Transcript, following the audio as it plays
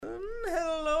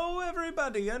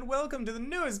everybody, and welcome to the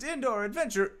newest indoor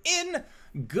adventure in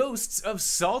Ghosts of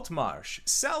Saltmarsh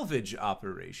Salvage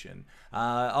Operation.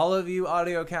 All of you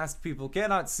audiocast people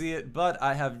cannot see it, but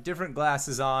I have different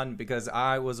glasses on because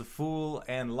I was a fool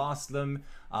and lost them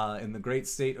in the great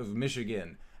state of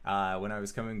Michigan when I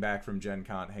was coming back from Gen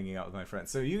Con hanging out with my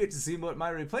friends. So you get to see what my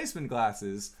replacement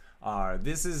glasses are.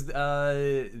 This is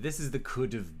the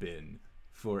could have been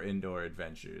for indoor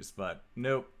adventures, but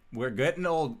nope. We're getting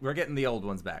old. We're getting the old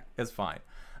ones back. It's fine.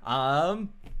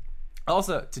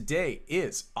 Also, today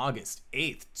is August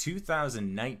 8th,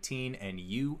 2019, and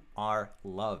you are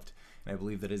loved. And I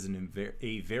believe that is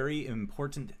a very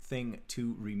important thing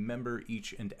to remember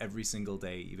each and every single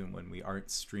day, even when we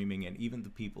aren't streaming, and even the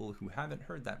people who haven't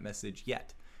heard that message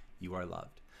yet, you are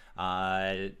loved.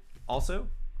 Also,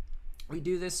 we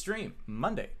do this stream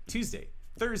Monday, Tuesday,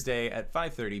 Thursday at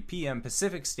 5:30 p.m.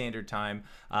 Pacific Standard Time,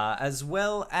 as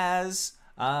well as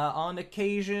on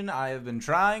occasion I have been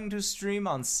trying to stream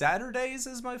on Saturdays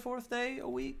as my fourth day a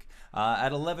week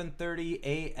at 11:30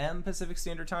 a.m. Pacific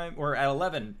Standard Time, or at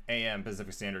 11 a.m.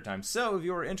 Pacific Standard Time. So if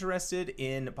you're interested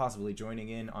in possibly joining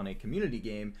in on a community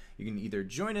game, you can either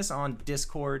join us on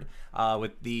Discord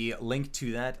with the link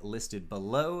to that listed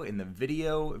below in the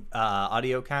video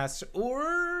audio cast,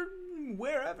 or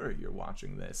wherever you're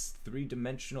watching this.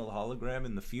 Three-dimensional hologram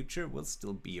in the future will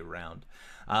still be around.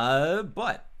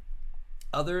 But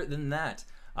other than that,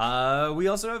 we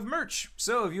also have merch.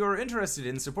 So if you're interested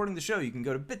in supporting the show, you can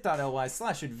go to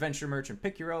bit.ly/adventuremerch and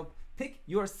pick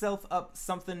yourself up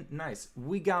something nice.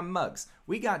 We got mugs,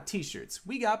 we got t-shirts,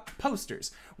 we got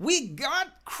posters, we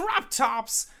got crop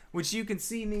tops, which you can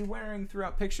see me wearing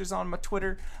throughout pictures on my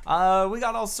Twitter. We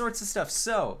got all sorts of stuff,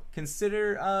 so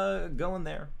consider going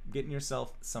there, getting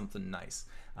yourself something nice.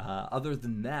 Other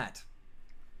than that,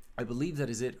 I believe that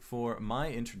is it for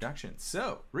my introduction.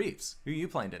 So, Reeves, who are you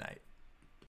playing tonight?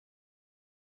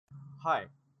 Hi,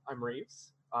 I'm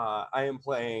Reeves. I am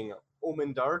playing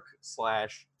Omen Dark /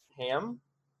 Ham.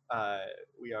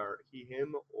 We are he,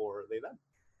 him, or they, them.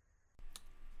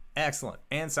 Excellent.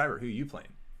 And Cyber, who are you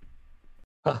playing?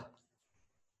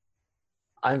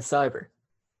 I'm Cyber.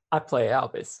 I play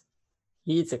Albus.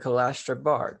 He's a Kalastra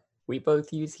bard. We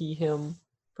both use he, him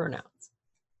pronouns.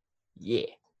 Yeah.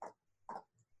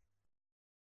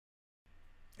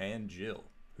 And Jill,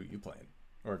 who are you playing?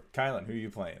 Or Kylan, who are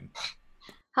you playing?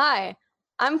 Hi,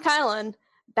 I'm Kylan.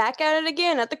 Back at it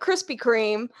again at the Krispy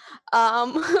Kreme.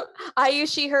 I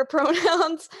use she, her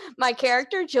pronouns. My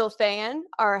character, Jill Fan,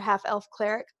 our half-elf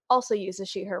cleric, also uses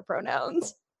she, her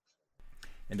pronouns.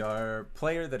 And our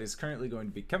player that is currently going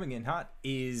to be coming in hot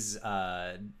is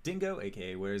Dingo,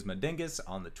 aka Where's My Dingus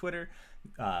on the Twitter.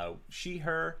 She,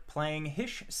 her, playing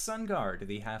Hish Sungard,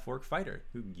 the half-orc fighter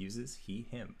who uses he,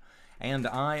 him. And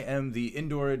I am the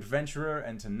indoor adventurer,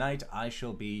 and tonight I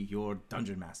shall be your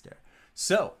dungeon master.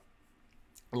 So,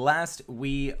 last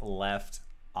we left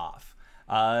off,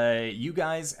 you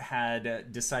guys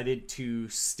had decided to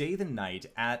stay the night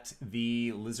at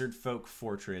the Lizard Folk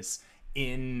Fortress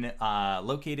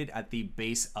located at the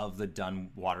base of the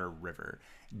Dunwater River.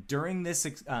 During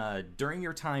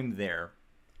your time there,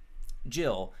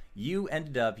 Jill, you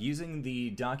ended up using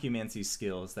the documancy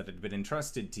skills that had been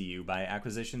entrusted to you by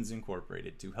Acquisitions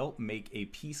Incorporated to help make a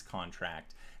peace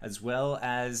contract, as well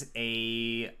as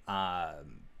a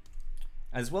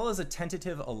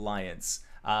tentative alliance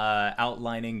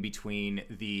outlining between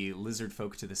the lizard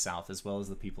folk to the south as well as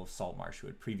the people of Saltmarsh, who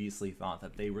had previously thought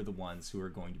that they were the ones who were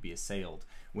going to be assailed,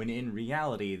 when in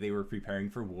reality they were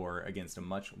preparing for war against a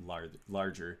much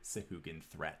larger Sahuagin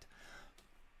threat.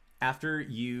 After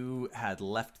you had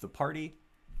left the party,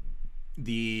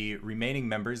 the remaining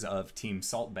members of Team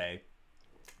Salt Bay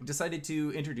decided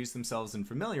to introduce themselves and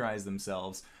familiarize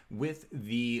themselves with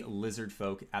the lizard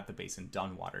folk at the base in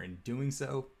Dunwater. In doing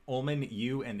so, Ullman,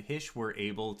 you and Hish were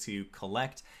able to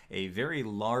collect a very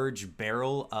large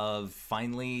barrel of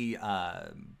finely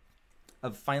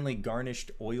garnished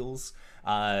oils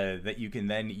that you can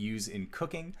then use in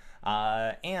cooking,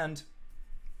 and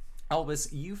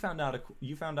Albus, you found out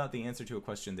the answer to a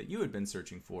question that you had been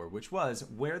searching for, which was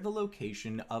where the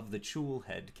location of the Chul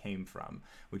Head came from,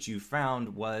 which you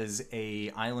found was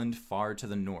a island far to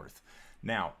the north.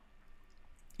 Now,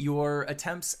 your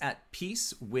attempts at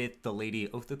peace with the Lady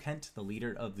Othokent, the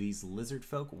leader of these lizard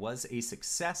folk, was a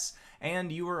success, and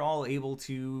you were all able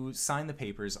to sign the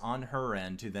papers on her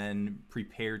end to then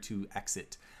prepare to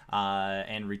exit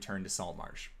and return to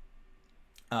Saltmarsh.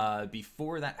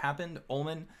 Before that happened,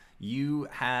 Ullman, you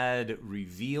had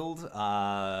revealed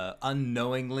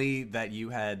unknowingly that you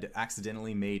had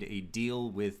accidentally made a deal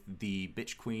with the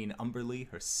bitch queen Umberly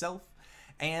herself,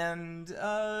 And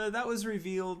that was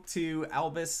revealed to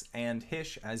Albus and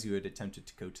Hish as you had attempted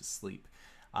to go to sleep.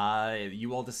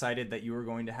 You all decided that you were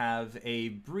going to have a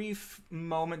brief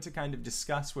moment to kind of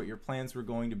discuss what your plans were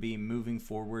going to be moving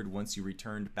forward once you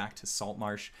returned back to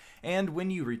Saltmarsh. And when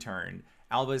you returned,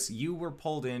 Albus, you were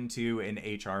pulled into an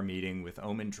HR meeting with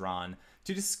Omen Dran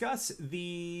to discuss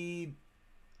the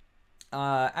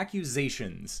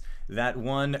accusations that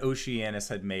one Oceanus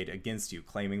had made against you,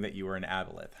 claiming that you were an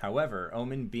aboleth. However,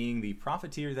 Omen, being the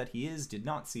profiteer that he is, did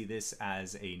not see this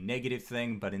as a negative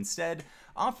thing, but instead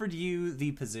offered you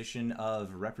the position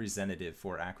of representative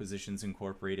for Acquisitions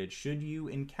Incorporated should you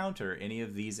encounter any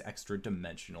of these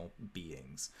extra-dimensional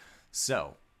beings.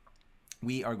 So,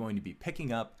 we are going to be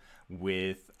picking up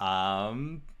with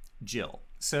Jill.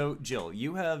 So, Jill,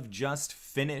 you have just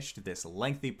finished this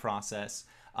lengthy process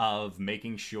of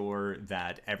making sure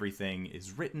that everything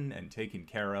is written and taken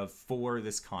care of for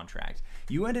this contract.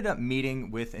 You ended up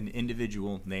meeting with an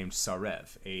individual named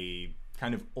Sarev, a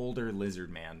kind of older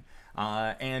lizard man.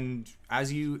 And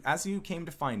as you came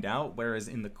to find out, whereas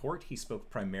in the court he spoke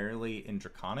primarily in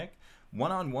Draconic,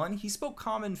 one-on-one he spoke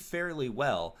Common fairly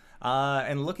well.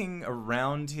 And looking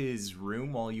around his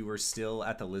room while you were still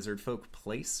at the Lizard Folk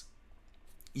place,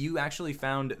 you actually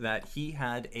found that he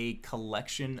had a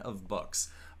collection of books,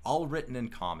 all written in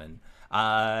Common.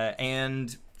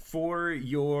 And for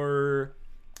your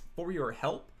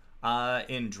help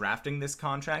in drafting this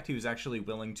contract, he was actually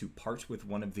willing to part with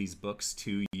one of these books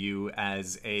to you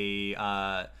as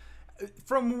a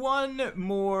from one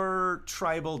more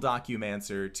tribal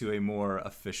documancer to a more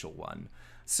official one.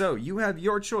 So you have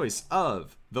your choice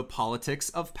of The Politics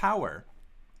of Power,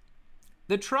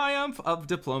 The Triumph of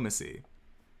Diplomacy,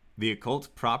 The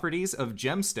Occult Properties of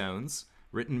Gemstones,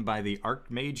 written by the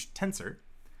Archmage Tensor,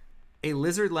 A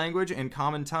Lizard Language and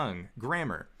Common Tongue,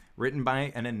 Grammar, written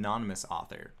by an anonymous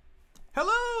author.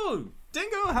 Hello!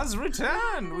 Dingo has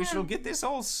returned! We shall get this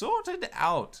all sorted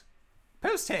out.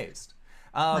 Post-haste.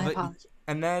 And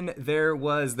then there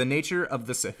was The Nature of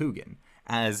the Sahuagin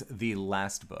as the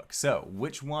last book. So,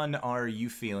 which one are you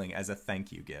feeling as a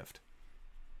thank you gift?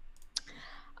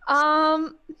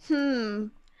 I'm seeing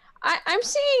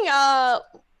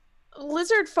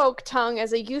lizard folk tongue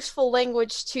as a useful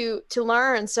language to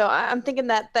learn. So I'm thinking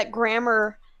that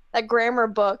grammar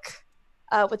book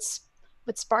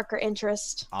would spark our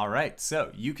interest. All right,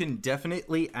 so you can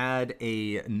definitely add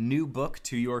a new book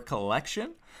to your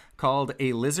collection called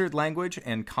A Lizard Language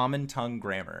and Common Tongue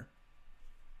Grammar.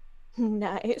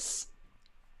 Nice.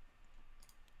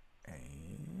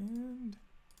 And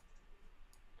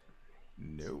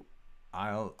no,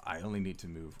 I only need to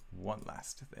move one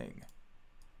last thing,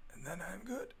 and then I'm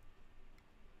good.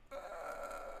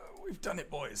 We've done it,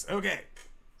 boys. Okay.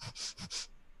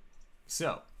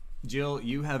 So, Jill,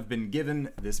 you have been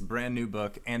given this brand new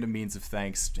book and a means of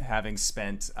thanks, having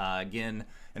spent, again,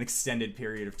 an extended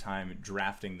period of time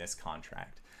drafting this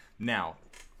contract. Now,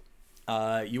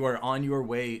 you are on your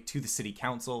way to the city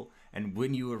council, and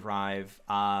when you arrive,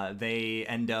 they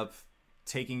end up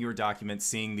taking your documents,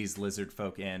 seeing these lizard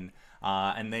folk in,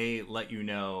 and they let you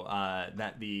know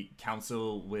that the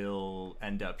council will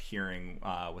end up hearing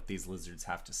what these lizards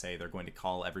have to say. They're going to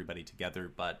call everybody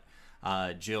together, but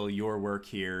Jill, your work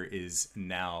here is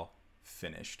now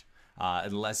finished,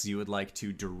 unless you would like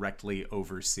to directly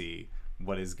oversee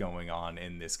what is going on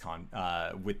in this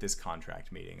with this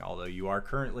contract meeting, although you are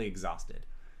currently exhausted.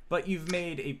 But you've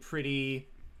made a pretty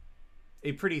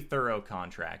thorough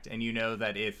contract, and you know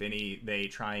that if they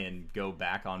try and go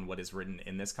back on what is written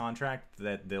in this contract,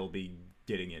 that they'll be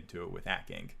getting into it with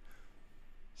hacking.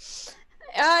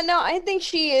 No, I think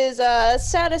she is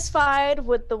satisfied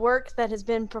with the work that has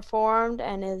been performed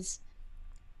and is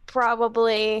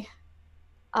probably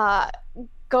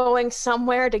going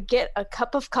somewhere to get a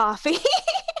cup of coffee.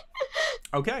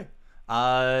 Okay.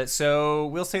 So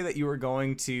we'll say that you were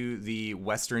going to the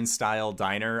Western style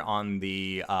diner on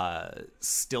the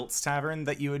Stilts Tavern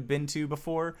that you had been to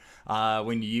before,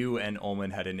 when you and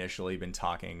Ullman had initially been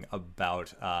talking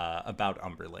about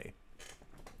Umberlee.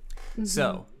 Mm-hmm.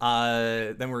 So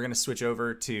then we're going to switch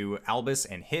over to Albus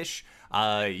and Hish.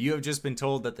 You have just been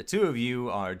told that the two of you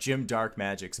are Jim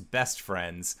Darkmagic's best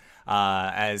friends,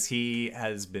 as he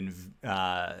has been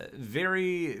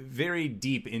very, very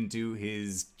deep into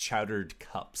his chowdered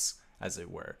cups, as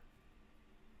it were.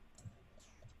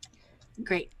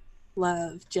 Great.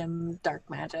 Love Jim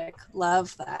Darkmagic.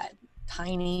 Love that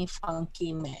tiny,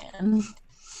 funky man.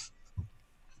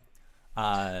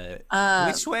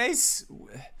 Which ways?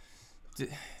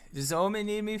 Does Omen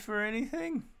need me for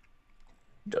anything?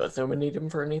 Does Omen need him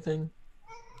for anything?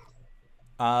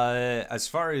 As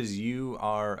far as you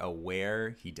are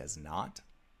aware, he does not.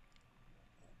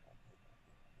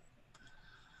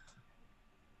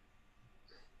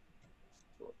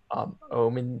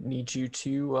 Omen needs you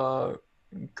to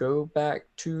go back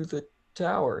to the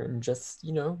tower and just,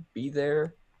 be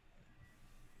there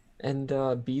and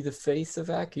be the face of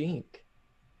Ack Inc.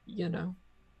 You know.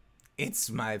 It's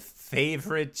my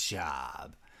favorite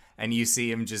job. And you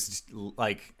see him just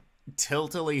like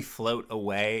tiltily float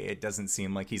away. It doesn't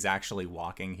seem like he's actually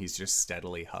walking. He's just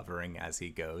steadily hovering as he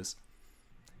goes,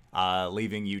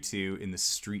 leaving you two in the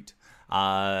street.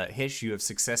 Hish, you have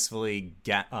successfully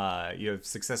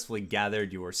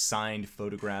gathered your signed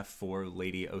photograph for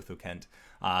Lady Othokent,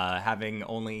 having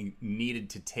only needed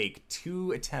to take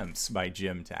 2 attempts by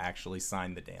Jim to actually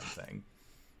sign the damn thing.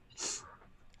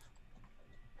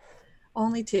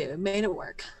 Only 2. Made it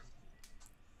work.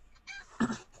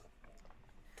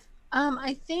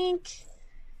 I think,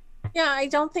 I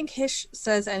don't think Hish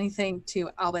says anything to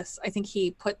Albus. I think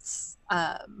he puts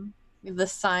the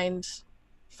signed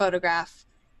photograph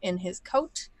in his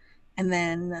coat and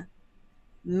then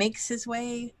makes his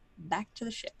way back to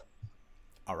the ship.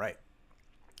 All right.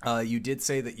 You did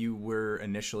say that you were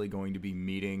initially going to be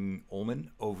meeting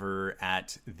Ullman over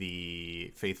at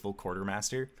the Faithful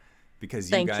Quartermaster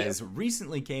because you guys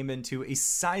recently came into a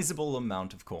sizable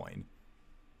amount of coin.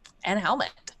 And a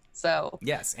helmet. So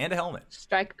yes, and a helmet.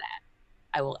 Strike that.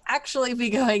 I will actually be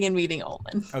going and meeting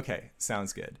Ullman. Okay,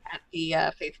 sounds good. At the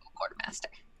Faithful Quartermaster.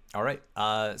 All right.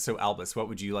 So Albus, what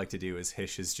would you like to do as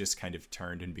Hish has just kind of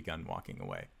turned and begun walking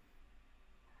away?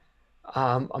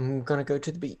 I'm gonna go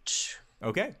to the beach.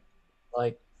 Okay.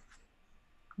 Like,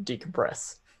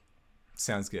 decompress.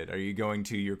 Sounds good. Are you going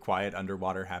to your quiet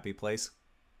underwater happy place?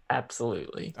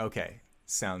 Absolutely. Okay,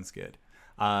 sounds good.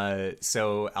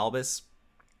 So Albus,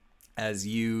 as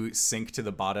you sink to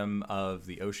the bottom of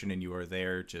the ocean and you are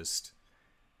there just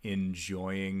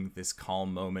enjoying this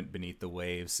calm moment beneath the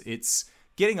waves, it's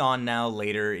getting on now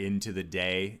later into the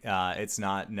day. It's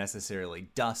not necessarily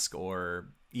dusk or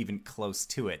even close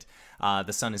to it.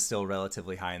 The sun is still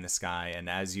relatively high in the sky, and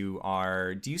as you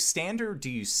are, do you stand or do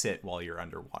you sit while you're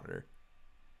underwater?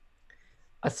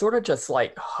 I sort of just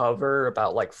like hover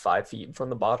about like 5 feet from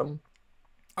the bottom.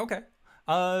 Okay.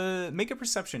 Make a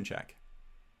perception check.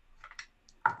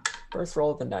 First roll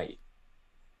of the night.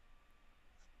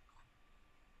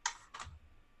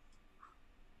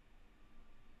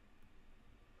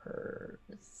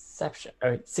 Perception.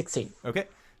 16. Okay.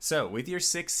 So with your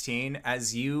 16,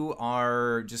 as you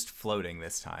are just floating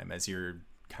this time, as you're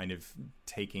kind of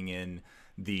taking in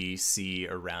the sea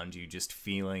around you, just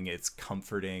feeling its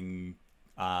comforting,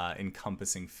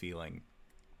 encompassing feeling,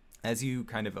 as you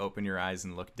kind of open your eyes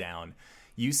and look down,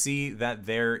 you see that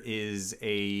there is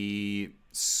a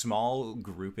small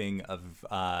grouping of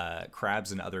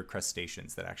crabs and other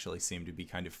crustaceans that actually seem to be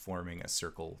kind of forming a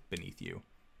circle beneath you.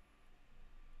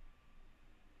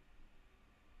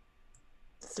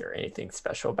 Is there anything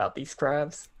special about these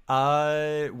crabs?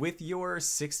 With your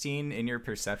 16 in your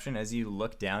perception, as you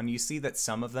look down, you see that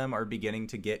some of them are beginning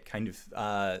to get kind of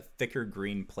thicker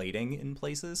green plating in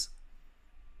places.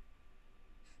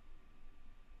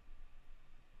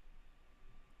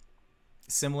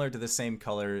 Similar to the same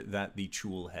color that the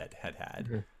Chul head had.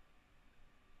 Mm-hmm.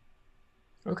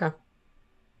 Okay.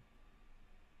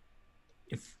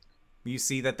 If you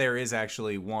see that there is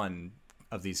actually one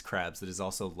of these crabs that is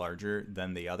also larger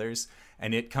than the others,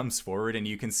 and it comes forward, and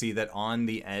you can see that on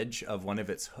the edge of one of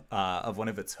its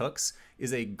hooks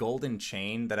is a golden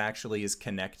chain that actually is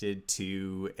connected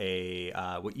to a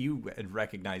what you had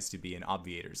recognized to be an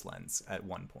obviator's lens at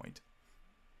one point.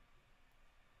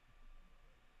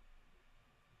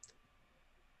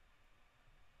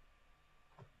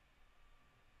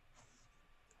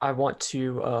 I want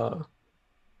to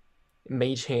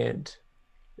mage hand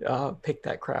pick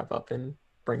that crab up and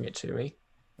bring it to me.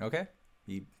 Okay.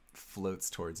 He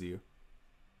floats towards you.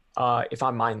 If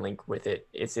I mind link with it,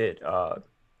 is it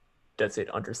does it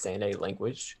understand a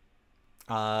language?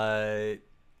 It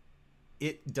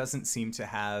doesn't seem to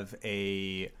have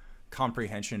a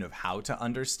comprehension of how to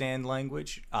understand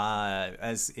language,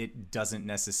 as it doesn't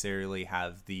necessarily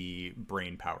have the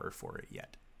brain power for it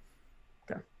yet.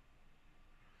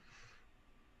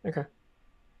 Okay.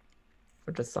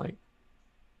 Or just like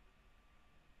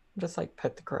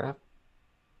pet the crab,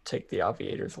 take the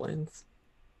obviator's lens.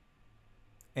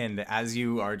 And as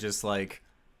you are just like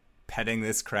petting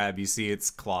this crab, you see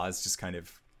its claws just kind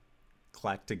of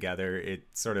clack together. It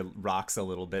sort of rocks a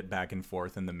little bit back and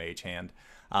forth in the mage hand.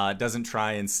 It doesn't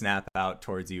try and snap out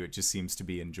towards you. It just seems to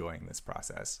be enjoying this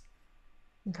process.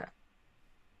 Okay.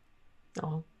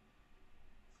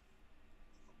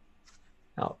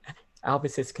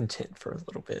 Albus is content for a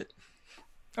little bit.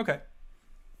 Okay.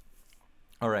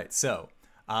 All right. So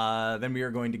Then we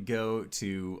are going to go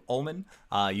to Ullman.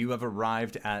 You have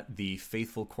arrived at the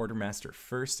Faithful Quartermaster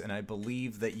first, and I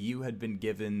believe that you had been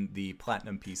given the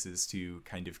platinum pieces to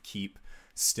kind of keep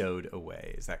stowed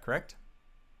away. Is that correct?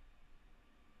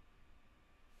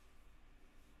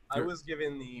 I was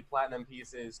given the platinum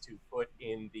pieces to put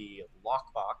in the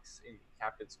lockbox in the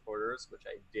captain's quarters, which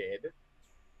I did.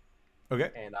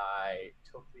 Okay. And I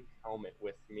took the helmet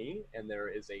with me, and there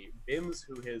is a Bims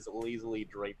who has lazily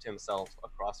draped himself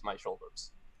across my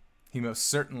shoulders. He most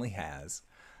certainly has.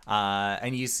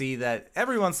 And you see that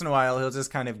every once in a while he'll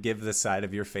just kind of give the side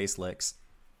of your face licks.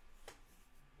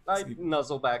 I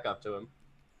nuzzle back up to him.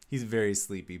 He's a very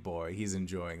sleepy boy. He's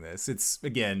enjoying this. It's,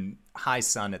 again, high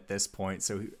sun at this point,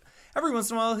 so every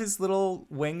once in a while his little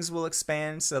wings will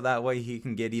expand so that way he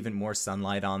can get even more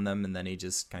sunlight on them, and then he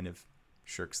just kind of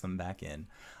shirks them back in.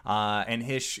 And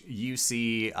Hish, you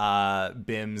see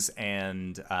Bims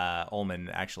and Ullman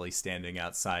actually standing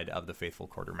outside of the Faithful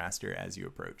Quartermaster as you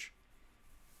approach.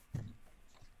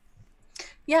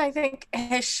 Yeah, I think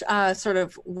Hish sort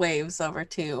of waves over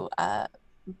to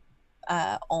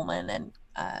Ullman and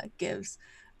gives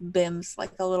Bims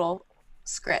like a little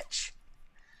scritch.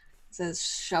 Says,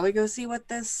 shall we go see what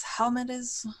this helmet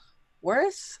is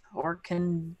worth or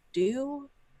can do?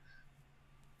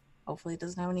 Hopefully it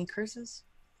doesn't have any curses.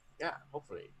 Yeah,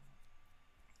 hopefully.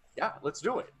 Yeah, let's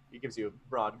do it. He gives you a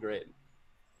broad grin.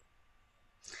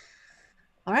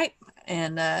 All right.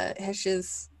 And Hish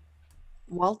is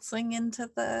waltzing into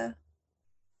the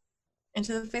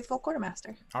Faithful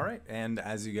Quartermaster. All right, and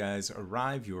as you guys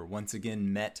arrive, you are once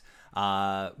again met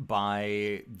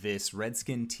by this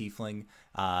red-skinned tiefling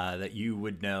that you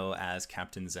would know as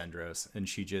Captain Zendros, and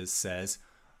she just says,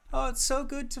 "Oh, it's so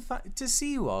good to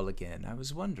see you all again. I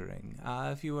was wondering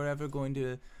if you were ever going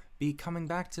to be coming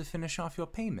back to finish off your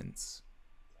payments."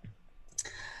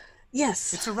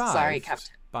 Yes. It's arrived, Sorry,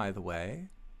 Captain. by the way.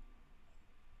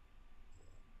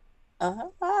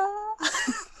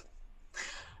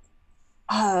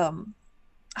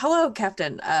 Hello,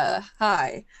 Captain.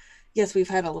 Hi. Yes, we've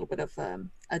had a little bit of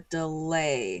a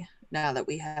delay now that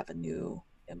we have a new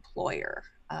employer.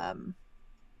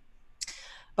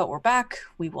 But we're back.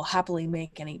 We will happily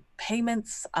make any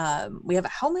payments. We have a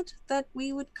helmet that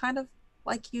we would kind of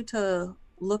like you to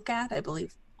look at. I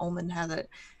believe Ullman has it.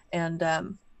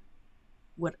 And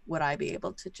would I be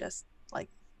able to just like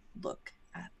look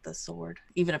at the sword,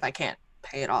 even if I can't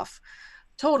pay it off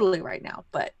totally right now?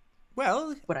 But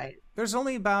well, would I? There's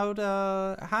only about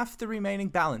half the remaining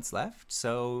balance left,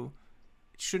 so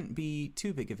it shouldn't be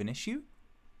too big of an issue.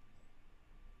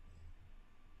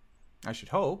 I should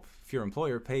hope, if your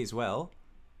employer pays well.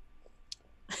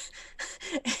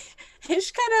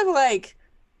 Hish kind of like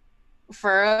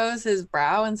furrows his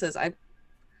brow and says,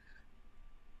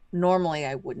 Normally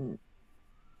I wouldn't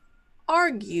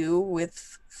argue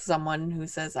with someone who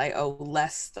says I owe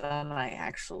less than I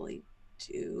actually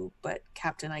do, but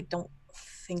Captain, I don't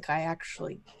think I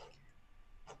actually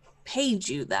paid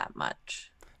you that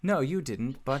much. No, you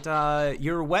didn't, but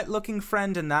your wet-looking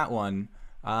friend in that one,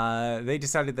 they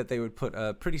decided that they would put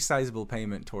a pretty sizable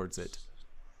payment towards it.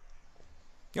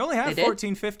 You only have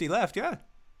 $14.50 left, yeah.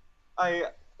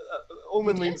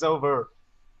 Ullman leans over.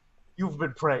 You've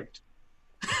been pranked.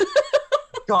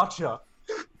 Gotcha.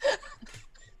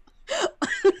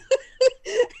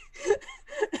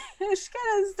 She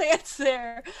kind of stands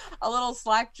there, a little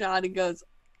slack-jawed, and goes,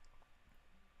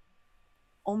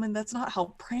 Ullman, that's not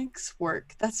how pranks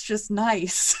work. That's just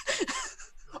nice.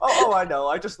 Oh, I know.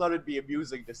 I just thought it'd be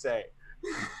amusing to say.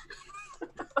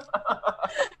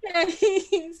 And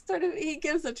he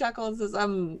gives a chuckle and says,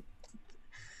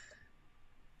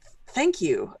 thank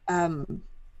you. Well,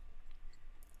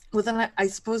 then I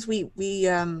suppose we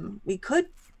could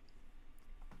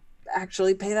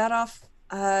actually pay that off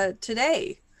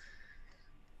today.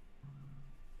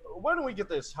 Why don't we get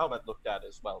this helmet looked at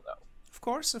as well, though? Of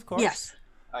course, of course. Yes.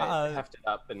 I heft it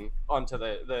up and onto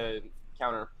the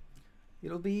counter.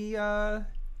 It'll be,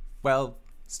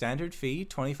 standard fee,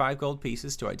 25 gold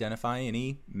pieces to identify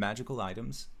any magical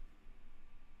items.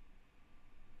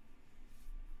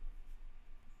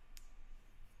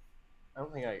 I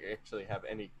don't think I actually have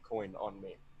any coin on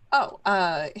me. Oh,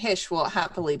 Hish will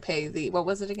happily pay what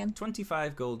was it again?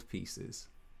 25 gold pieces.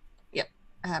 Yep.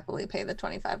 Happily pay the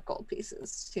 25 gold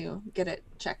pieces to get it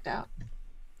checked out.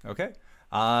 Okay.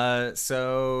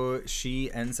 So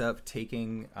she ends up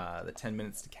taking the 10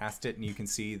 minutes to cast it, and you can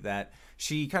see that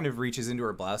she kind of reaches into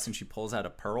her blouse and she pulls out a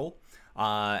pearl,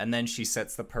 and then she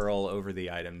sets the pearl over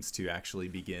the items to actually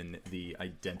begin the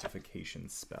identification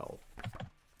spell.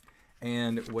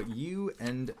 And what she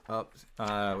ends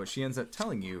up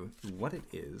telling you what it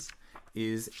is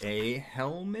is a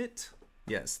helmet.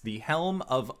 Yes, the Helm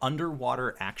of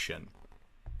Underwater Action,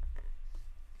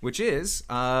 which is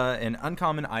an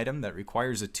uncommon item that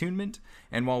requires attunement.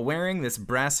 And while wearing this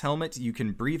brass helmet, you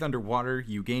can breathe underwater,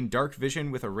 you gain dark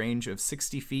vision with a range of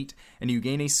 60 feet, and you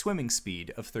gain a swimming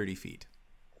speed of 30 feet.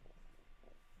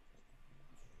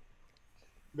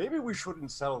 Maybe we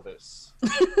shouldn't sell this.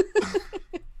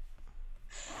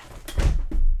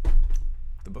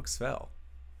 The books fell.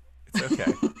 It's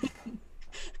okay.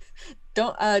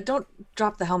 Don't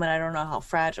drop the helmet. I don't know how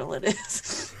fragile it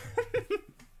is.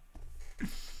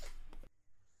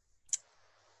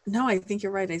 No, I think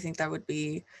you're right. I think that would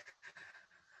be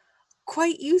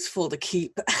quite useful to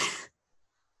keep.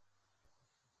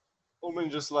 Ullman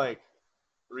just like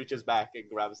reaches back and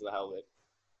grabs the helmet.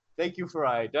 Thank you for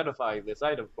identifying this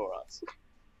item for us.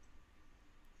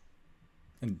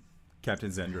 And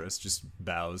Captain Zendros just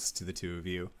bows to the two of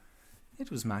you. It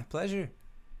was my pleasure.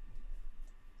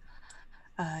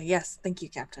 Yes, thank you,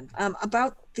 Captain.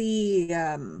 About the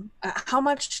how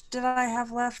much did I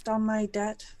have left on my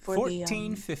debt for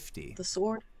 $14.50. the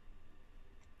sword?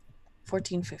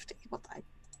 $14.50. Well,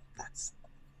 that's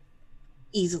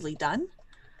easily done.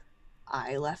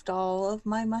 I left all of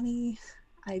my money.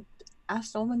 I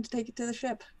asked Ullman to take it to the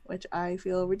ship, which I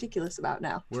feel ridiculous about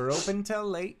now. We're open till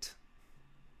late.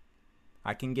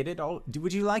 I can get it all.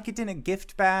 Would you like it in a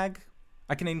gift bag?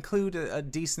 I can include a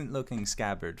decent-looking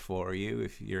scabbard for you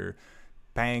if you're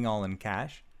paying all in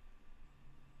cash.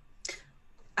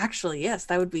 Actually, yes,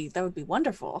 that would be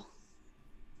wonderful.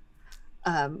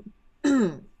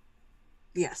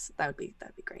 Yes, that'd be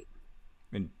great.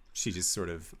 And she just sort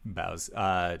of bows,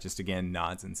 just again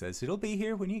nods and says, "It'll be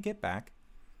here when you get back."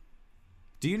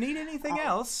 Do you need anything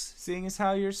else, seeing as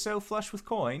how you're so flush with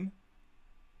coin?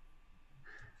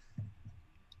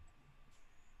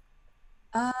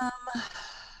 I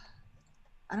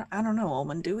don't know,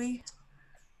 Ullman, do we?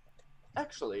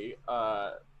 Actually,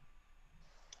 I've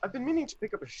been meaning to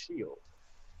pick up a shield.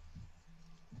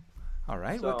 All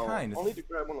right, So what kind? I'll need to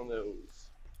grab one of those.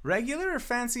 Regular or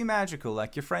fancy magical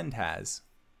like your friend has?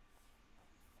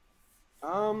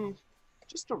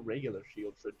 Just a regular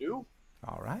shield should do.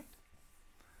 All right.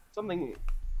 Something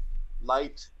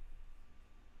light.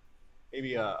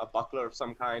 Maybe a buckler of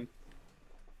some kind.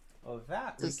 Well,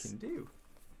 that we can do.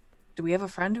 Do we have a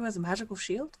friend who has a magical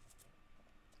shield?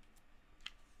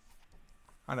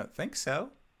 I don't think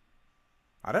so.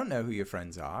 I don't know who your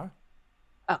friends are.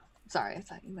 Oh, sorry, I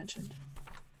thought you mentioned.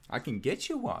 I can get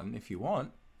you one if you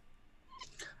want.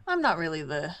 I'm not really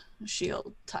the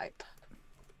shield type.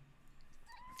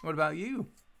 What about you?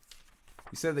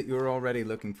 You said that you were already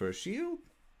looking for a shield?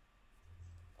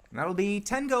 And that'll be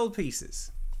 10 gold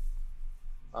pieces.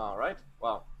 Alright,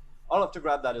 well, I'll have to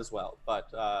grab that as well,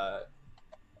 but,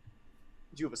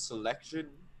 do you have a selection?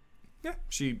 Yeah.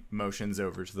 She motions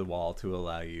over to the wall to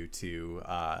allow you to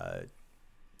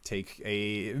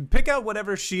pick out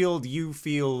whatever shield you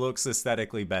feel looks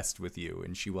aesthetically best with you,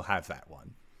 and she will have that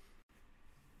one.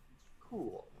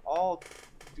 Cool. I'll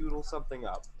doodle something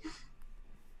up.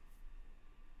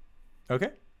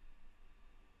 Okay.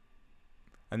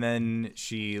 And then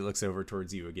she looks over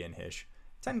towards you again, Hish.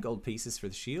 10 gold pieces for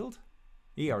the shield?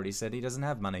 He already said he doesn't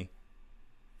have money.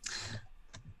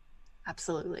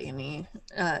 Absolutely, and he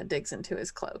digs into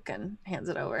his cloak and hands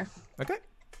it over. Okay.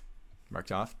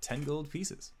 Marked off 10 gold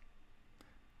pieces.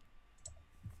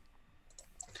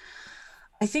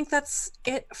 I think that's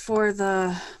it for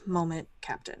the moment,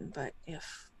 Captain, but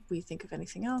if we think of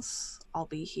anything else, I'll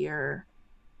be here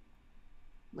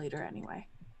later anyway.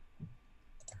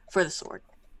 For the sword.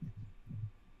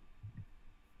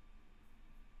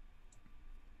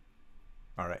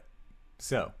 All right.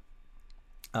 So,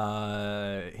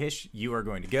 Hish, you are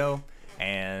going to go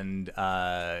and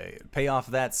pay off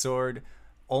that sword.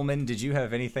 Ullman, did you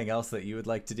have anything else that you would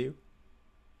like to do?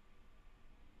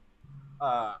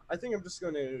 I think I'm just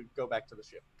going to go back to the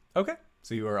ship. Okay.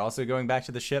 So you are also going back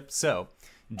to the ship. So,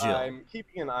 Jill. I'm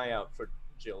keeping an eye out for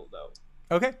Jill, though.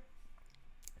 Okay.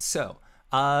 So,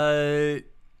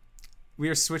 we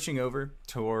are switching over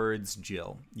towards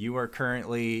Jill. You are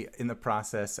currently in the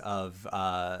process of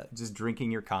just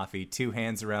drinking your coffee, two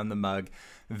hands around the mug,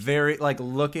 very like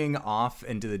looking off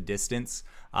into the distance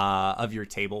of your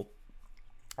table.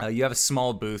 You have a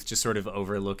small booth just sort of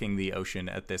overlooking the ocean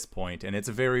at this point, and it's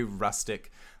a very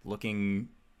rustic looking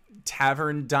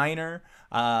tavern diner.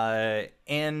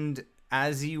 And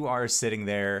as you are sitting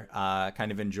there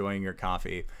kind of enjoying your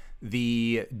coffee,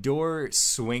 The door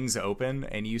swings open,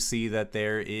 and you see that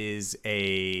there is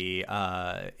a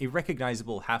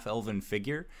recognizable half-elven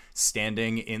figure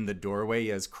standing in the doorway. He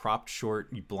has cropped, short,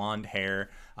 blonde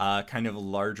hair, kind of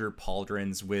larger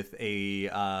pauldrons with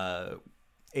a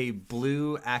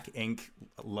blue Ak Inc.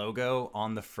 logo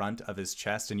on the front of his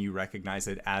chest, and you recognize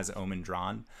it as Omen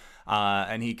Dran.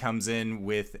 And he comes in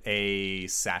with a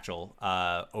satchel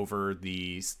over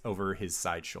his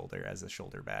side shoulder as a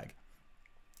shoulder bag.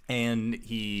 And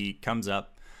he comes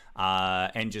up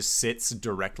and just sits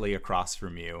directly across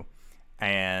from you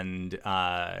and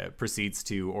proceeds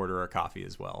to order a coffee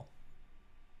as well.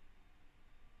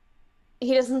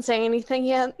 He doesn't say anything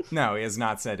yet? No, he has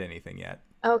not said anything yet.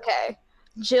 Okay.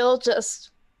 Jill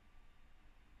just...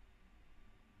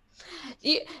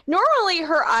 Normally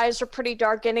her eyes are pretty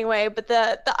dark anyway, but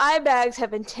the eye bags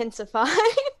have intensified.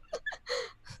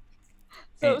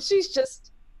 So she's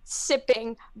just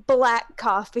sipping black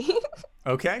coffee.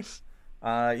 Okay.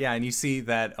 Yeah, and you see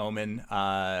that Omen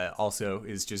also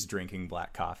is just drinking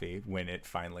black coffee when it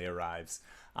finally arrives.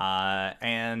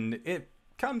 And it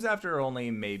comes after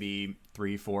only maybe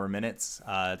 3-4 minutes.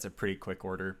 It's a pretty quick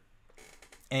order.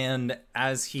 And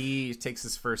as he takes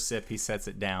his first sip, he sets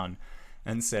it down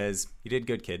and says, "You did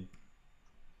good, kid."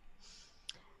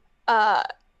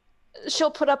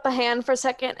 She'll put up a hand for a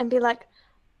second and be like,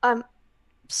 "I'm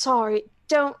sorry,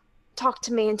 don't talk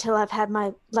to me until I've had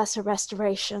my lesser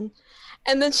restoration."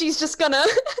 And then she's just gonna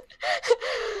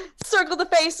circle the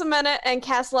face a minute and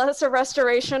cast lesser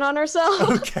restoration on herself.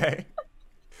 Okay.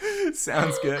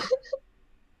 Sounds good.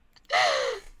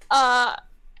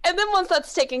 And then once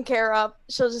that's taken care of,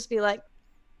 she'll just be like,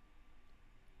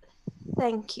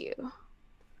 "Thank you."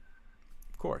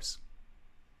 Of course.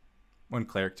 One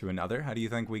cleric to another. How do you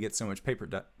think we get so much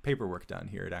paperwork done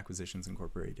here at Acquisitions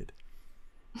Incorporated?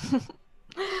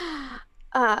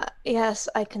 Yes,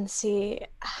 I can see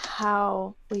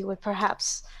how we would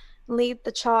perhaps lead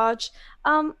the charge.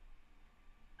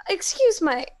 Excuse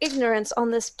my ignorance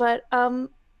on this, but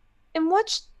in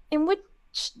which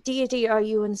deity are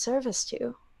you in service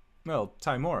to? Well,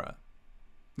 Tymora,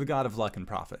 the god of luck and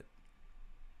profit.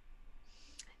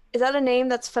 Is that a name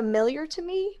that's familiar to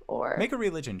me, or? Make a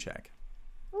religion check.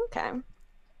 Okay.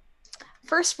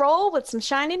 First roll with some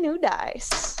shiny new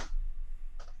dice.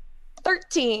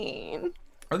 13.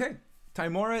 Okay.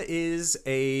 Tymora is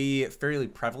a fairly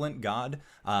prevalent god,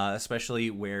 especially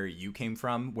where you came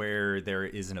from, where there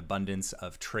is an abundance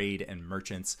of trade and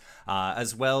merchants,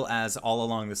 as well as all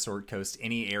along the Sword Coast.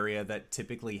 Any area that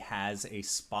typically has a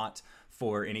spot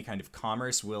for any kind of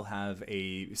commerce will have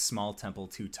a small temple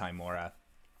to Tymora.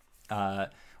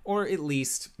 Or at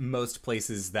least most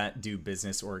places that do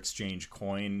business or exchange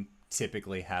coin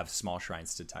typically have small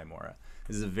shrines to Tymora.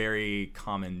 This is a very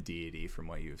common deity from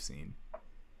what you've seen.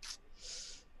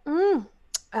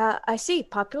 I see.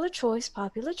 Popular choice,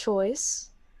 popular choice.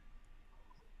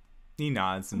 He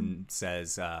nods and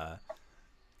says,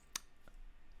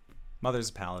 "Mother's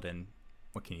a paladin.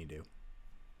 What can you do?"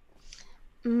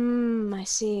 I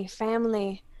see.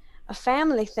 Family. A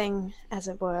family thing, as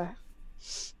it were.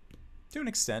 To an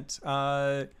extent.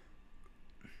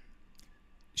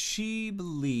 She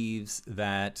believes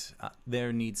that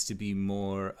there needs to be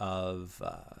more of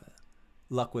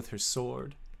luck with her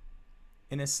sword.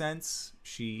 In a sense,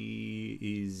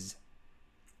 she's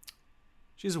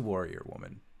a warrior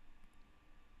woman,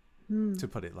 to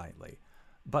put it lightly.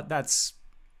 But that's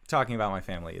talking about my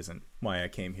family isn't why I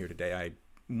came here today. I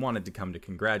wanted to come to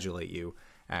congratulate you,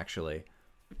 actually.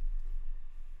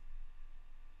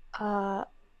 On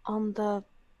the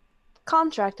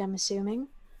contract, I'm assuming.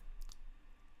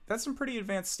 That's some pretty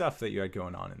advanced stuff that you had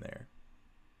going on in there.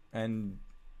 And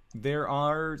there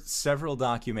are several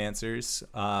documancers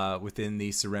within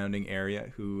the surrounding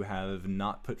area who have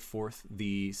not put forth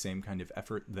the same kind of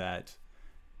effort that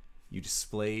you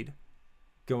displayed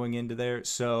going into there.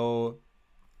 So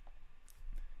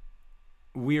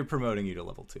we are promoting you to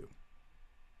level 2.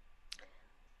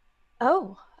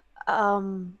 Oh,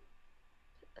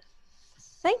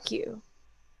 thank you.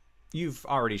 You've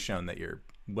already shown that you're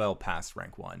well past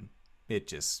rank 1. It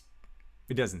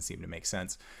doesn't seem to make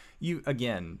sense. You,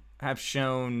 again, have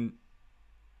shown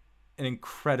an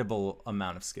incredible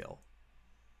amount of skill.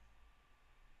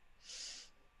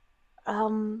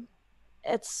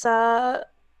 It's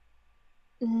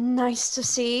nice to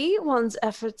see one's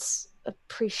efforts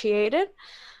appreciated.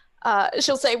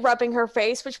 She'll say, rubbing her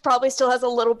face, which probably still has a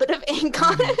little bit of ink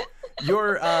on it.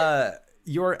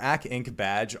 Your Ak Inc.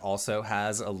 badge also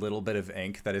has a little bit of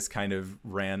ink that is kind of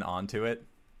ran onto it.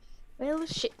 Well,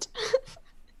 shit.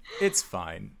 It's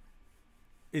fine.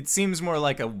 it seems more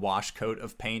like a wash coat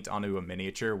of paint onto a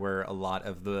miniature where a lot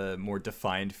of the more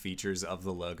defined features of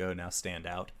the logo now stand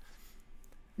out.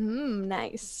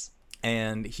 Nice.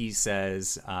 And he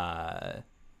says,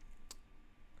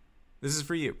 this is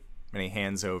for you. And he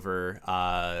hands over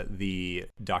the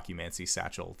Documancy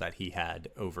satchel that he had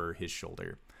over his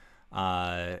shoulder.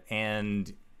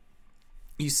 And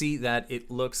you see that it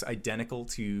looks identical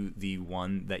to the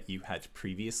one that you had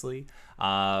previously,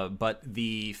 but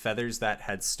the feathers that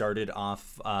had started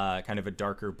off kind of a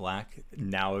darker black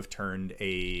now have turned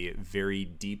a very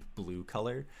deep blue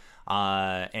color.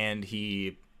 And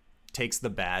he takes the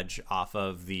badge off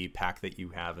of the pack that you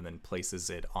have and then places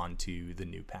it onto the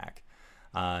new pack.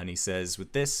 And he says,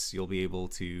 with this, you'll be able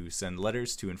to send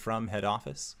letters to and from head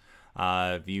office.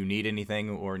 If you need anything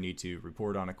or need to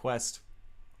report on a quest,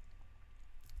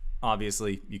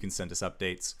 obviously, you can send us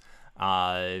updates.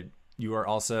 You are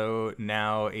also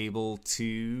now able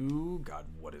to... God,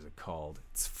 what is it called?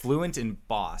 It's Fluent in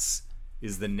Boss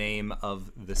is the name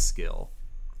of the skill.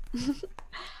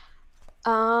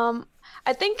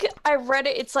 I think I read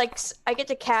it. It's like I get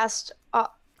to cast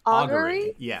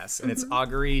augury. Yes, and it's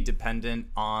augury dependent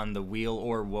on the weal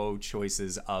or woe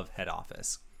choices of head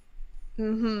office.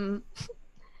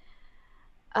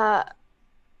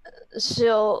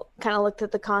 She'll kind of look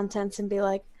at the contents and be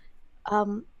like,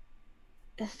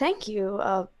 thank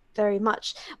you very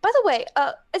much. By the way,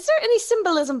 is there any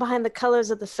symbolism behind the colors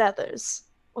of the feathers?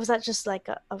 Or was that just like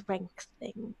a rank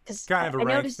thing? Kind of a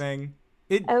rank thing.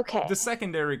 Okay. The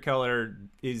secondary color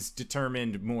is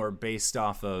determined more based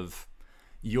off of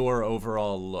your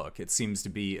overall look. It seems to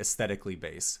be aesthetically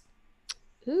based.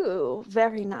 Ooh,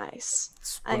 very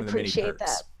nice. I appreciate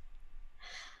that.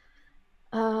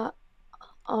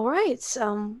 All right.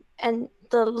 And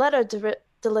the letter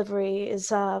delivery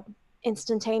is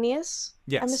instantaneous.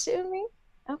 Yes. I'm assuming.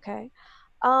 Okay.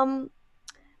 Can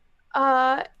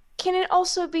it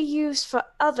also be used for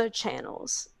other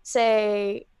channels?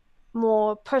 Say,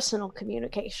 more personal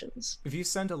communications. If you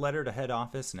send a letter to head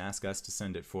office and ask us to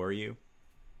send it for you,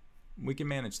 we can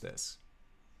manage this.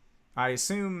 I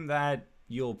assume that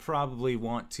you'll probably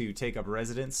want to take up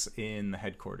residence in the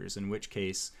headquarters, in which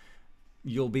case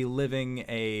you'll be living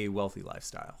a wealthy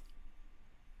lifestyle.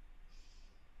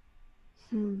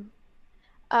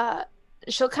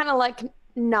 She'll kind of like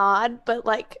nod, but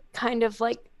like kind of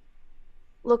like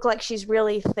look like she's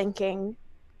really thinking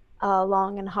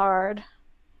long and hard.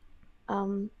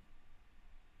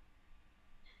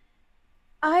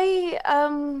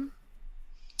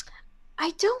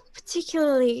 I don't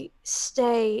particularly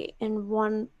stay in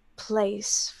one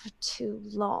place for too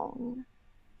long.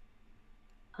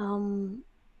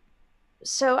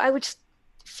 So I would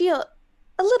feel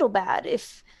a little bad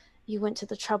if you went to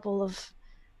the trouble of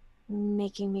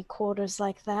making me quarters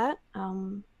like that.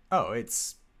 Oh,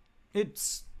 it's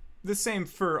the same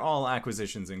for all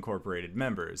Acquisitions Incorporated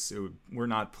members. We're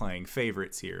not playing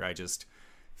favorites here. I just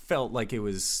felt like it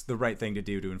was the right thing to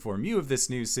do to inform you of this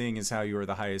news, seeing as how you are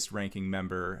the highest ranking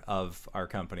member of our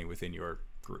company within your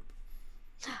group.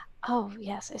 Oh,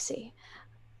 yes, I see.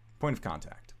 Point of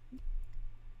contact.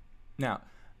 Now,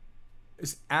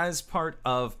 as part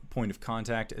of Point of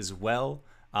Contact as well,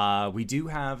 we do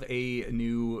have a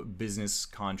new business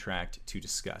contract to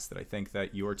discuss that I think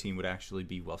that your team would actually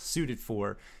be well suited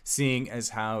for, seeing as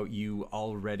how you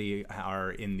already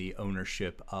are in the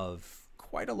ownership of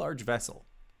quite a large vessel,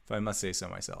 if I must say so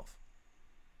myself.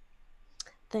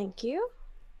 Thank you.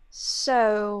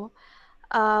 So,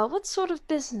 what sort of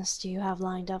business do you have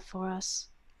lined up for us?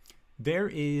 There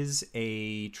is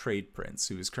a trade prince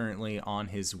who is currently on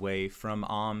his way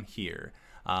from here.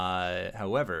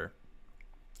 However,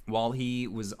 while he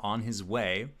was on his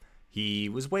way, he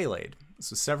was waylaid. This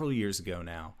was several years ago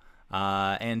now.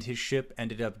 And his ship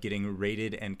ended up getting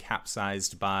raided and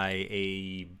capsized by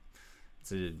a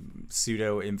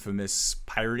pseudo-infamous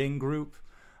pirating group.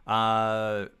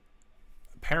 Apparently,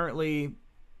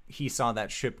 he saw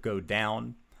that ship go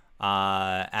down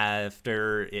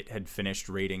after it had finished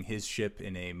raiding his ship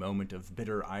in a moment of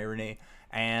bitter irony.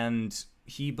 And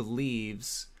he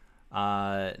believes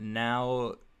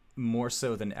now more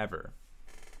so than ever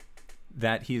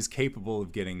that he is capable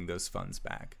of getting those funds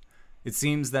back. It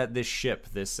seems that this ship,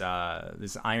 this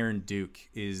Iron Duke,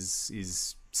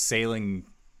 is sailing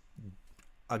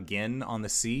again on the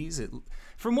seas.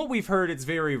 From what we've heard, it's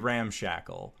very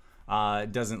ramshackle.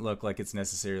 It doesn't look like it's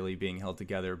necessarily being held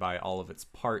together by all of its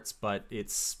parts, but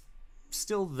it's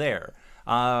still there.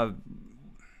 Of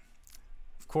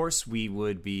course, we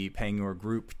would be paying your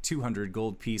group 200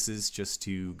 gold pieces just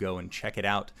to go and check it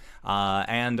out.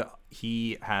 And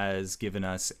he has given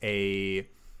us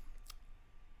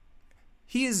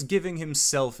he is giving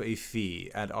himself a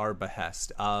fee at our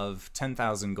behest of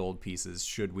 10,000 gold pieces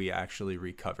should we actually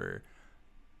recover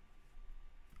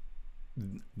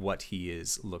what he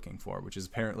is looking for, which is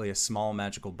apparently a small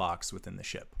magical box within the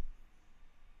ship.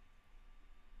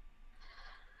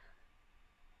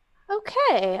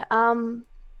 Okay,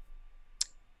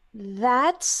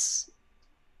 that's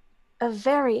a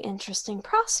very interesting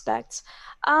prospect.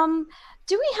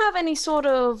 Do we have any sort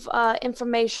of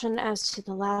information as to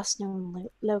the last known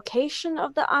location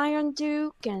of the Iron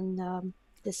Duke and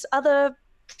this other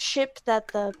ship that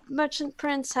the Merchant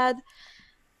Prince had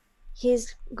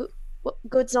his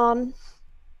goods on?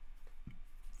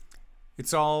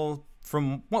 It's all,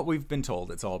 from what we've been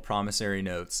told, it's all promissory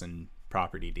notes and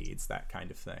property deeds, that kind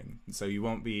of thing. So you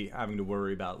won't be having to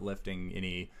worry about lifting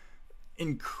any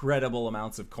incredible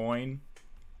amounts of coin.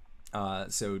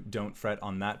 So don't fret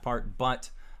on that part. But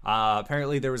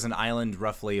apparently there was an island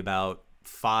roughly about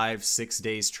 5-6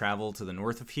 days travel to the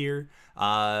north of here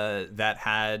that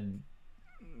had,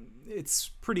 it's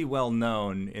pretty well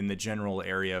known in the general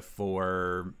area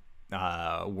for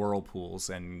whirlpools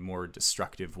and more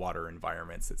destructive water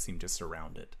environments that seem to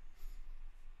surround it.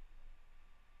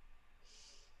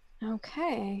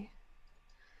 Okay.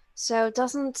 So it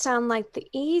doesn't sound like the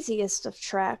easiest of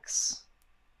treks.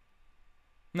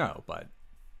 No, but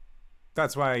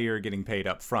that's why you're getting paid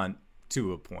up front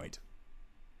to a point.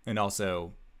 And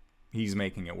also, he's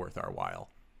making it worth our while.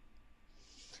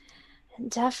 It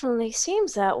definitely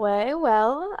seems that way.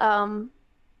 Well,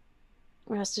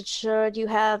 rest assured you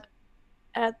have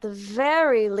at the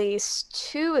very least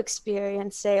 2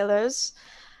 experienced sailors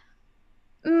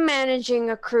managing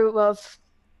a crew of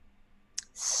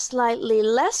slightly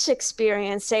less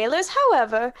experienced sailors.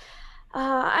 However,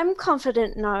 I'm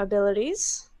confident in our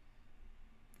abilities.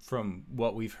 From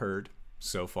what we've heard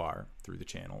so far through the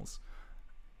channels,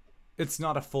 it's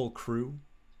not a full crew,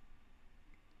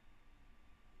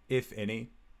 if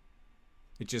any.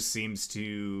 It just seems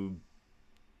to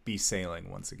be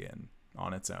sailing once again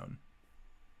on its own.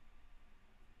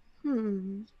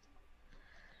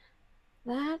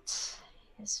 That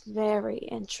is very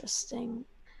interesting.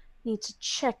 Need to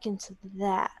check into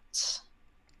that.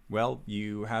 Well,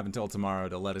 you have until tomorrow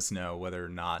to let us know whether or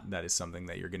not that is something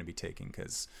that you're going to be taking,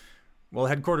 because, well,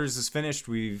 headquarters is finished.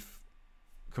 We've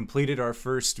completed our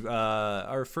first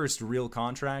real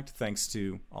contract, thanks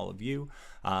to all of you,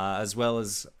 as well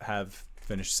as have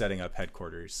finished setting up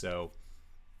headquarters. So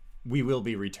we will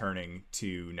be returning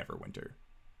to Neverwinter,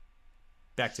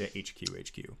 back to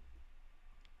HQ.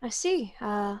 I see.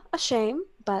 A shame,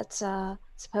 but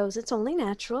suppose it's only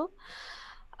natural.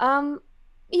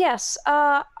 Yes,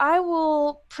 I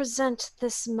will present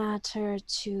this matter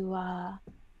to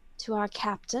our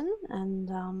captain,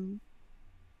 and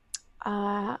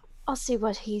I'll see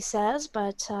what he says,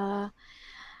 but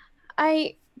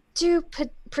I do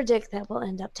predict that we'll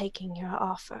end up taking your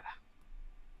offer.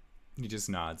 He just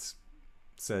nods,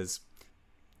 says,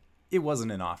 "It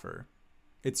wasn't an offer.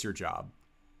 It's your job."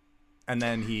 And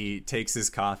then he takes his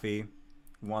coffee,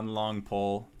 one long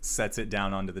pull, sets it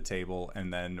down onto the table,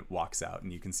 and then walks out.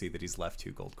 And you can see that he's left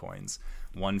 2 gold coins.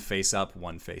 One face up,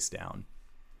 one face down.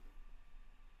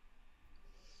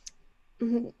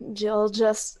 Jill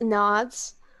just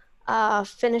nods,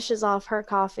 finishes off her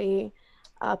coffee,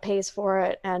 pays for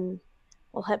it, and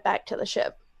we'll head back to the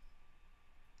ship.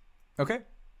 Okay.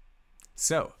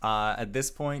 So, at this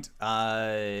point,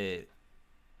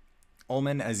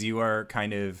 Ullman, as you are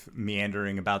kind of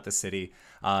meandering about the city,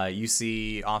 you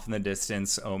see off in the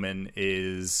distance, Omen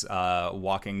is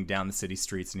walking down the city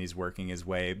streets, and he's working his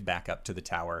way back up to the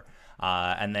tower.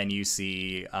 And then you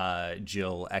see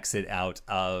Jill exit out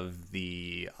of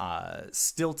the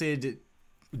stilted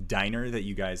diner that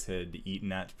you guys had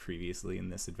eaten at previously in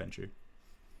this adventure.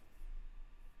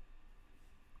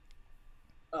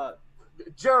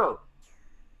 Joe!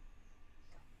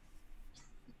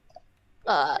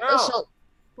 She'll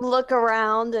look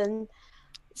around and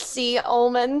see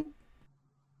Ullman.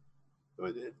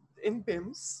 And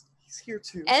Bims. He's here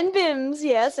too. And Bims,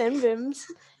 yes, and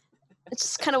Bims. It's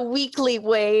just kind of weakly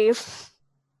wave.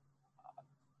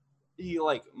 He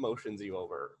like motions you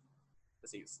over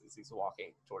as he's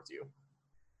walking towards you.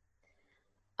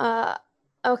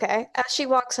 Okay. As she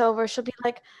walks over, she'll be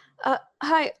like,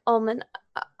 "Hi, Ullman.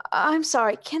 I'm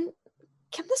sorry. Can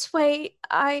this wait?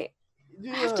 I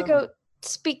have to go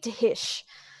speak to Hish."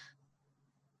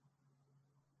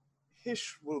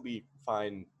 Hish will be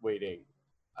fine waiting.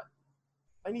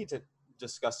 I need to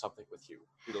discuss something with you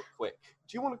real quick.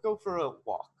 Do you want to go for a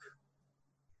walk?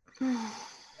 And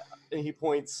he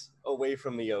points away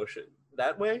from the ocean.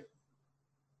 That way?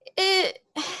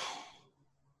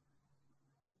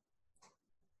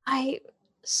 I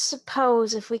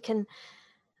suppose if we can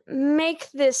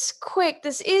make this quick,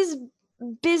 this is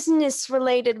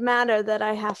business-related matter that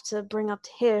I have to bring up to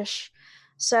Hish.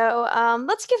 So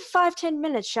let's give 5-10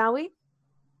 minutes, shall we?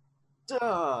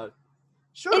 Sure.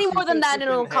 Any if you more than think that, you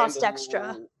and it'll can cost handle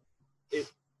extra.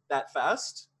 It that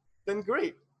fast, then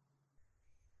great.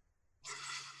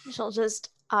 She'll just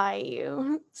eye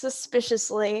you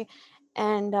suspiciously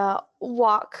and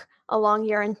walk along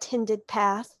your intended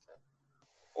path.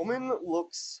 Omen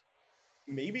looks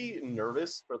maybe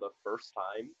nervous for the first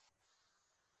time.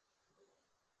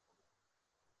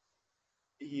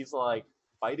 He's like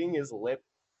biting his lip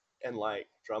and like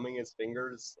drumming his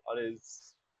fingers on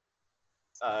his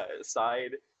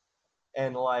side,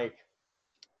 and like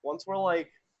once we're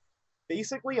like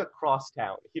basically across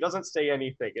town, he doesn't say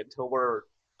anything until we're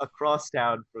across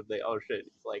town from the ocean.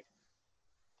 He's like,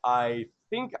 I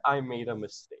think I made a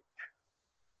mistake.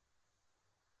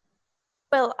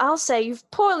 Well, I'll say you've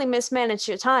poorly mismanaged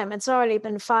your time. It's already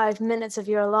been 5 minutes of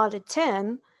your allotted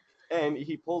 10. And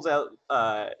he pulls out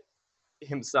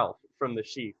himself from the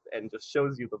sheath and just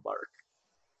shows you the mark.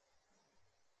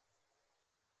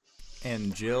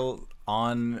 And Jill,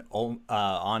 on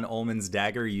Ullman's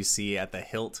dagger, you see at the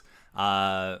hilt,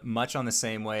 much on the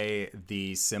same way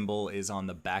the symbol is on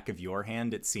the back of your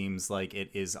hand, it seems like it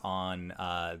is on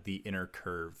the inner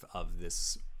curve of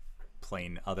this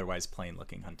otherwise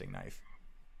plain-looking hunting knife.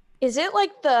 Is it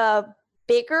like the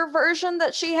bigger version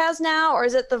that she has now, or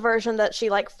is it the version that she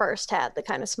like first had, the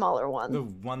kind of smaller one? The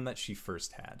one that she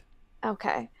first had.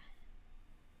 Okay.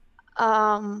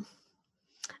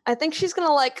 I think she's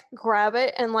gonna like grab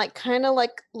it and like kind of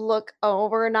like look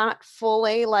over, not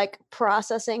fully like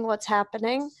processing what's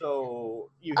happening.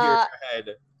 So you hear in your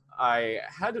head, I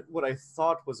had what I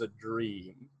thought was a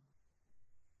dream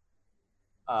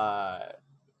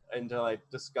until I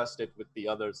discussed it with the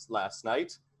others last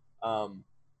night. Ham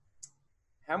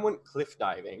went cliff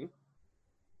diving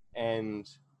and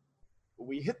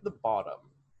we hit the bottom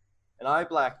and I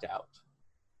blacked out.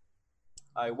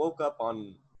 I woke up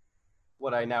on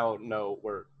what I now know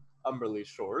were Umberlee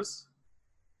shores.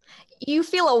 You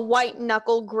feel a white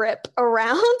knuckle grip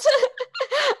around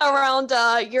around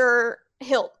your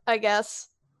hilt, I guess.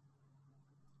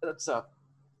 That's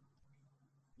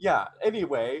yeah,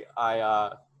 anyway,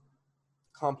 I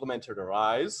complimented her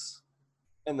eyes,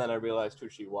 and then I realized who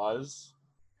she was.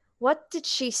 What did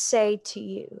she say to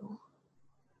you?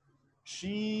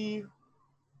 She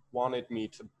wanted me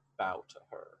to bow to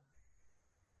her,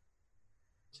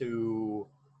 to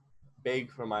beg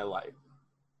for my life.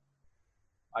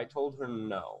 I told her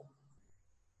no.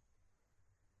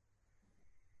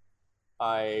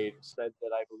 I said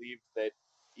that I believed that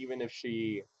even if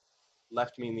she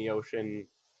left me in the ocean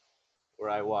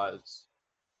where I was,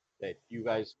 that you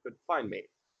guys could find me.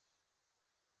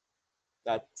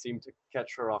 That seemed to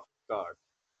catch her off guard.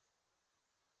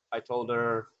 I told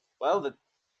her, well, the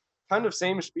kind of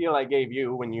same spiel I gave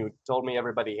you when you told me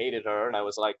everybody hated her, and I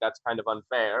was like, that's kind of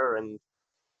unfair, and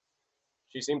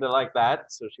she seemed to like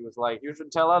that, so she was like, you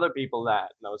should tell other people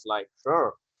that. And I was like,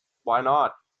 sure, why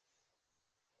not?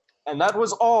 And that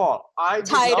was all. I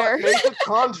did not make a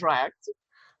contract,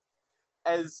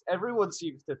 as everyone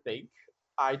seems to think.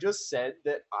 I just said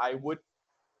that I would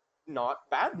not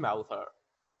badmouth her.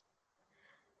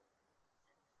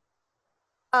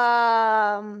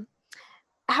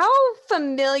 How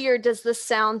familiar does this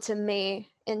sound to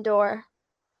me, Endor?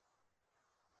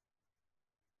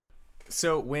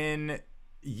 So when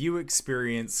you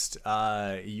experienced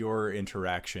your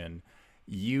interaction,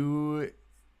 you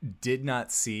did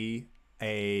not see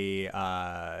a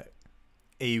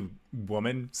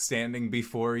woman standing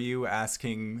before you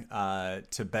asking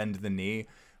to bend the knee.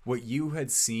 What you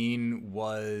had seen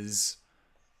was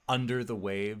under the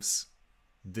waves,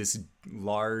 this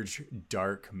large,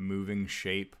 dark, moving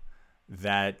shape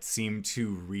that seemed to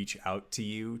reach out to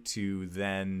you to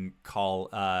then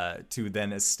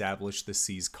establish the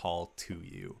sea's call to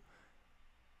you.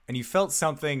 And you felt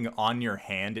something on your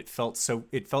hand. It felt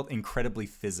incredibly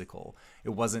physical. It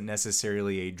wasn't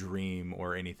necessarily a dream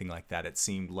or anything like that. It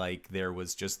seemed like there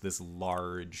was just this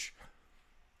large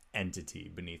entity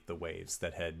beneath the waves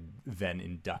that had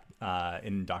then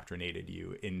indoctrinated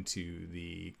you into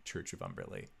the Church of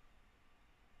Umberlee.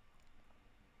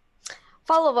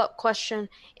 Follow-up question.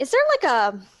 Is there like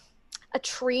a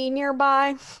tree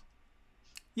nearby?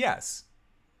 Yes.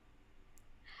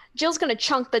 Jill's gonna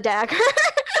chunk the dagger.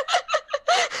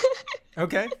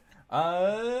 Okay.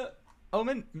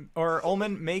 Ullman,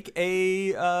 make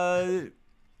an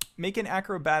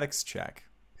acrobatics check.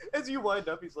 As you wind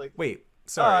up, he's like, wait,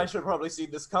 sorry. I should have probably seen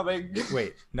this coming.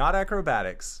 Wait, not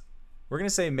acrobatics. We're going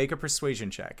to say make a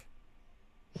persuasion check.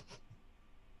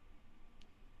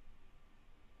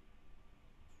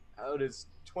 How does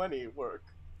 20 work?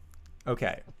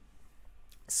 Okay.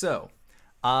 So,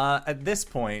 at this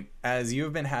point, as you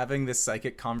have been having this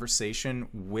psychic conversation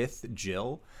with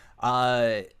Jill,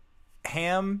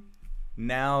 Ham,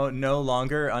 now no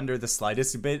longer under the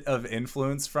slightest bit of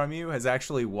influence from you, has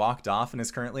actually walked off and is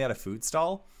currently at a food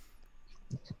stall.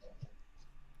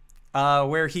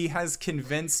 Where he has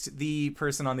convinced the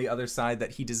person on the other side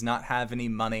that he does not have any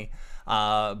money,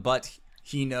 but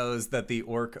he knows that the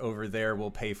orc over there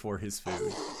will pay for his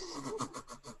food.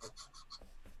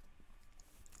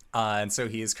 And so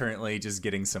he is currently just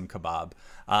getting some kebab.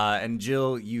 And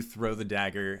Jill, you throw the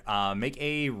dagger. Make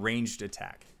a ranged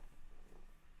attack.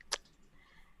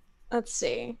 Let's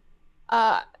see.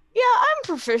 Yeah, I'm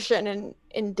proficient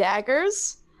in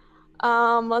daggers.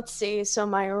 Let's see. So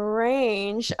my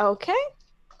range, okay.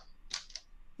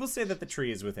 We'll say that the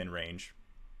tree is within range.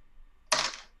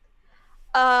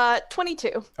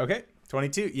 22. Okay,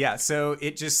 22. Yeah, so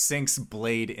it just sinks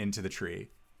blade into the tree.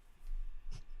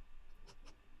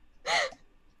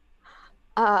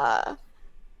 Then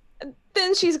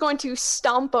she's going to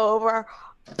stomp over,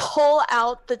 pull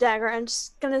out the dagger, and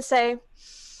just gonna say,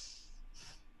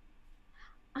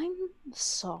 I'm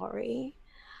sorry.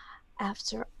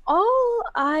 After all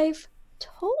I've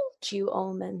told you,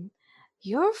 Omen,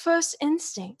 your first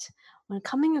instinct when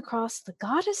coming across the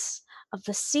goddess of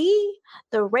the sea,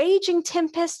 the raging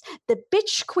tempest, the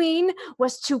bitch queen,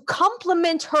 was to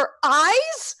compliment her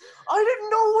eyes? I didn't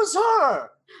know it was her!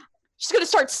 She's gonna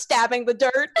start stabbing the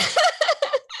dirt.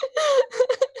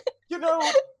 You know,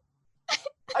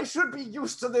 I should be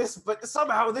used to this, but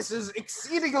somehow this is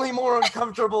exceedingly more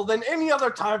uncomfortable than any other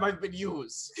time I've been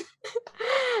used.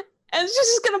 And she's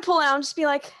just gonna pull out and just be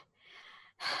like,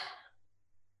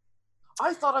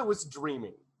 I thought I was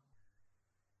dreaming.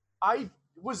 I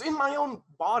was in my own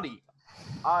body.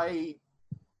 I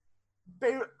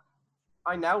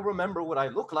now remember what I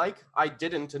look like. I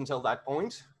didn't until that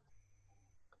point.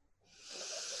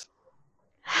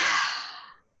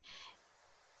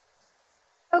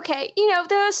 okay,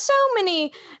 there are so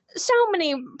many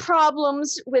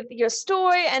problems with your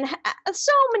story and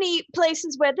so many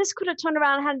places where this could have turned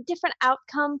around and had a different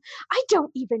outcome. I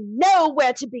don't even know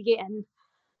where to begin.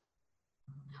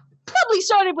 Probably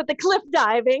started with the cliff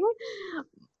diving,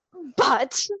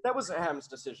 but... That was Ham's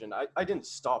decision. I didn't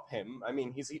stop him. I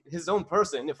mean, he's his own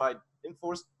person. If I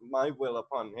enforced my will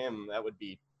upon him, that would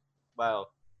be,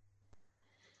 well,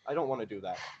 I don't want to do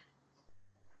that.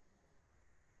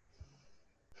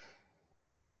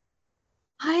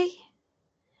 I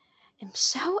am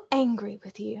so angry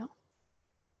with you.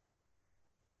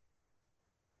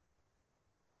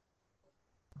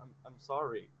 I'm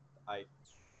sorry.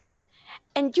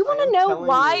 And you want I to am know telling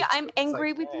why you I'm as I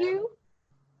angry with can. you?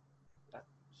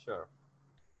 Sure.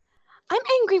 I'm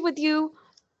angry with you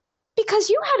because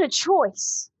you had a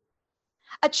choice.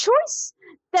 A choice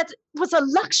that was a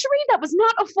luxury that was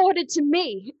not afforded to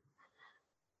me.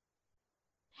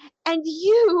 And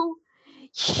you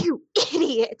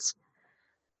idiot.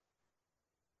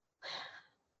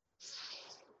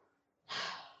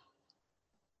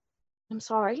 I'm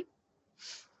sorry.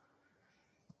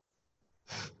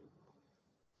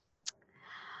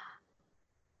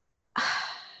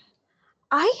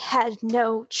 I had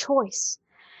no choice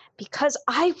because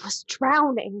I was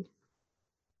drowning.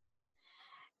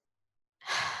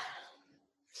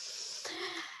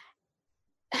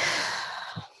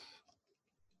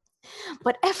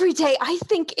 But every day I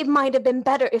think it might have been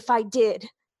better if I did.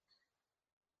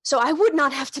 So I would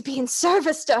not have to be in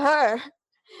service to her.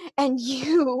 And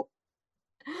you...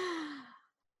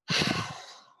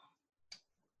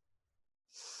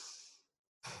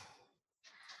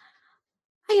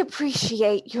 I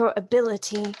appreciate your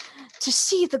ability to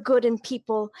see the good in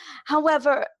people.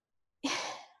 However,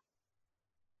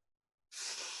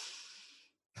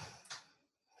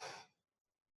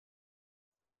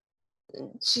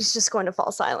 she's just going to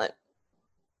fall silent.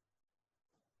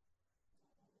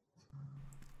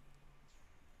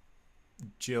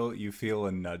 Jill, you feel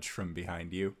a nudge from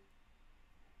behind you.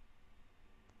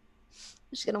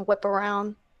 She's going to whip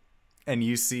around. And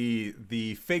you see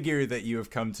the figure that you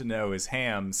have come to know as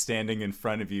Ham standing in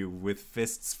front of you with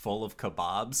fists full of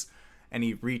kebabs. And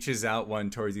he reaches out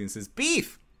one towards you and says,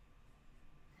 "Beef!"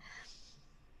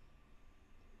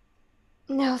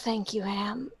 No, thank you,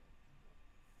 Ham.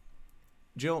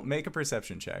 Jill, make a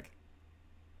perception check.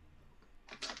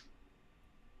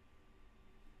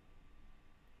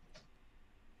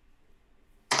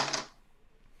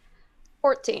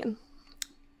 14.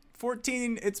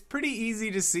 14, it's pretty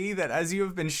easy to see that as you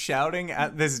have been shouting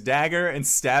at this dagger and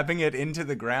stabbing it into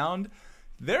the ground,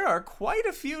 there are quite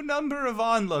a few number of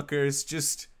onlookers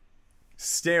just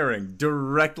staring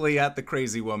directly at the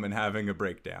crazy woman having a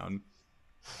breakdown.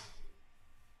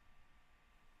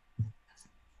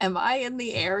 Am I in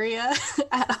the area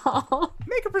at all?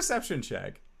 Make a perception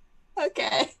check.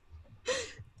 Okay.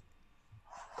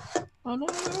 Oh no,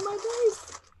 where are my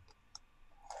dice?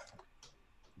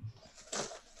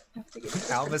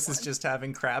 Albus is just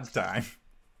having crab time.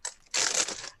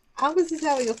 Albus is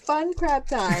having a fun crab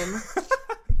time.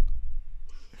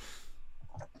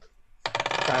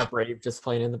 Crab Rave just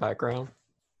playing in the background.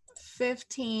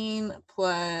 15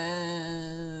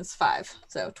 plus 5,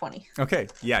 so 20. Okay,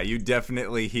 yeah, you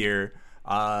definitely hear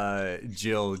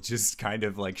Jill just kind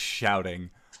of like shouting,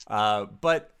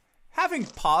 but having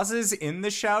pauses in the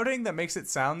shouting that makes it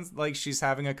sound like she's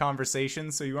having a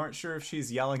conversation, so you aren't sure if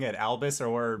she's yelling at Albus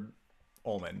or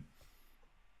Ullman.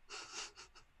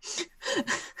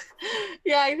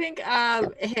 Yeah, I think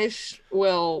Hish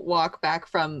will walk back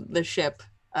from the ship,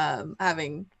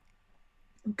 having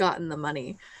gotten the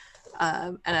money.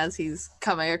 And as he's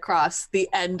coming across the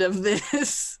end of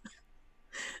this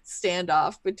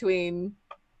standoff between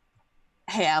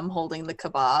Ham holding the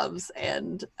kebabs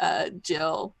and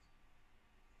Jill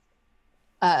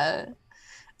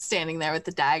standing there with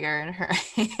the dagger in her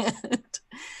hand,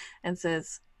 and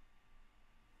says,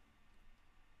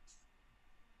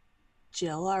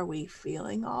 Jill, are we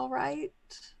feeling all right?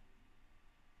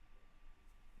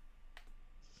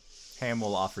 Ham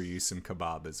will offer you some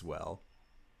kebab as well.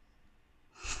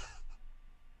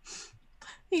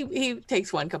 He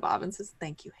takes one kebab and says,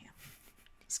 thank you, Ham.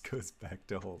 Just goes back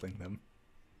to holding them.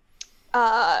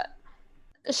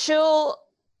 She'll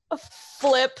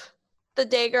flip the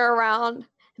dagger around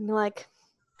and be like,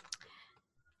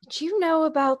 did you know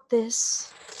about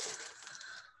this?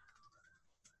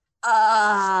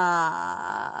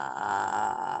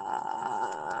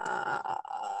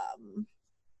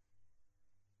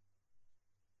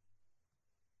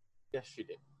 Yes, she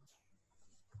did.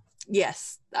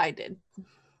 Yes, I did.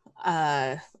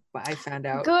 I found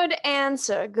out. Good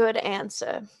answer. Good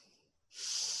answer.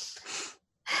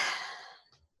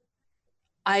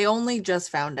 I only just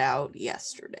found out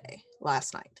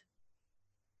last night.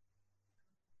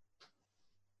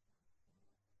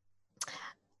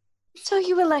 So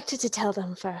you elected to tell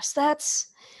them first. That's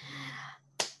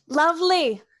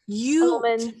lovely.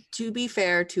 Ullman. To be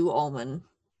fair to Ullman,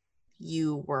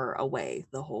 you were away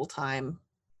the whole time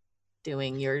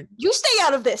doing your... You stay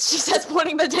out of this, she says,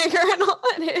 pointing the dagger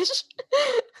at Hish.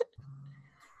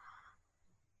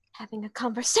 Having a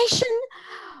conversation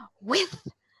with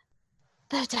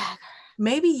the dagger.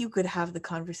 Maybe you could have the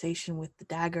conversation with the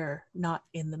dagger not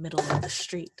in the middle of the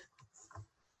street.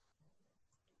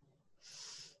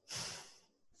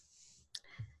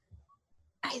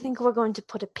 I think we're going to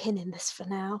put a pin in this for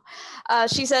now.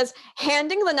 She says,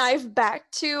 handing the knife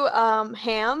back to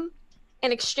Ham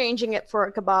and exchanging it for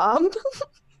a kebab.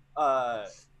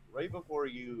 Right before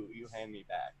you hand me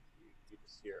back, you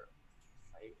just hear,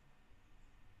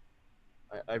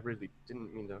 I really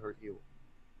didn't mean to hurt you.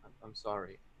 I'm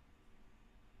sorry.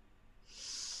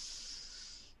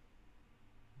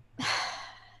 The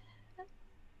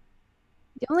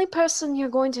only person you're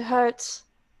going to hurt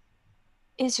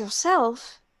is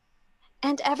yourself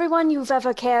and everyone you've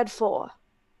ever cared for.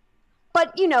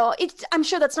 But, you know, I'm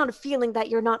sure that's not a feeling that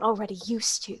you're not already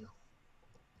used to.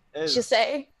 She'll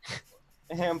say.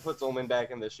 Ham puts Ullman back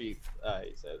in the sheep.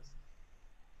 He says,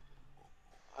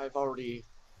 I've already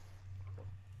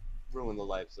ruined the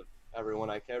lives of everyone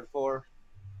I cared for.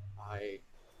 I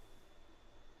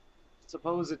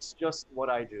suppose it's just what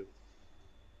I do.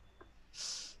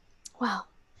 Well,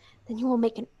 then you will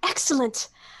make an excellent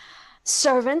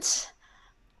servant,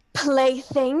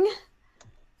 plaything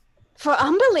for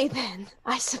Umberly then,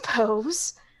 I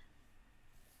suppose.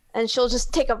 And she'll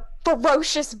just take a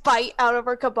ferocious bite out of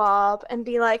her kebab and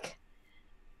be like,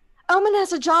 Omen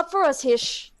has a job for us,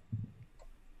 Hish.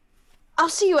 I'll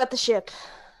see you at the ship.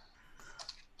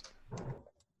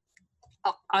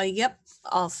 Yep,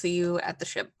 I'll see you at the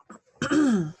ship.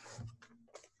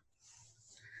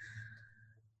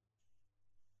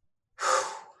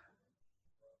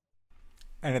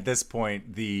 And at this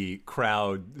point, the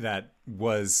crowd that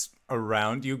was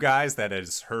around you guys that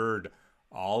has heard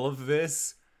all of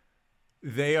this,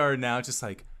 they are now just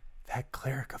like, that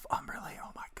cleric of Umberly,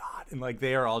 oh my god. And like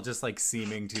they are all just like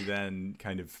seeming to then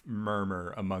kind of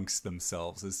murmur amongst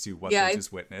themselves as to what they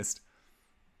just witnessed.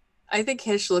 I think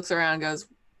Hish looks around and goes,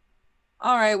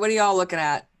 all right, what are y'all looking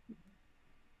at?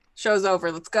 Show's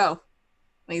over, let's go.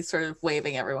 And he's sort of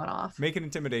waving everyone off. Make an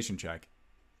intimidation check.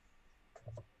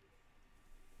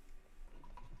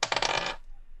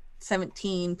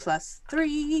 17 plus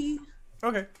 3.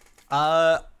 Okay.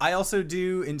 I also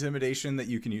do intimidation that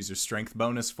you can use your strength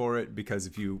bonus for it, because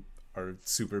if you are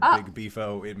super big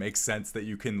beefo, it makes sense that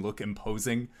you can look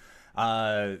imposing.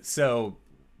 So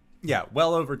yeah,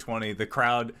 well over 20. The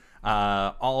crowd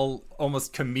all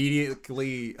almost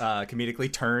comedically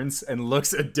turns and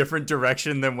looks a different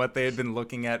direction than what they had been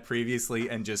looking at previously,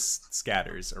 and just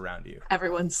scatters around you.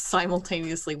 Everyone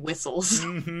simultaneously whistles.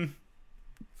 Mm-hmm.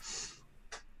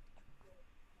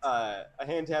 A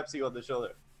hand taps you on the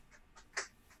shoulder.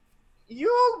 You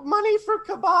owe money for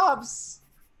kebabs.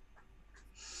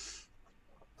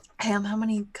 Ham, how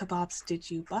many kebabs did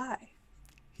you buy?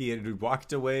 He had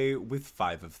walked away with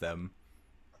 5 of them.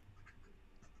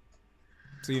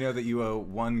 So you know that you owe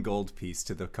 1 gold piece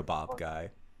to the kebab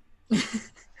guy.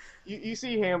 You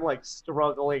see Ham like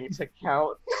struggling to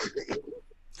count.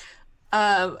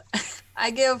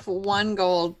 I give 1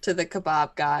 gold to the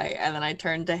kebab guy, and then I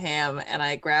turn to Ham and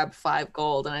I grab 5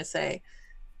 gold and I say,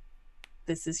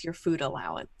 "This is your food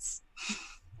allowance,"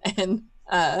 and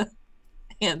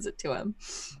hands it to him.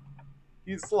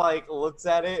 He's like looks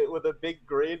at it with a big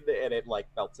grin, and it like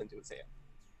melts into his hand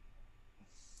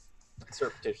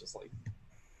surreptitiously.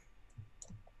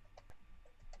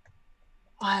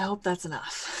 Well, I hope that's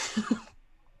enough.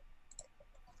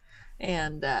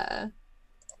 And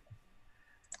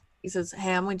he says,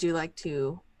 "Ham, would you like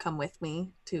to come with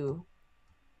me to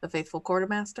the faithful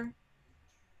quartermaster?"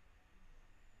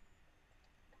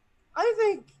 I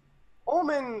think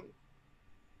Omen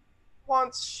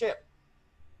wants ship.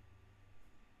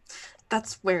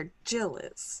 That's where Jill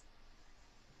is.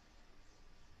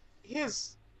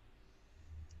 His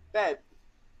bed.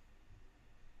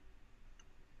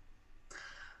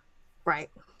 Right.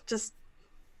 Just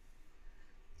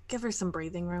give her some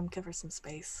breathing room, give her some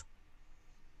space.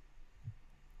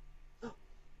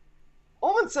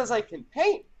 Omen says I can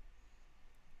paint.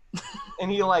 And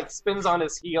he like spins on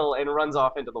his heel and runs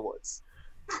off into the woods.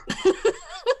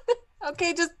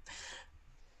 Okay, just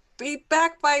be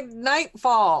back by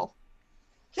nightfall.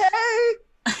 Okay.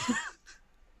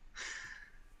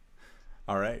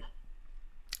 All right.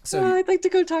 So I'd like to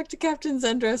go talk to Captain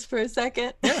Zendros for a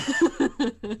second.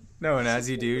 no, and as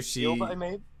you do, Shield I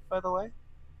made, by the way.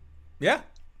 Yeah,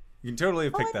 you can totally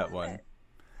have picked that one.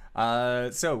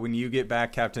 So when you get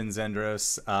back, Captain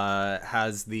Zendros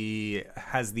has the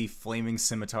flaming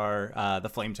scimitar, the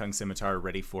flame tongue scimitar,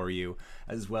 ready for you,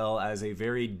 as well as a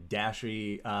very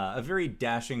dashing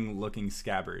looking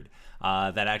scabbard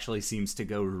that actually seems to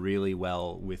go really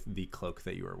well with the cloak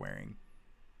that you are wearing.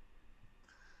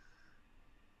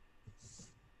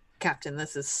 Captain,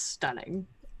 this is stunning.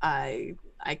 I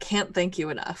can't thank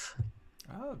you enough.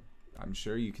 Oh, I'm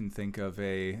sure you can think of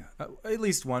at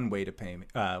least one way to pay me,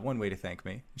 one way to thank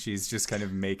me. She's just kind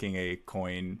of making a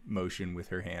coin motion with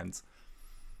her hands.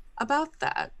 About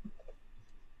that,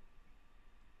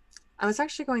 I was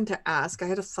actually going to ask. I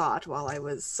had a thought while I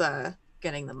was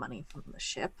getting the money from the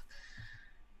ship,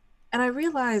 and I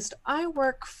realized I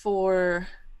work for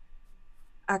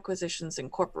Acquisitions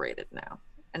Incorporated now.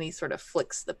 And he sort of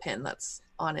flicks the pin that's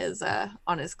on his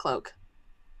cloak.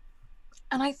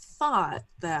 And I thought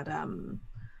that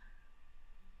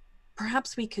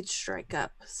perhaps we could strike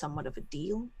up somewhat of a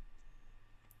deal.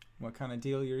 What kind of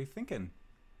deal are you thinking?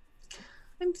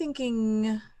 I'm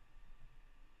thinking,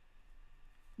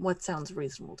 what sounds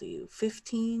reasonable to you?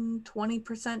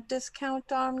 15-20% discount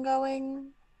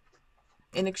ongoing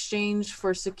in exchange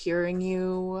for securing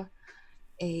you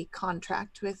a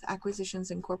contract with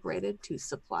Acquisitions Incorporated to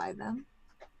supply them.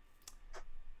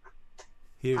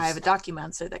 I have a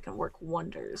documenter that can work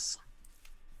wonders.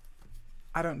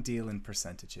 I don't deal in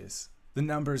percentages. The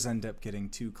numbers end up getting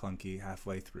too clunky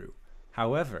halfway through.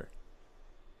 However,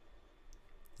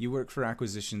 you work for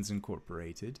Acquisitions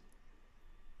Incorporated.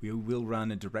 We will run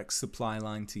a direct supply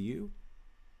line to you.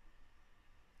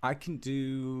 I can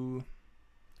do,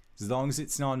 as long as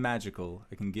it's non-magical,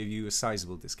 I can give you a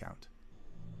sizable discount.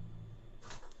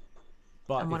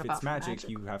 But if it's magic,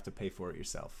 you have to pay for it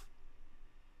yourself.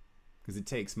 Because it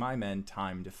takes my men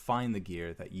time to find the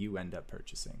gear that you end up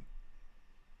purchasing.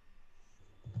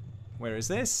 Whereas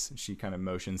this, she kind of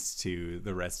motions to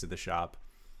the rest of the shop.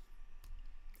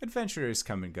 Adventurers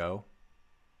come and go.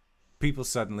 People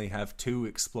suddenly have 2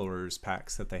 explorers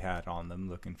packs that they had on them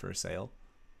looking for a sale.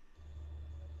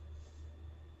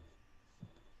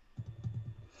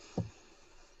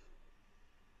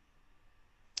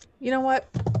 You know what?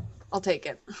 I'll take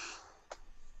it.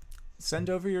 Send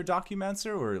over your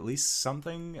Documancer, or at least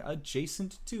something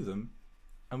adjacent to them,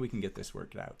 and we can get this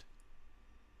worked out.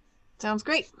 Sounds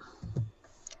great.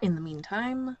 In the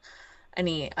meantime, and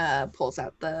he pulls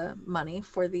out the money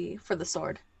for the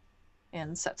sword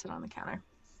and sets it on the counter.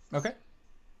 Okay.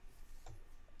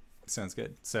 Sounds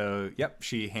good. So, yep,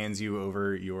 she hands you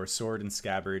over your sword and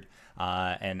scabbard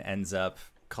and ends up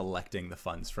collecting the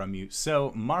funds from you.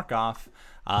 So, mark off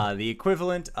the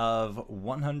equivalent of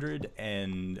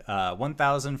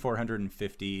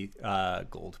 1,450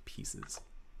 gold pieces.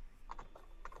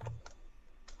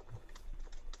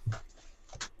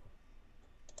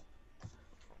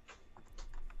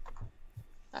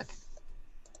 Okay.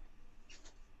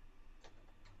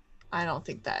 I don't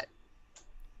think that.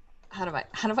 How do I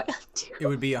do? It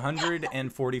would be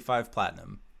 145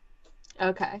 platinum.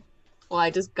 Okay. Well, I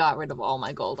just got rid of all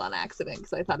my gold on accident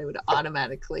because I thought it would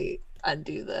automatically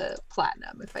undo the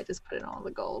platinum if I just put in all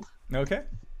the gold. Okay.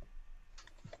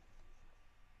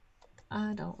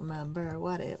 I don't remember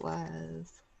what it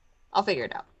was. I'll figure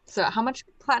it out. So how much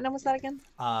platinum was that again?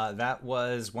 That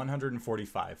was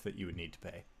 145 that you would need to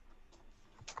pay.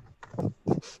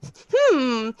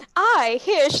 I,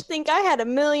 Hish, think I had $1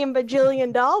 million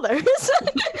bajillion.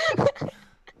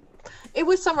 It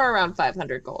was somewhere around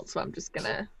 500 gold, so I'm just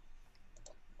gonna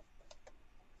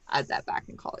add that back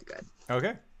and call it good.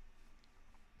 Okay.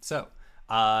 So,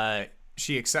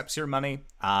 she accepts your money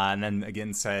and then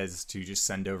again says to just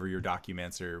send over your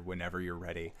documents or whenever you're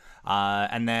ready.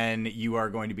 And then you are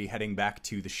going to be heading back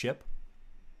to the ship.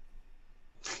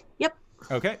 Yep.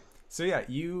 Okay. So yeah,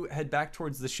 you head back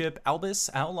towards the ship. Albus,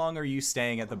 how long are you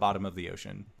staying at the bottom of the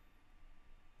ocean?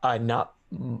 Not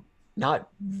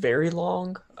very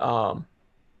long. I'm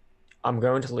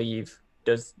going to leave.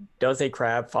 Does a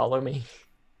crab follow me?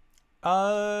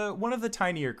 One of the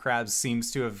tinier crabs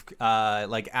seems to have,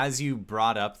 like, as you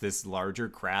brought up this larger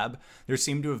crab, there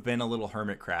seemed to have been a little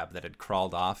hermit crab that had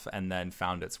crawled off and then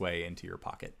found its way into your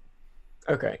pocket.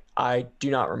 Okay, I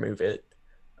do not remove it.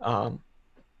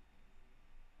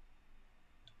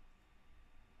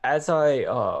 As I,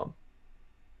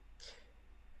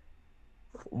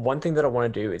 one thing that I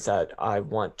want to do is that I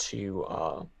want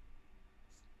to,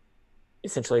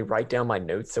 essentially write down my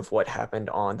notes of what happened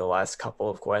on the last couple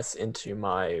of quests into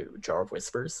my Jar of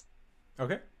Whispers.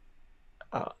 Okay.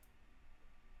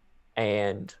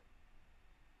 And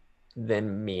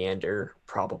then meander,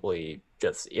 probably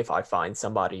just if I find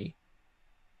somebody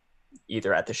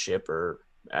either at the ship or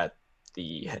at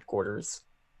the headquarters,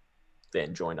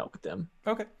 then join up with them.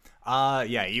 Okay.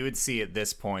 Yeah, you would see at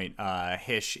this point,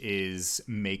 Hish is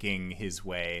making his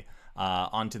way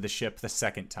onto the ship the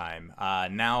second time,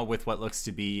 now with what looks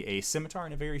to be a scimitar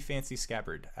and a very fancy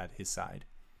scabbard at his side.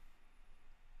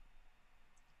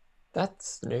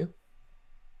 That's new.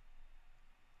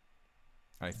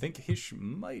 I think Hish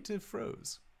might have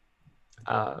froze.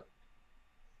 Oh,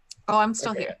 I'm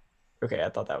still Okay. here. Okay, I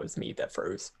thought that was me that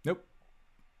froze. Nope.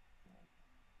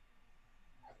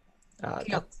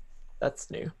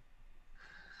 That's new.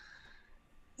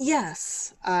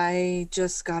 Yes, I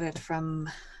just got it from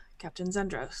Captain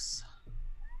Zendros.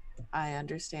 I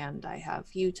understand I have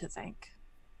you to thank,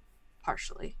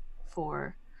 partially,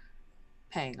 for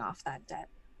paying off that debt.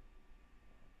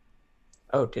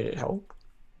 Oh, did it help?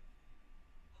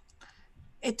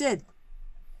 It did,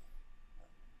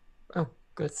 Oh,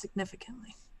 good.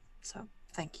 significantly. So,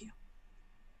 thank you.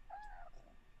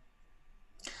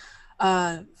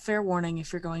 Fair warning,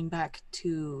 if you're going back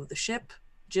to the ship,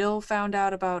 Jill found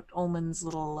out about Ullman's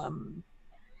little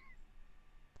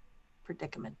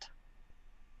predicament.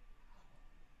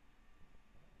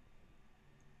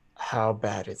 How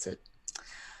bad is it?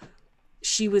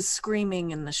 She was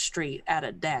screaming in the street at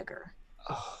a dagger.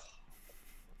 Oh.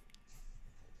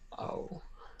 Oh.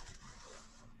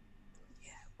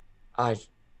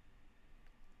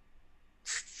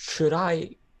 Should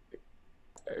I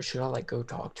like go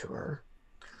talk to her?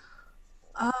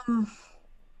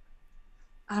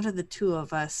 Out of the two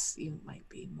of us, you might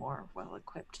be more well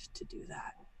equipped to do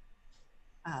that.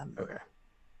 Okay.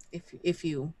 If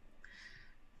you,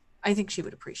 I think she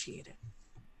would appreciate it.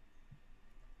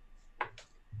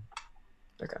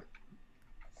 Okay.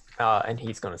 And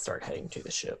he's gonna start heading to the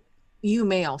ship. You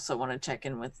may also want to check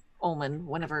in with Ullman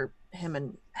whenever him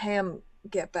and Ham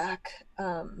get back.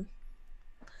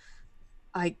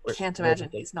 I can't where imagine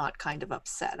did they- he's not kind of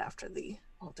upset after the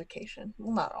altercation.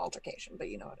 Well, not altercation, but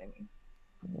you know what I mean.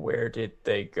 Where did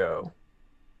they go?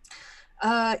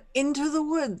 Into the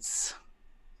woods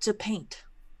to paint.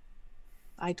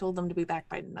 I told them to be back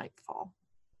by nightfall.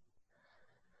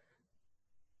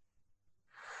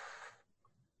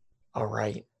 All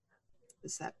right.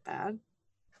 Is that bad?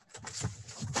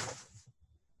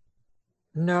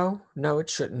 No, it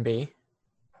shouldn't be.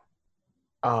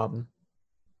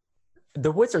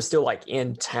 the woods are still like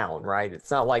in town, right?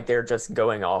 It's not like they're just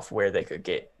going off where they could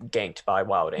get ganked by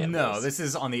wild animals. No, this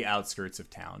is on the outskirts of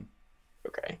town.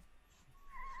 Okay.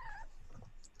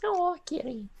 Oh,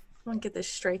 kitty. I want to get this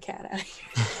stray cat out of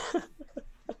here.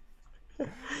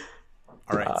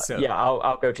 All right, so yeah,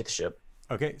 I'll go to the ship.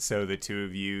 Okay, so the two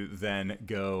of you then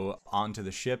go onto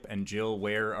the ship, and Jill,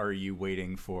 where are you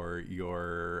waiting for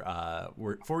your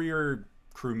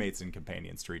crewmates and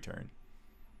companions to return?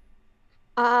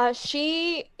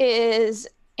 She is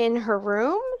in her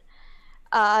room,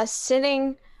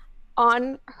 sitting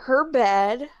on her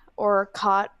bed or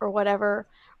cot or whatever,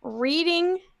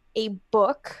 reading a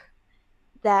book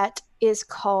that is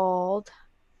called,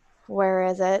 where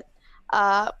is it?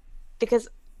 Because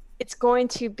it's going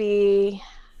to be,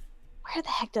 where the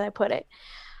heck did I put it?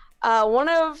 One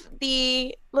of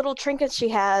the little trinkets she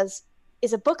has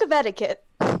is a book of etiquette.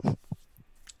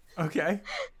 Okay.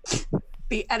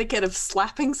 The etiquette of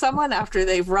slapping someone after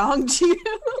they've wronged you.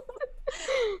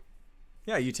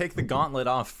 Yeah, you take the gauntlet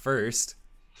off first.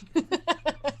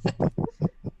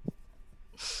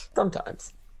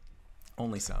 Sometimes.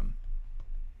 Only some.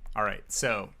 All right,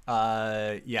 so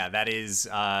yeah, that is.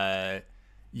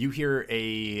 You hear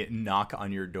a knock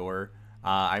on your door.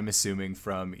 I'm assuming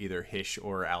from either Hish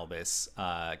or Albus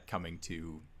coming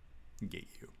to get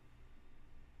you.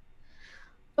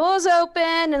 Door's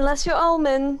open unless you're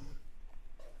Ullman.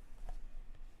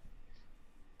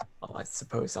 Well, I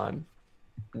suppose I'm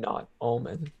not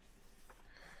Ullman.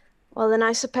 Well, then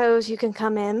I suppose you can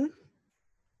come in.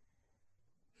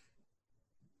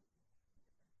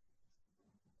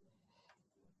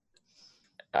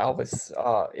 Albus,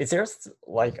 is there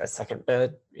like a second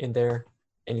bed in there?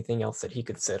 Anything else that he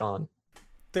could sit on?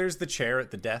 There's the chair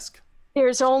at the desk.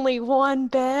 There's only one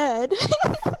bed.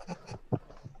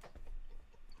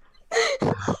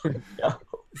 No.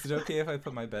 Is it okay if I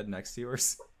put my bed next to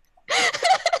yours?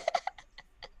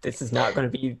 This is not going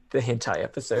to be the hentai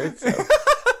episode, so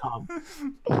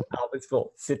Albus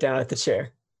will sit down at the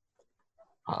chair.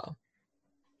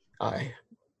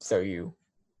 So you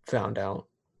found out.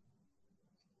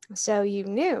 So you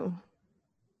knew.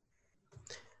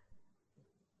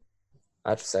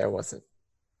 I have to say I wasn't.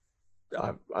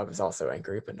 I was also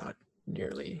angry, but not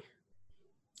nearly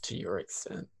to your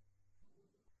extent.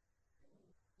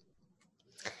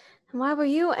 Why were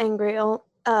you angry,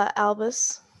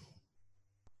 Albus?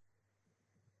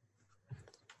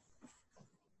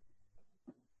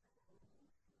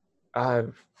 I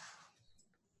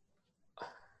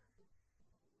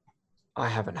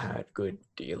haven't had good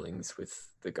dealings with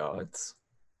the gods.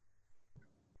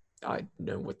 I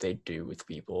know what they do with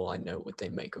people. I know what they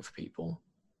make of people.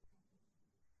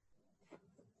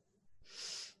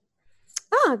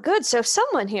 Ah, good. So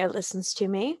someone here listens to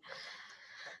me.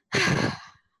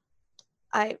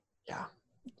 I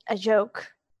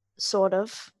joke, sort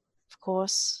of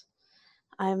course.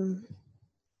 I'm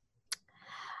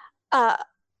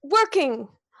working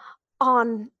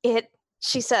on it,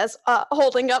 she says,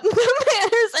 holding up the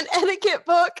manners and etiquette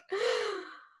book.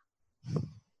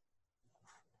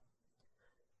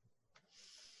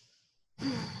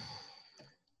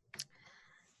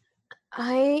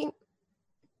 I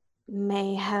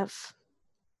may have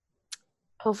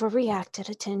overreacted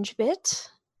a tinge bit,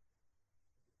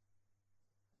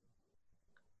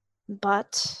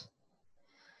 but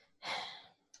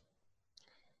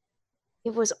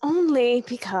it was only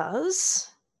because,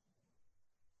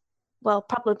 well,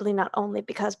 probably not only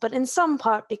because, but in some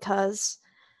part because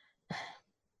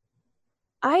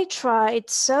I tried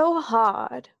so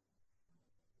hard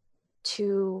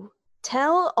to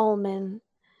tell Ullman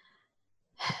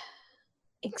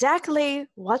exactly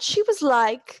what she was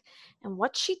like and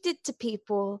what she did to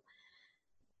people,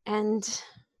 and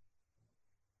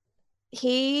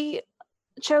he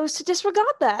chose to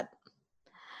disregard that.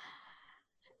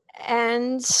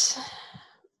 And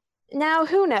now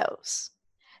who knows?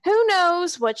 Who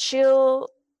knows what she'll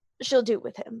do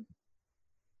with him?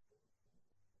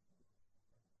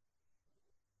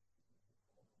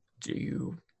 Do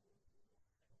you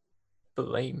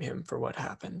blame him for what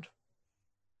happened?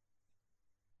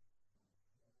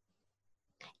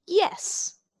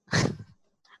 Yes,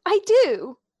 I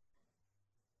do.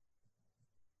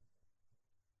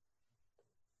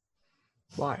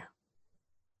 Why?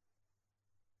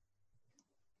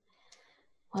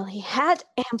 Well, he had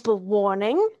ample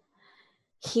warning.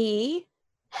 He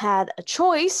had a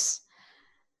choice,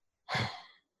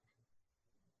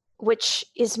 which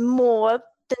is more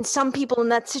than some people in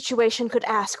that situation could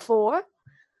ask for.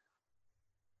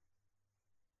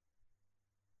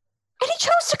 And he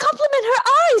chose to compliment her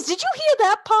eyes. Did you hear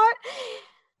that part?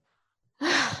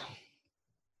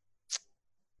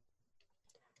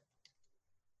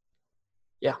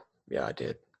 Yeah, I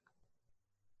did.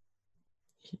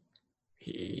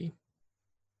 He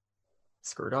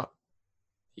screwed up.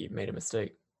 He made a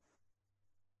mistake.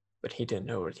 But he didn't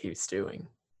know what he was doing.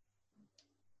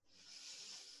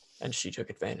 And she took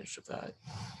advantage of that.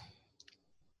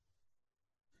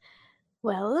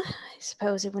 Well, I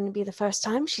suppose it wouldn't be the first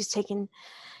time she's taken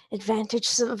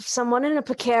advantage of someone in a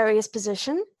precarious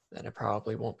position. Then it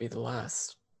probably won't be the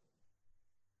last.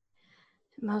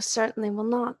 It most certainly will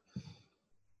not.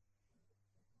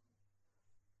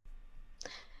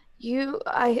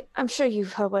 I'm sure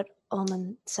you've heard what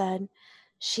Ullman said.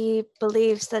 She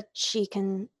believes that she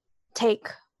can take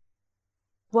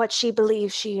what she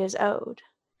believes she is owed.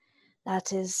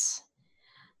 That is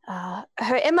her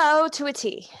MO to a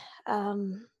T.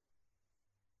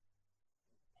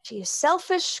 She is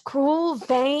selfish, cruel,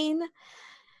 vain,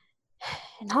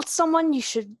 and not someone you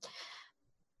should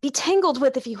be tangled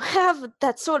with if you have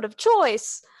that sort of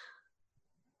choice.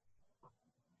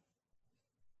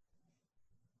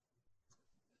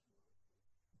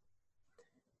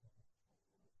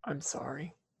 I'm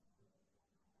sorry.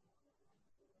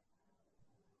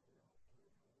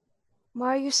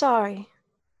 Why are you sorry?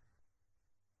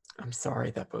 I'm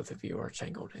sorry that both of you are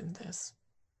tangled in this.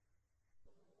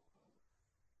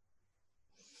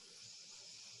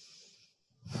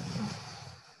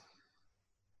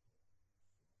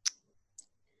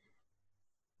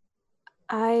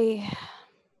 I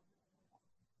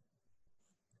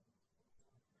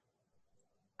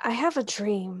have a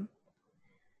dream,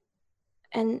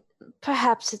 and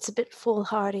perhaps it's a bit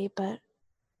foolhardy, but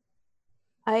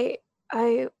I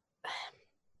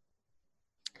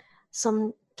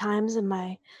sometimes in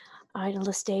my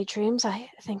idlest daydreams, I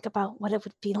think about what it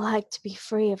would be like to be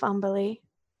free of Umberlee,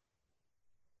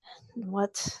 and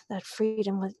what that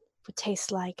freedom would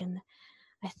taste like, and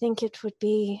I think it would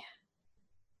be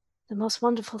the most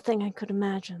wonderful thing I could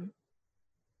imagine.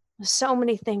 There's so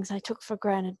many things I took for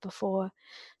granted before,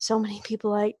 so many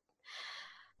people I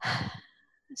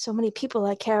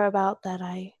care about that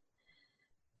I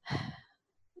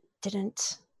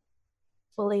didn't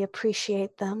fully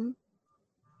appreciate them.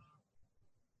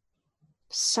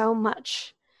 So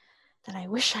much that I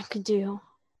wish I could do.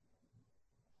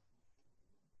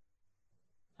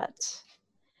 But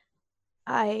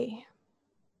I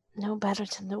know better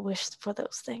than to wish for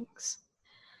those things.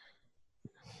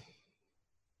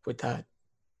 Would that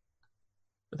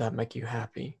make you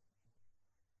happy?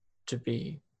 To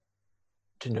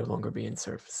no longer be in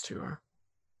service to her?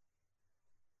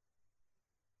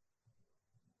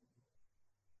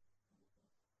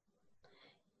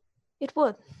 It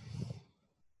would.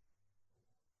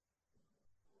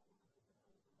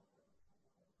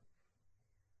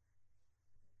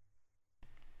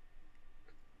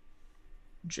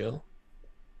 Jill,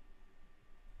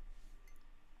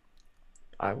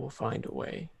 I will find a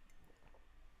way.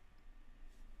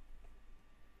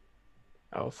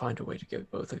 I will find a way to get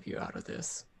both of you out of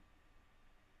this.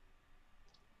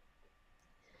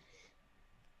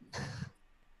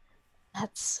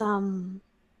 That's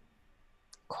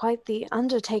quite the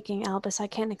undertaking, Albus. I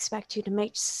can't expect you to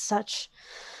make such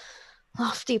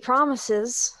lofty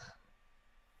promises.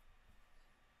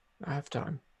 I have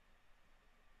time.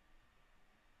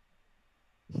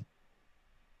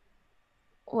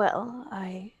 Well,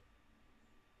 I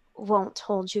won't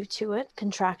hold you to it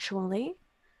contractually,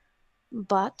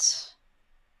 but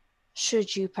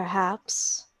should you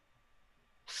perhaps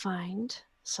find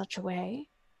such a way,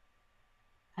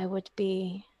 I would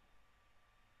be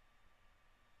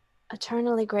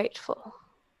eternally grateful.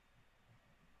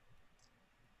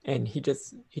 And he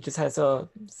just has a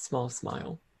small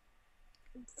smile.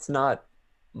 It's not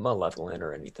malevolent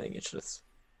or anything. It's just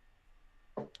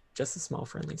a small,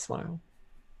 friendly smile.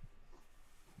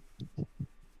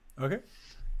 Okay.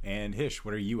 And Hish,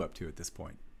 what are you up to at this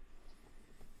point?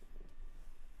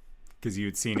 Because you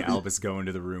had seen Albus go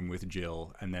into the room with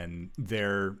Jill, and then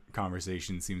their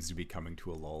conversation seems to be coming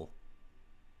to a lull.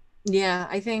 Yeah,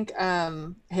 I think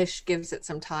Hish gives it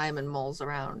some time and mulls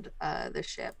around the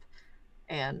ship,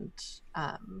 and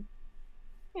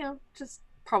just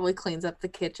probably cleans up the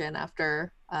kitchen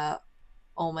after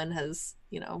Ullman has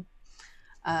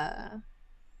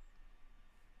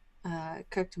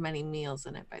cooked many meals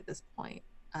in it by this point.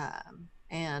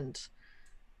 And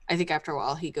I think after a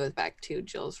while he goes back to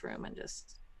Jill's room and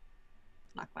just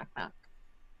knock, knock, knock.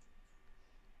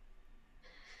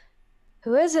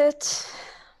 Who is it?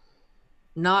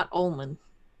 Not Ullman.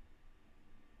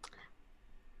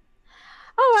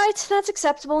 All right, that's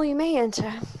acceptable. You may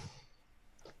enter.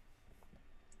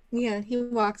 Yeah, he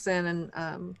walks in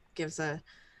and gives a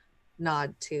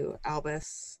nod to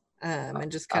Albus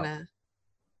and just kind of...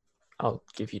 I'll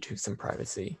give you two some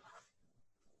privacy.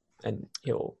 And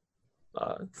he'll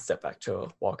step back to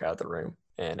walk out of the room.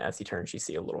 And as he turns, you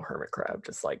see a little hermit crab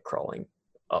just like crawling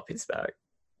up his back.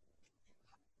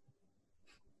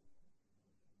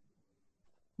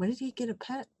 When did he get a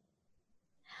pet?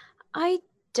 I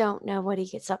don't know what he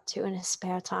gets up to in his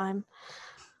spare time.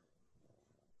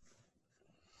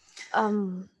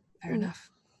 Fair enough.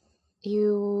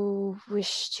 You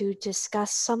wish to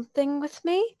discuss something with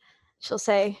me? She'll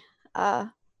say,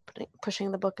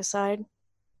 pushing the book aside.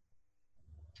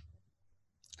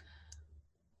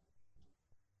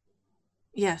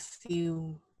 Yes,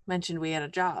 you mentioned we had a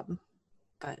job,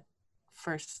 but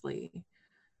firstly,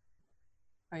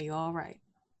 are you all right?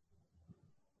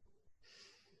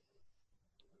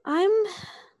 I'm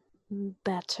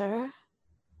better.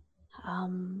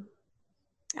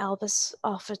 Albus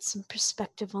offered some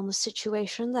perspective on the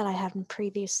situation that I hadn't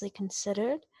previously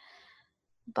considered,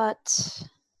 but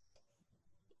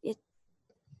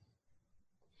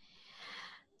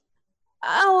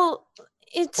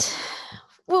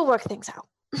we'll work things out.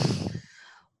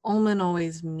 Ullman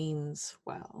always means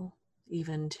well,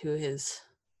 even to his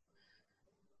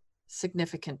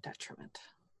significant detriment.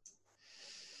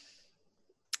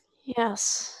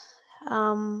 Yes.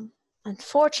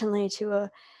 Unfortunately, to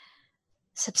a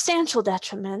substantial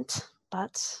detriment,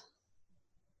 but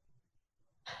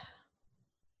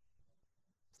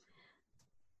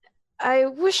I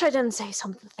wish I didn't say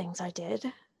some of the things I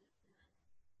did.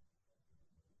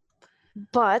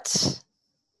 But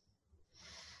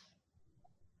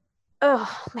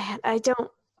oh man, I'm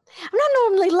not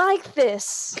normally like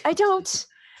this. I don't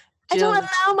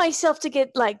allow myself to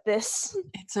get like this.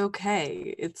 It's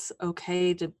okay. It's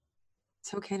okay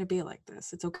to be like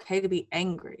this. It's okay to be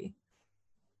angry.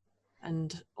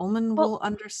 And Ullman will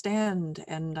understand,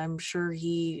 and I'm sure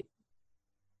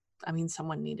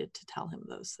someone needed to tell him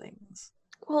those things.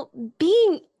 Well,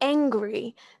 being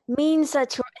angry means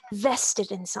that you're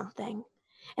invested in something.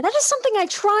 And that is something I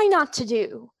try not to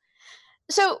do.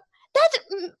 So that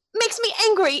makes me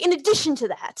angry in addition to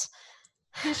that.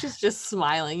 He's just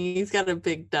smiling. He's got a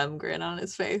big dumb grin on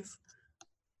his face.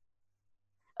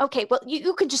 Okay, well,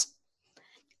 you could just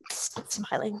stop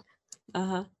smiling.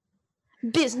 Uh-huh.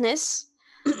 Business.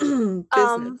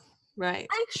 Business. Right.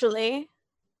 Actually,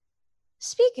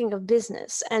 speaking of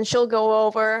business, and she'll go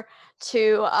over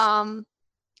to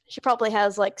she probably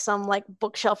has like some like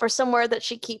bookshelf or somewhere that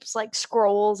she keeps like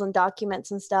scrolls and documents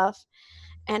and stuff,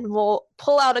 and we'll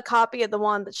pull out a copy of the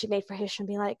one that she made for Hish and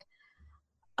be like,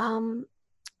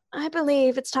 I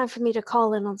believe it's time for me to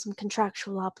call in on some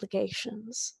contractual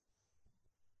obligations.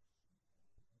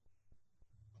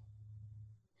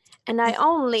 And I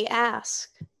only ask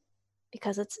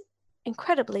because it's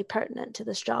incredibly pertinent to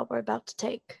this job we're about to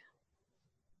take.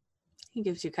 He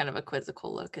gives you kind of a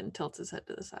quizzical look and tilts his head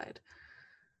to the side.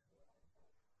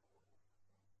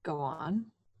 Go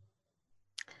on.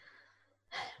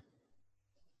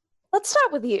 Let's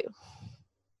start with you.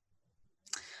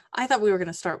 I thought we were going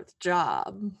to start with the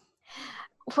job.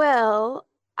 Well,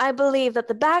 I believe that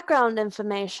the background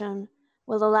information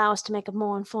will allow us to make a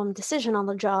more informed decision on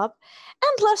the job.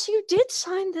 And plus, you did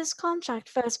sign this contract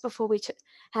first before we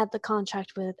had the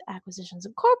contract with Acquisitions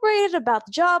Incorporated about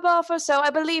the job offer, so I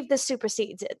believe this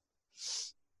supersedes it.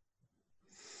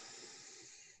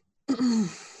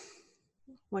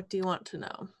 What do you want to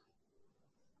know?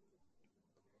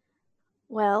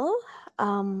 Well,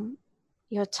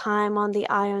 your time on the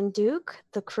Iron Duke,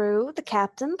 the crew, the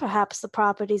captain, perhaps the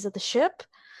properties of the ship.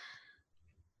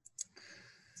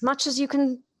 As much as you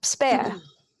can spare.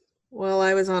 Well,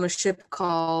 I was on a ship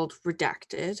called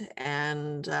Redacted,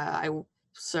 and I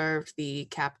served the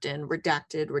captain,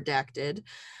 redacted,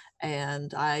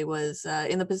 and I was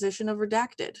in the position of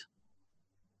Redacted.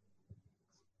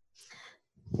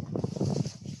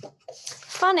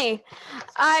 Funny.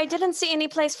 I didn't see any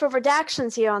place for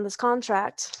redactions here on this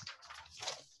contract.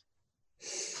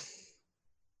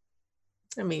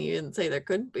 I mean, you didn't say there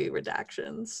couldn't be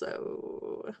redactions,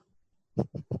 so...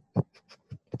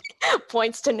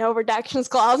 Points to no redactions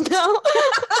clause now.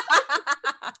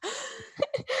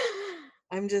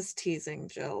 I'm just teasing,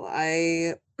 Jill.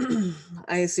 I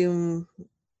assume...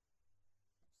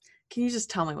 Can you just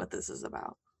tell me what this is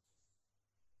about?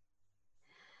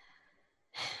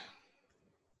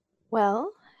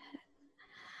 Well,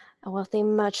 a wealthy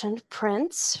merchant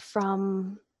prince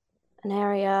from an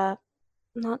area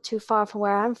not too far from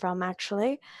where I'm from,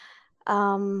 actually,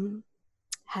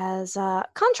 has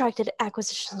contracted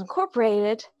Acquisitions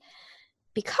Incorporated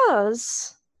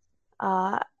because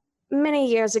many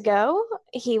years ago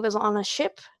he was on a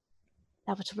ship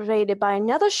that was raided by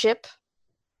another ship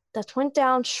that went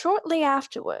down shortly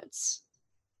afterwards.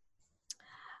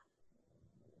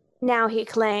 Now he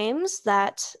claims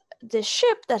that the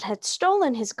ship that had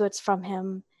stolen his goods from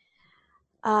him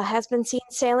has been seen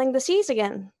sailing the seas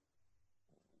again.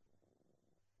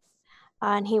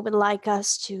 And he would like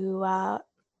us to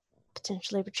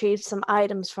potentially retrieve some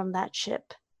items from that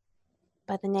ship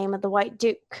by the name of the White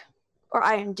Duke, or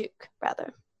Iron Duke,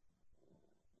 rather.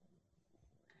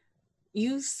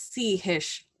 You see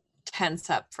Hish tense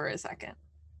up for a second.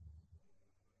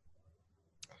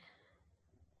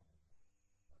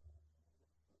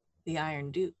 The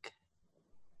Iron Duke.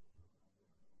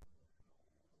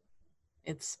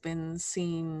 It's been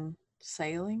seen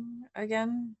sailing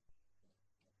again?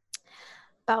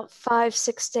 About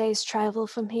 5-6 days travel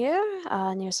from here,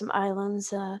 near some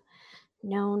islands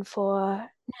known for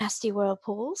nasty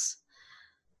whirlpools.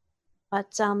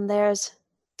 But there's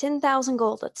 10,000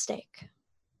 gold at stake.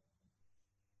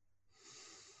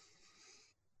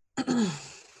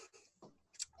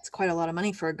 It's quite a lot of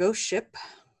money for a ghost ship.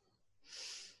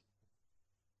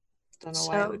 Don't know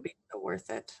why it would be so worth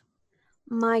it.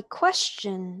 My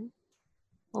question,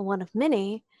 well, one of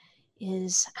many,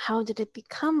 is how did it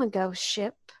become a ghost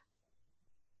ship?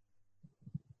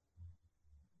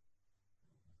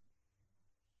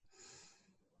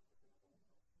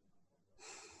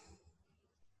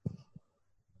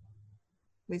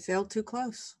 We sailed too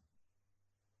close.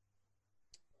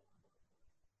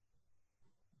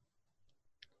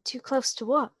 Too close to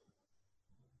what?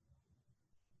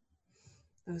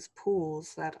 Those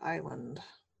pools, that island.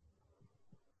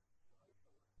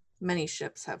 Many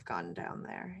ships have gone down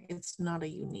there. It's not a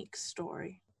unique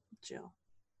story, Jill.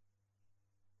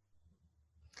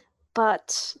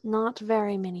 But not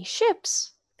very many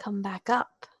ships come back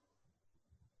up.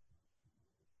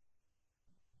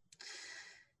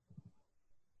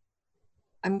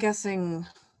 I'm guessing...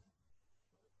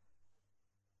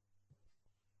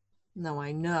 No,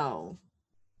 I know.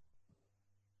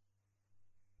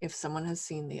 If someone has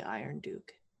seen the Iron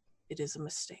Duke, it is a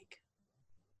mistake.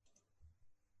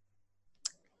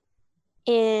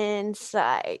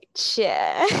 Insight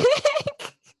check.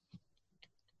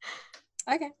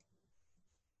 Okay.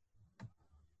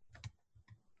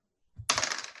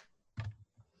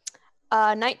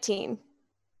 Uh, 19.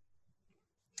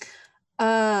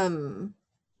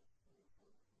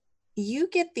 You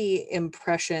get the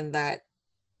impression that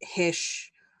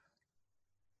Hish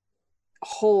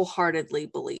wholeheartedly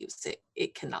believes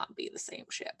it cannot be the same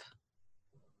ship.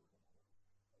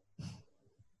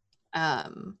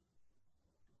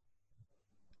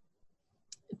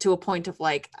 To a point of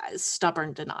like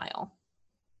stubborn denial.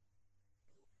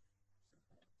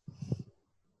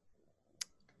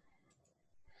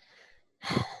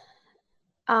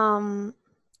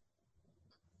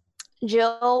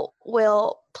 Jill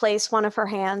will place one of her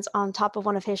hands on top of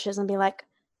one of Hish's and be like,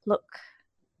 look,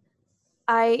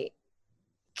 I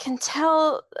can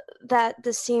tell that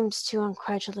this seems too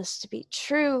incredulous to be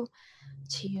true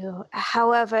to you.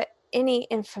 However, any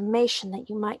information that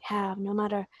you might have, no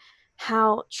matter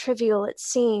how trivial it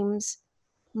seems,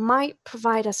 might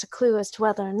provide us a clue as to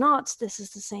whether or not this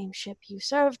is the same ship you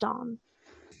served on.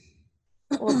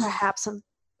 Or perhaps a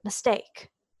mistake.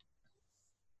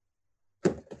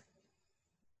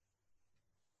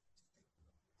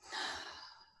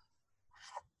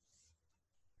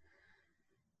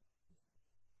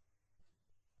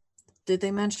 Did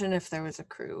they mention if there was a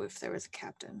crew, if there was a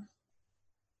captain?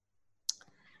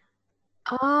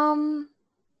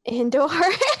 Indoor.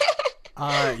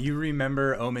 You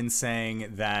remember Omen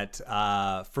saying that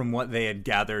from what they had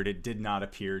gathered, it did not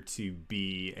appear to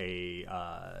be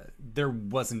there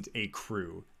wasn't a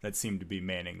crew that seemed to be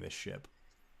manning this ship.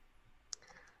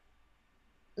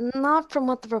 Not from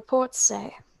what the reports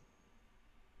say.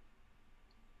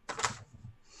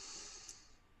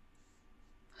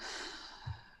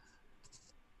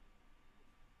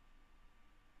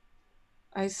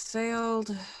 I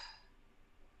sailed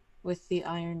with the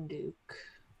Iron Duke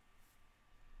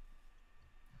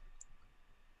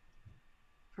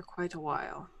for quite a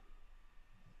while.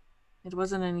 It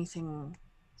wasn't anything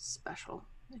special.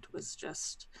 It was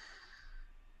just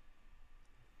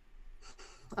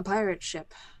a pirate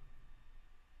ship.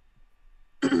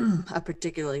 A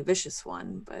particularly vicious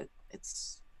one, but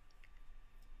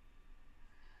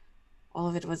all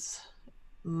of it was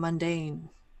mundane.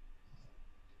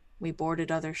 We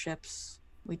boarded other ships.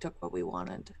 We took what we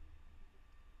wanted.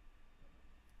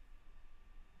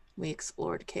 We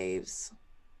explored caves.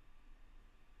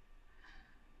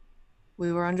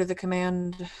 We were under the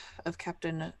command of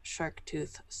Captain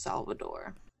Sharktooth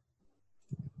Salvador.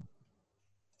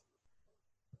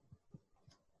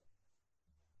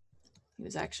 He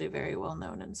was actually very well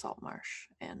known in Saltmarsh,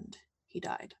 and he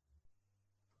died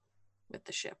with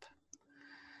the ship.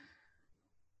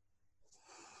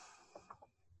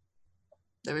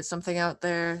 There was something out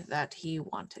there that he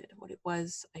wanted. What it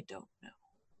was, I don't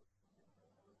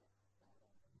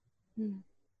know.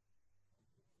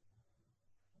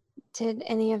 Did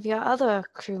any of your other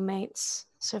crewmates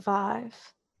survive?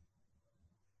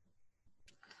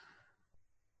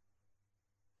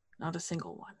 Not a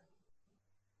single one.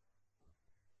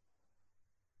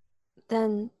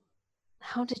 Then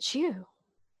how did you?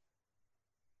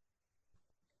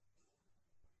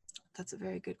 That's a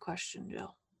very good question,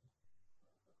 Jill.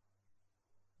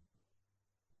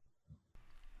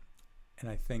 And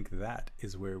I think that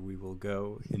is where we will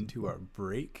go into our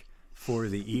break for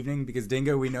the evening, because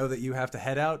Dingo, we know that you have to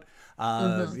head out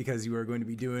because you are going to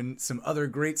be doing some other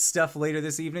great stuff later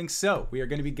this evening. So we are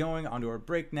going to be going onto our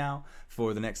break now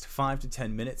for the next 5 to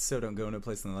 10 minutes. So don't go no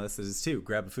place unless it is to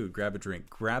grab a food, grab a drink,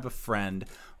 grab a friend,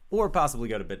 or possibly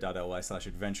go to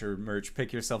bit.ly/adventure merch,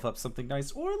 pick yourself up something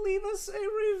nice, or leave us a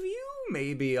review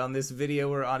maybe on this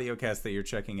video or audio cast that you're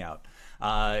checking out.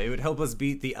 It would help us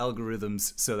beat the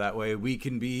algorithms, so that way we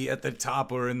can be at the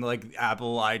top or in like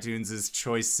Apple iTunes'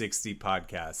 Choice 60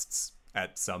 podcasts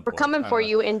at some point. We're coming for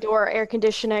you, indoor air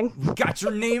conditioning. Got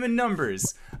your name and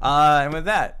numbers. And with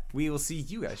that, we will see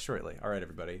you guys shortly. All right,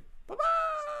 everybody. Bye-bye.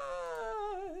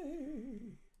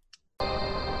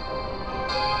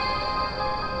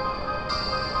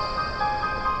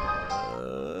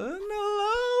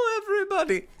 Hello,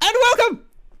 everybody, and welcome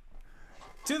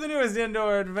to the newest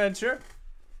indoor adventure.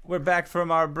 We're back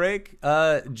from our break.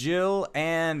 Jill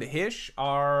and Hish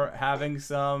are having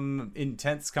some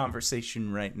intense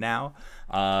conversation right now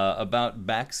about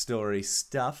backstory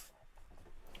stuff,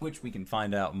 which we can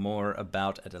find out more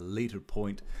about at a later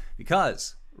point,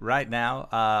 because right now,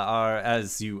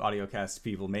 as you audiocast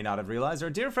people may not have realized,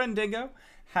 our dear friend Dingo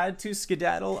had to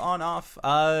skedaddle on off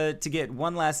to get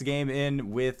one last game in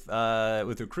with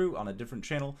her crew on a different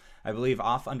channel. I believe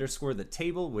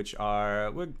off_the_table, which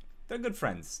are... They're good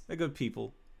friends. They're good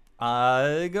people.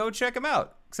 Go check them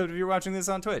out. Except if you're watching this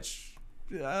on Twitch.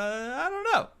 I don't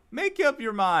know. Make up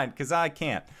your mind, because I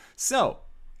can't. So,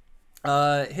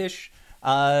 Hish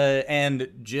and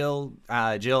Jill,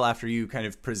 after you kind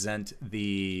of present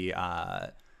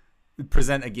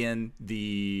again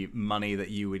the money that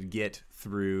you would get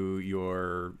through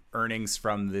your earnings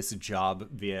from this job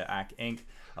via Ack Inc.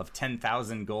 of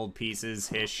 10,000 gold pieces,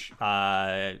 Hish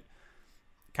kind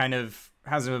of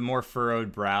has a more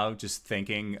furrowed brow just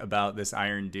thinking about this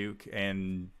Iron Duke,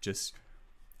 and just,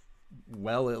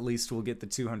 well, at least we'll get the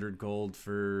 200 gold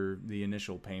for the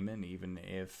initial payment, even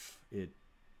if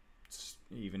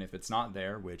it's not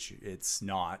there, which it's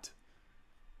not.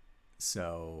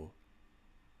 So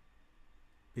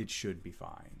it should be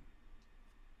fine.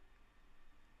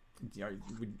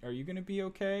 Are you going to be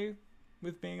okay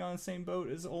with being on the same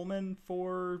boat as Ullman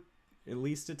for at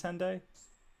least a 10-day?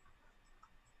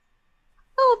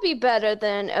 It'll be better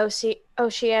than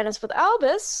Oceanus with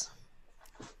Albus.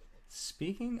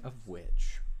 Speaking of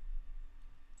which,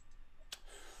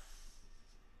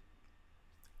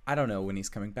 I don't know when he's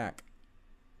coming back.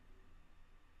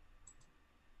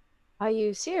 Are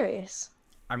you serious?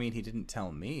 I mean, he didn't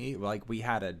tell me. Like, we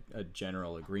had a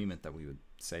general agreement that we would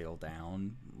sail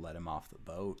down, let him off the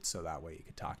boat, so that way he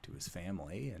could talk to his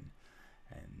family and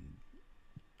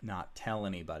not tell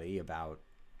anybody about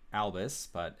Albus.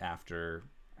 But after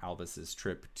Albus's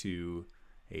trip to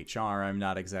HR, I'm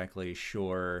not exactly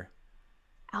sure.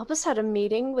 Albus had a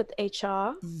meeting with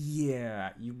HR?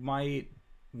 Yeah, you might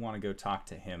want to go talk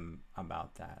to him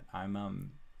about that.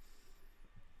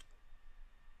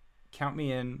 Count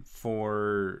me in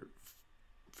for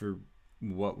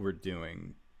what we're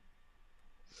doing.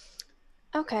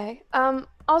 Okay.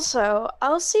 Also,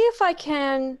 I'll see if I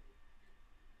can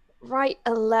write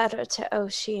a letter to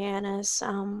Oceanus.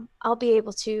 I'll be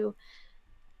able to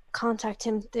contact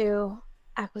him through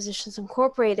Acquisitions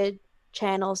Incorporated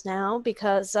channels now,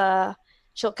 because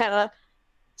she'll kind of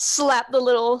slap the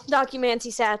little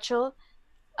documenty satchel.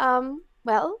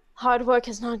 Well, hard work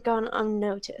has not gone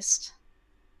unnoticed.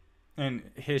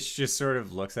 And Hish just sort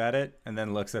of looks at it and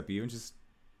then looks up at you and just,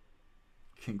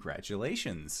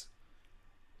 congratulations.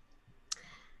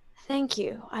 Thank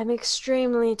you. I'm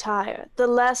extremely tired. The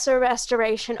lesser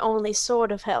restoration only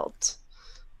sort of helped.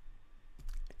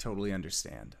 I totally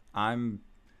understand. I'm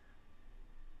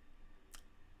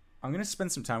gonna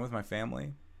spend some time with my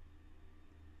family,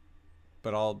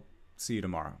 but I'll see you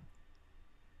tomorrow.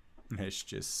 And Hish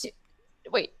just...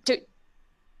 Wait,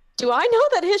 do I know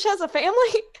that Hish has a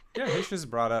family? Yeah, Hish has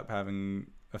brought up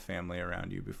having a family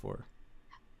around you before.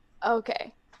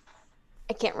 Okay.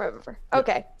 I can't remember.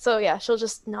 Okay, so yeah, she'll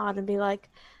just nod and be like,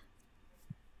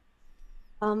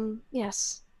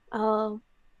 yes. I'll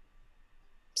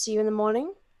see you in the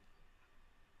morning.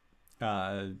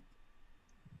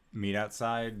 Meet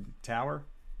outside tower.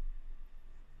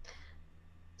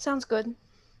 Sounds good.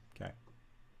 Okay.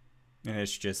 And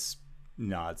Ish just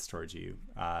nods towards you.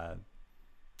 Try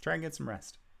and get some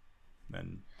rest.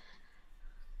 Then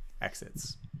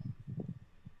exits,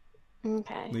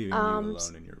 Okay. leaving you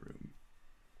alone in your room.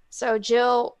 So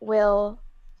Jill will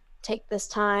take this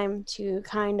time to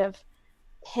kind of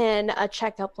pin a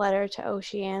checkup letter to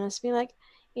Oceanus, be like,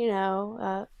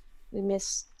 we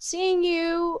miss seeing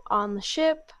you on the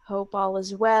ship. Hope all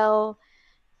is well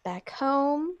back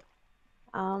home.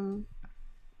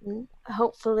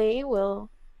 Hopefully we'll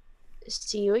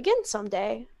see you again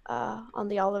someday on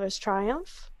the Oliver's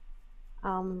Triumph.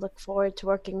 Look forward to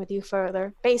working with you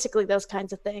further. Basically those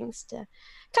kinds of things to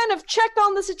kind of check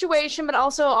on the situation, but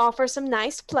also offer some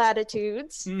nice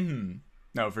platitudes. Mm-hmm.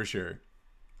 No, for sure.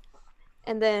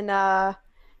 And then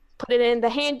put it in the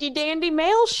handy dandy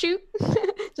mail chute.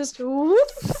 Just whoop.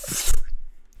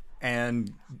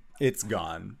 And it's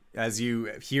gone. As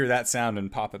you hear that sound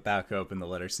and pop it back open, the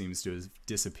letter seems to have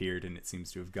disappeared and it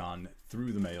seems to have gone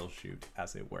through the mail chute,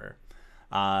 as it were.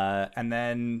 And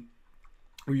then,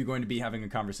 were you going to be having a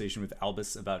conversation with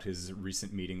Albus about his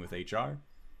recent meeting with HR?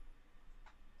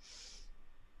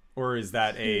 Or is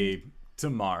that a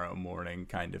tomorrow morning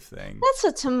kind of thing? That's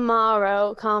a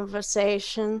tomorrow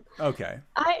conversation. Okay.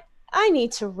 I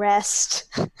need to rest.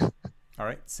 All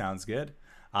right, sounds good.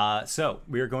 So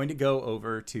we are going to go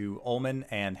over to Ullman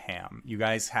and Ham. You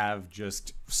guys have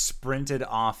just sprinted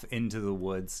off into the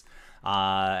woods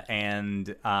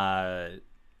and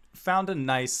found a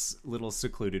nice little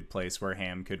secluded place where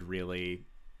Ham could really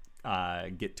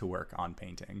get to work on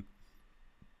painting.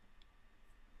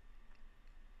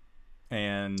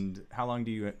 And how long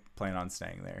do you plan on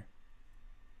staying there?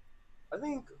 I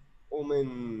think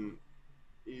Ullman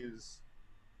is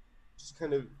just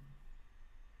kind of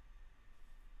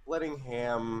letting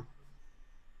Ham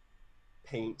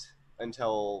paint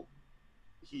until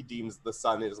he deems the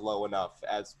sun is low enough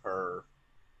as per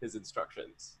his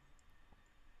instructions.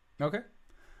 Okay.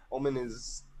 Ullman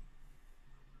is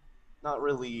not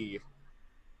really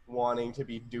wanting to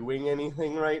be doing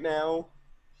anything right now.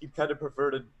 He'd kind of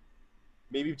prefer to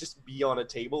maybe just be on a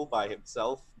table by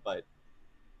himself, but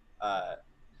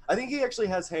I think he actually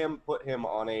has Ham put him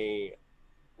on a,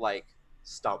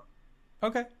 stump.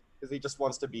 Okay. Because he just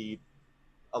wants to be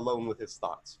alone with his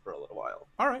thoughts for a little while.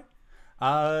 All right.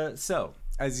 So,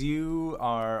 as you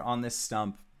are on this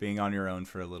stump, being on your own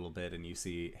for a little bit, and you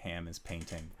see Ham is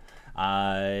painting,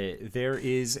 there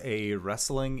is a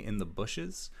rustling in the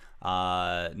bushes,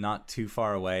 not too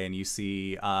far away, and you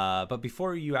see, but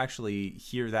before you actually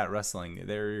hear that rustling,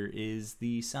 there is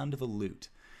the sound of a lute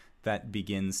that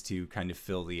begins to kind of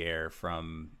fill the air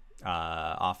from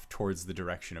off towards the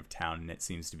direction of town, and it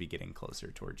seems to be getting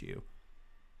closer towards you,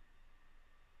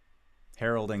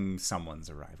 heralding someone's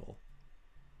arrival.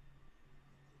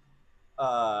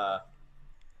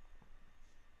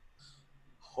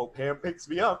 Hope Ham picks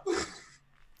me up.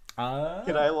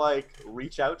 Can I,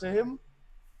 reach out to him?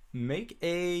 Make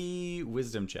a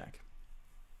wisdom check.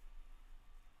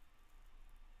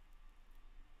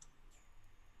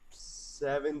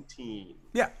 17.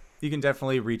 Yeah, you can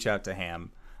definitely reach out to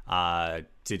Ham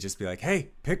to just be like,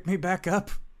 hey, pick me back up.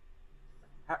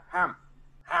 Ham.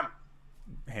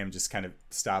 Ham just kind of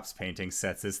stops painting,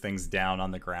 sets his things down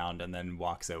on the ground, and then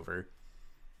walks over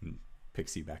and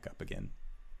picks you back up again.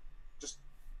 Just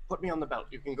put me on the belt.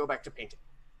 You can go back to painting.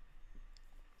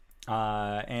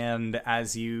 And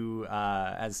as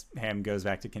Ham goes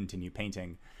back to continue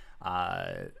painting,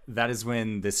 that is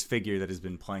when this figure that has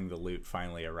been playing the lute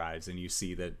finally arrives, and you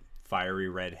see that fiery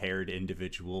red-haired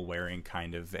individual wearing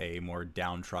kind of a more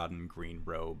downtrodden green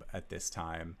robe at this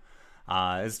time.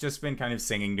 Has just been kind of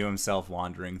singing to himself,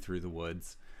 wandering through the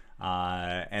woods.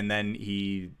 And then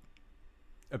he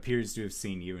appears to have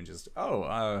seen you and just,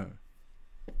 hail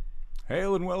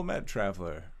and well met,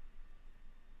 traveler.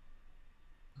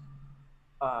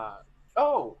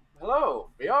 Hello,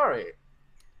 Biari.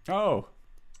 Oh,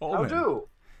 Ullman.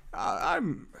 How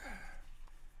do?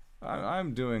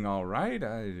 I'm doing all right.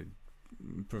 I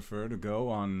prefer to go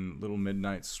on little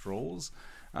midnight strolls.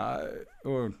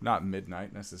 Or not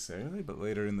midnight necessarily, but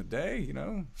later in the day,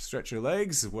 stretch your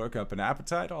legs, work up an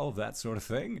appetite, all of that sort of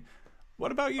thing.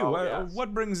 What about you? Yes.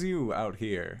 What brings you out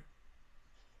here?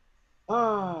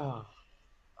 I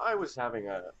was having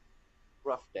a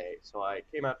rough day, so I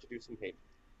came out to do some painting.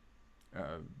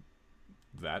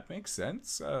 That makes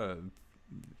sense.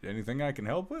 Anything I can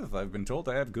help with? I've been told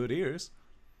I have good ears.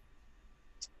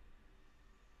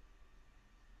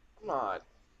 I'm not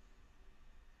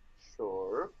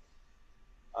sure.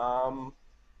 I'm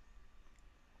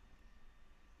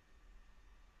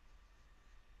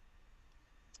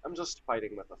just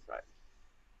fighting with a friend.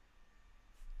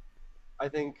 I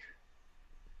think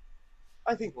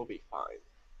we'll be fine.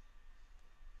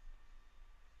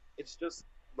 It's just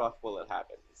rough while it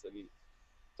happens. I mean,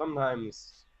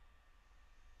 sometimes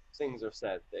things are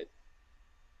said that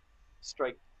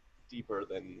strike deeper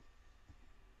than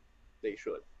they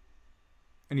should.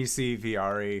 And you see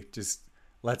Viari just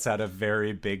lets out a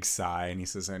very big sigh, and he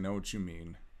says, I know what you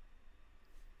mean.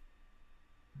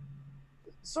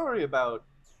 Sorry about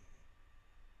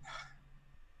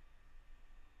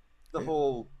the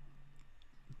whole...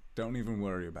 Don't even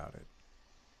worry about it.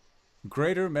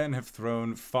 Greater men have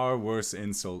thrown far worse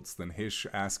insults than Hish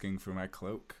asking for my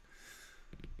cloak.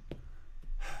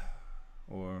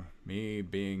 Or me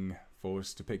being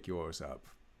forced to pick yours up.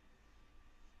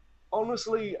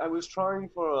 Honestly, I was trying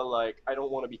for a, like, I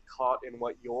don't want to be caught in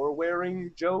what you're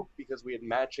wearing joke, because we had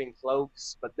matching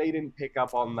cloaks, but they didn't pick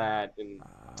up on that, and...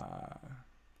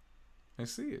 I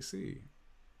see.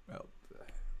 Well,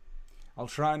 I'll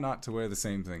try not to wear the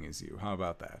same thing as you. How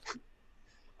about that?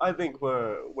 I think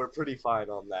we're pretty fine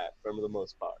on that, for the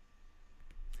most part.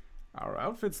 Our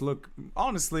outfits look,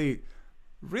 honestly,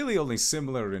 really only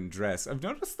similar in dress. I've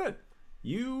noticed that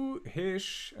you,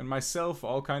 Hish, and myself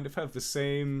all kind of have the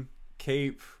same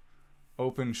cape,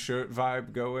 open shirt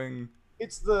vibe going.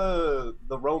 It's the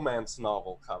romance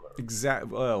novel cover.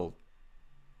 Well,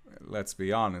 let's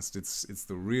be honest, it's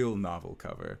the real novel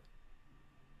cover.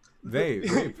 They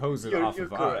pose it off you're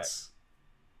of correct. us.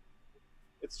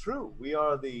 It's true. We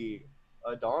are the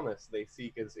Adonis they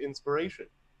seek as inspiration.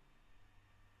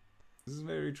 This is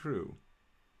very true.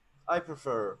 I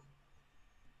prefer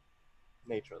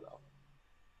nature, though.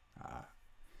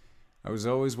 I was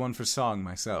always one for song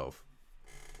myself.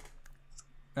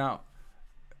 Now,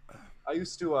 I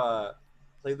used to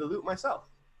play the lute myself.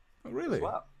 oh, really? As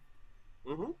well.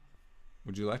 Mm-hmm.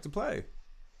 Would you like to play?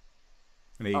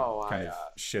 And he kind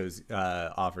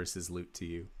of offers his lute to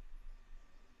you.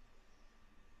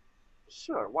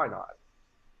 Sure, why not?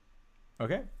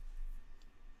 Okay.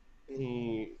 And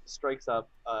he strikes up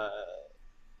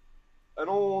an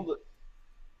old...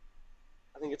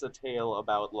 I think it's a tale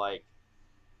about, like,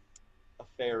 a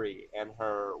fairy and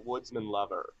her woodsman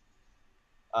lover.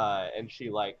 And she,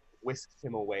 like, whisks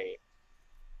him away.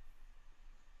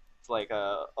 It's like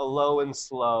a low and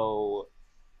slow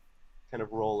kind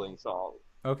of rolling song.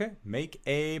 Okay, make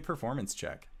a performance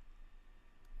check.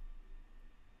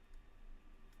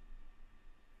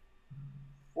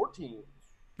 14.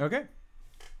 Okay.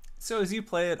 So as you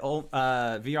play it,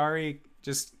 Viari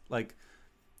just, like,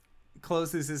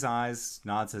 closes his eyes,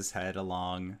 nods his head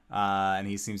along, and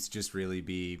he seems to just really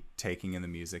be taking in the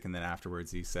music. And then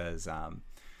afterwards he says, you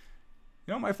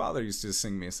know, my father used to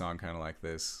sing me a song kind of like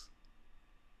this.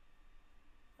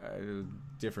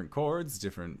 Different chords,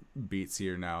 different beats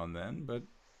here now and then, but it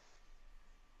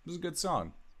was a good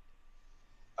song.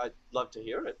 I'd love to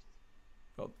hear it.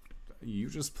 Well, you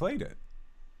just played it.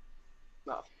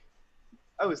 No,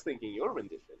 I was thinking your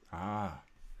rendition. Ah.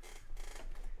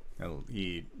 Well,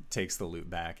 he takes the lute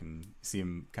back and you see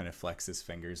him kind of flex his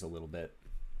fingers a little bit.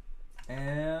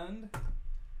 And...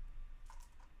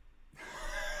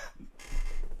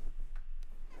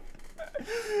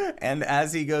 and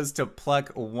as he goes to pluck,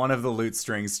 one of the lute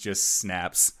strings just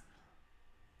snaps.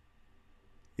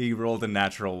 He rolled a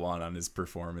natural 1 on his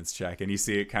performance check, and you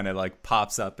see it kind of like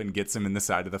pops up and gets him in the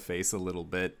side of the face a little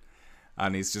bit.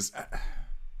 And he's just...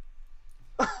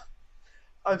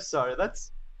 I'm sorry,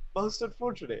 that's most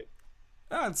unfortunate.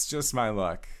 That's just my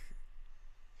luck.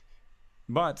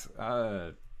 But,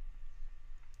 I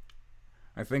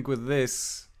think with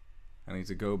this, I need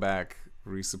to go back,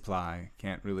 resupply.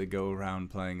 Can't really go around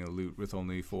playing a lute with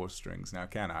only 4 strings now,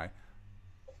 can I?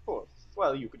 Of course.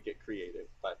 Well, you could get creative,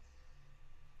 but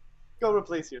go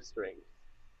replace your string.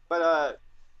 But,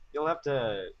 you'll have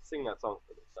to sing that song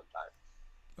for me sometime.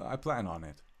 I plan on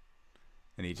it.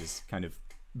 And he just kind of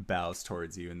bows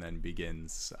towards you and then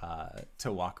begins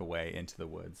to walk away into the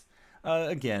woods.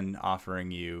 Again,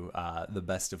 offering you the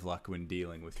best of luck when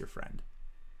dealing with your friend.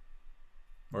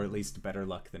 Or at least better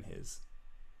luck than his.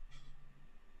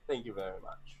 Thank you very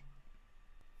much.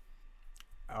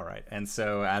 All right, and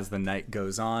so as the night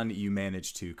goes on, you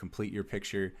manage to complete your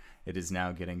picture. It is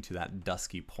now getting to that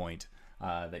dusky point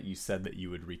that you said that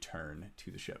you would return to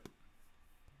the ship.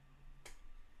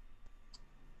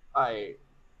 I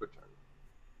return.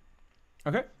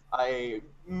 Okay. I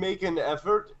make an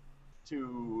effort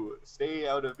to stay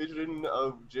out of vision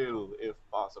of Jill if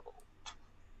possible.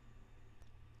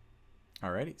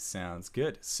 Alrighty, sounds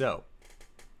good. So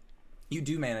you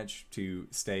do manage to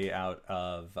stay out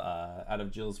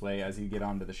of Jill's way as you get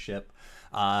onto the ship.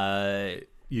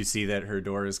 You see that her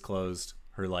door is closed,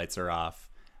 her lights are off.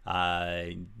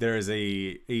 There is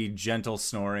a gentle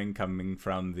snoring coming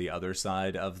from the other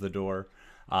side of the door.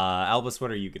 Albus,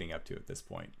 what are you getting up to at this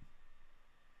point?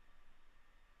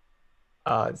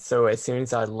 So as soon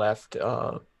as I left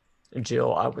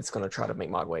Jill, I was going to try to make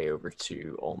my way over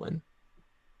to Ullman.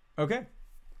 Okay.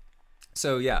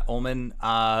 So yeah, Ullman,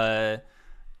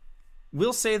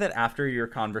 we'll say that after your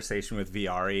conversation with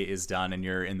Viari is done and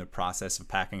you're in the process of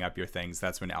packing up your things,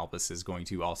 that's when Albus is going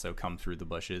to also come through the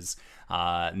bushes,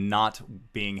 not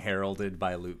being heralded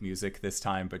by lute music this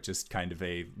time, but just kind of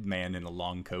a man in a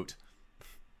long coat.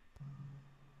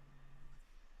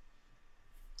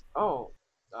 Oh,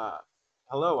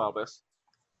 hello, Albus.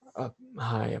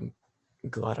 Hi, I'm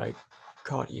glad I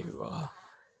caught you.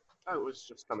 I was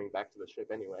just coming back to the ship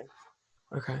anyway.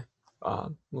 Okay.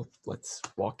 Well, let's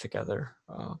walk together.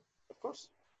 Of course.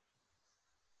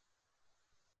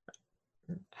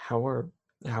 How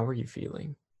are you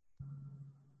feeling?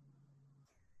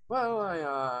 Well,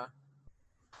 I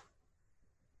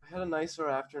had a nicer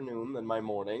afternoon than my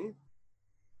morning.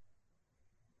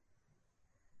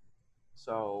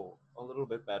 So, a little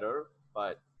bit better,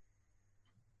 but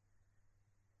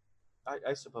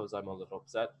I suppose I'm a little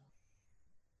upset.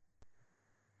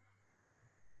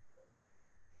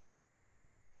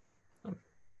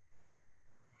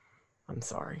 I'm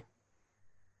sorry.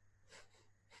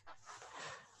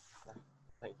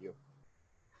 Thank you.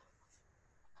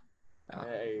 Oh.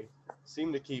 I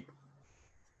seem to keep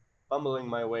fumbling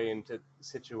my way into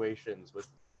situations with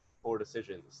poor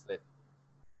decisions that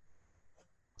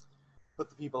put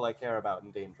the people I care about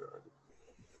in danger.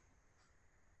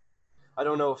 I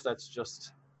don't know if that's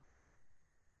just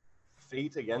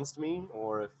fate against me,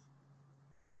 or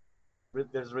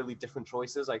if there's really different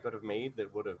choices I could have made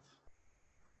that would have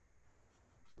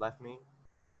left me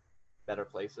better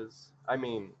places. I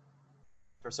mean,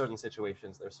 for certain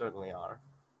situations, there certainly are.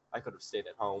 I could have stayed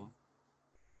at home.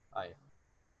 I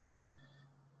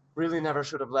really never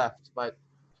should have left, but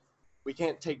we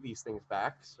can't take these things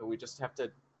back, so we just have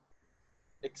to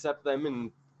accept them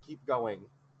and keep going,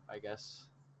 I guess.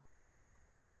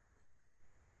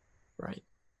 Right.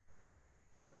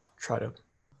 Try to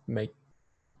make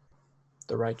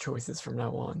the right choices from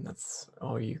now on. That's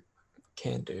all you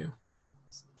can do.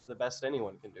 It's the best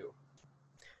anyone can do.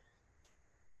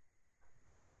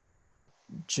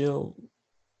 Jill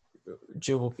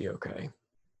will be okay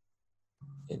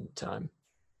in time.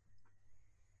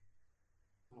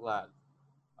 I'm glad.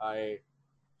 I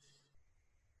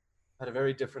had a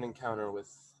very different encounter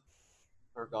with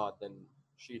her god than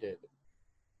she did.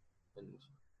 And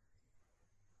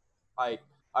I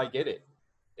get it.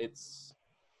 It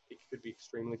could be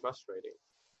extremely frustrating.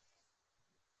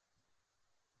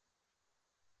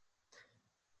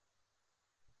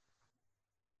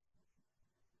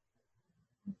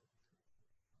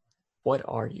 What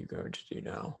are you going to do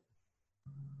now?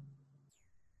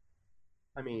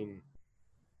 I mean,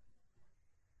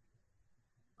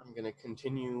 I'm gonna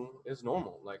continue as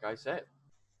normal, like I said.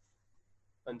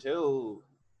 Until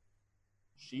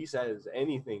she says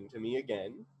anything to me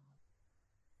again,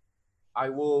 I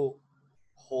will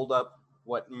hold up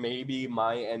what may be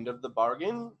my end of the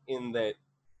bargain, in that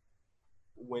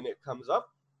when it comes up,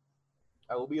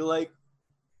 I will be like,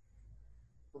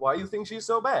 why do you think she's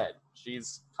so bad?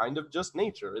 She's kind of just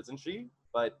nature, isn't she?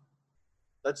 But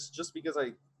that's just because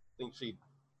I think she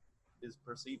is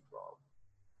perceived wrong.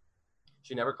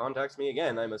 She never contacts me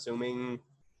again. I'm assuming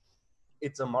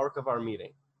it's a mark of our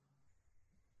meeting.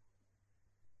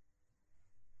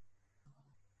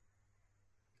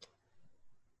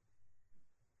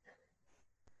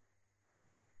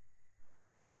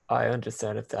 I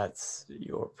understand if that's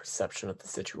your perception of the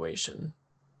situation.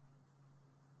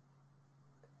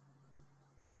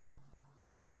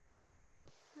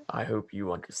 I hope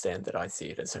you understand that I see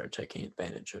it as her taking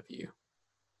advantage of you.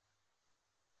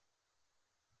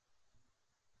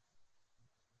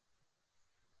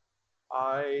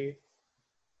 I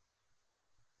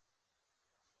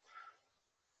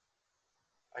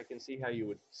can see how you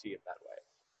would see it that way.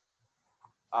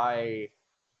 I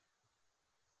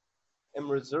am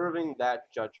reserving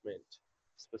that judgment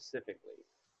specifically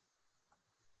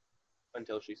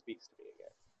until she speaks to me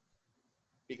again.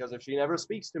 Because if she never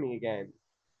speaks to me again,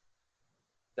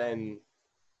 then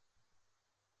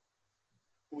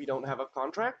we don't have a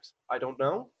contract? I don't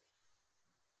know.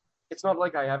 It's not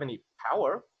like I have any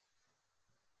power.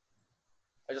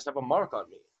 I just have a mark on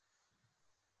me.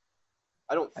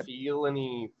 I don't feel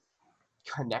any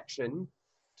connection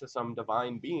to some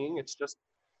divine being. It's just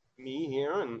me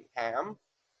here and Ham.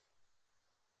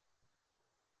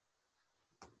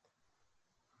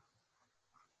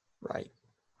 Right.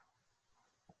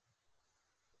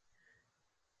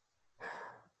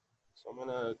 So I'm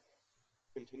gonna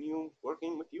continue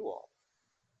working with you all.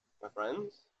 My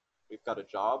friends, we've got a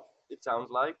job, it sounds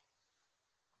like.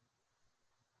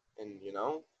 And,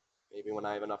 maybe when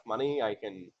I have enough money, I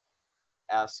can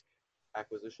ask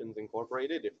Acquisitions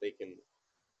Incorporated if they can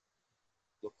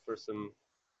look for some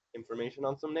information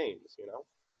on some names,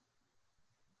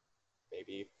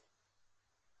 Maybe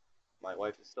my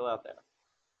wife is still out there.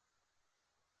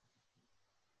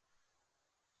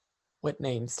 What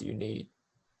names do you need?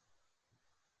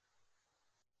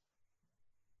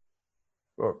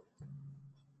 Or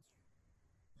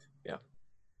yeah.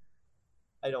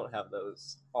 I don't have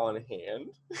those on hand.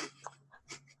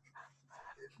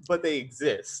 But they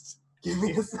exist. Give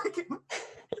me a second.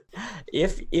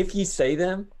 If you say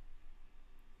them,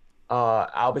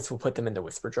 Albus will put them in the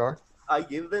whisper jar. I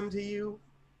give them to you.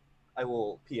 I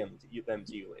will PM them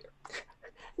to you later.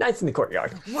 Nice in the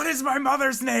courtyard. What is my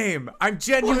mother's name? I'm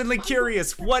genuinely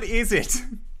curious. What is it?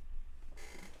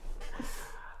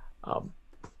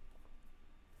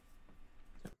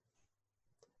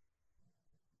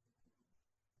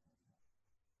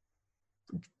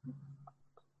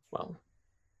 Well,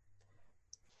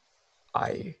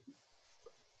 I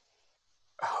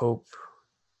hope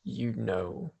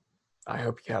I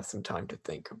hope you have some time to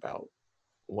think about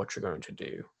what you're going to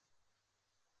do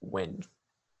when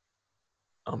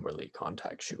Umberlee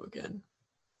contacts you again.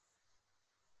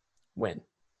 When,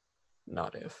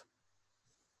 not if.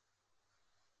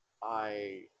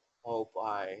 I hope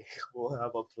I will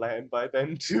have a plan by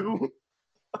then too.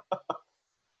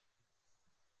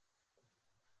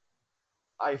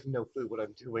 I have no clue what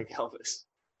I'm doing, Elvis.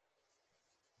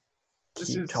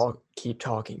 Keep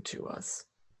talking to us.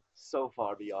 So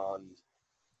far beyond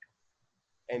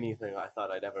anything I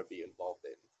thought I'd ever be involved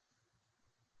in.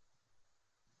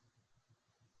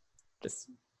 Just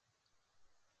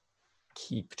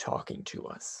keep talking to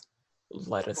us.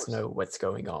 Let us know what's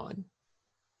going on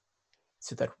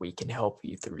so that we can help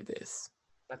you through this.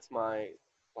 That's my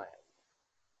plan.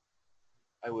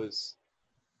 I was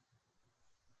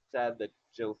sad that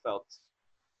Jill felt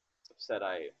upset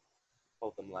I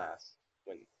told them last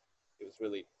when it was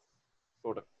really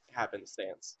sort of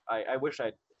happenstance. I wish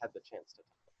I'd had the chance to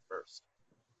tell them first.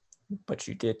 But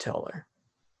you did tell her.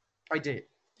 I did.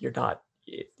 You're not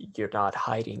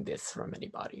hiding this from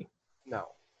anybody. No.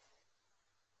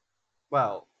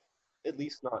 Well, at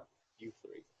least not you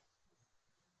three.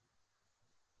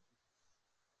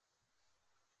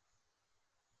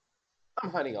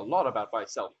 I'm hiding a lot about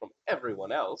myself from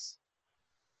everyone else.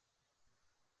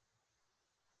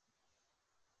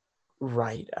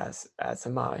 Right, as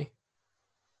am I.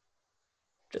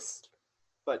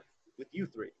 But with you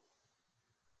three.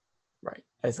 Right.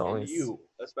 As long as you,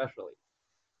 especially.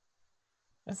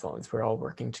 As long as we're all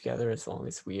working together, as long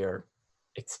as we are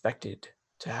expected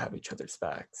to have each other's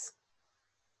backs.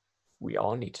 We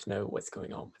all need to know what's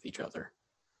going on with each other.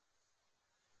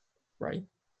 Right?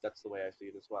 That's the way I see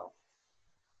it as well.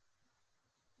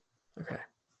 Okay.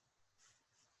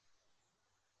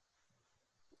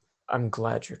 I'm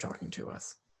glad you're talking to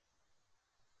us.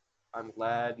 I'm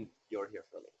glad you're here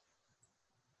for me.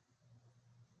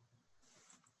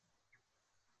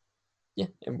 Yeah,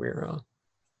 and we're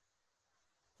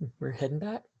heading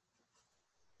back.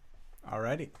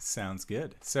 Alrighty, sounds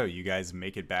good. So you guys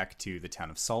make it back to the town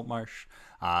of Saltmarsh.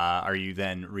 Are you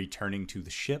then returning to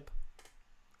the ship,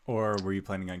 or were you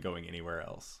planning on going anywhere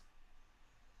else?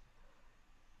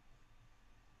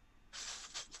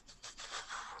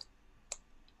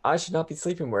 I should not be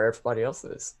sleeping where everybody else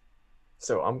is.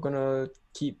 So I'm gonna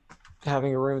keep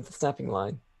having a room with the snapping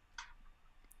line.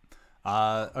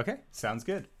 Okay, sounds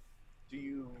good. Do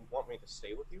you want me to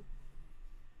stay with you?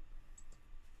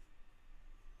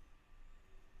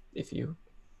 If you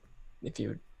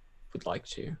would like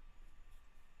to.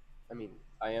 I mean,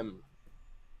 I am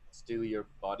still your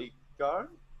bodyguard?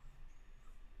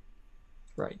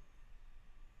 Right.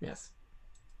 Yes.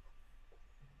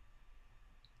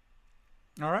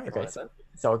 All right. Okay, so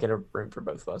I'll get a room for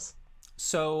both of us.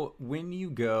 So when you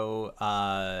go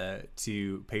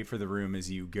to pay for the room as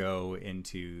you go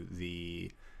into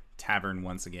the tavern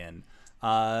once again,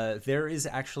 there is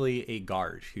actually a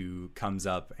guard who comes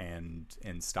up and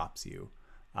stops you.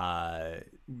 It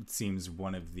seems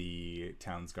one of the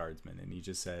town's guardsmen, and he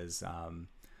just says,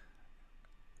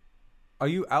 "Are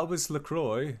you Albus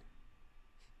LaCroix?"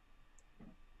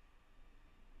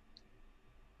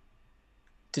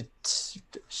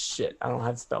 Shit, I don't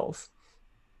have spells.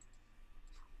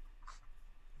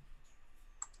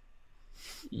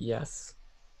 Yes.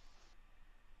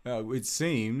 It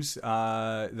seems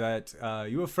that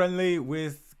you are friendly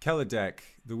with Keladek,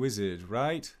 the wizard,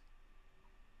 right?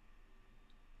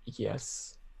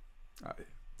 Yes.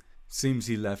 Seems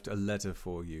he left a letter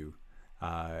for you.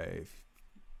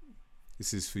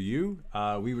 This is for you.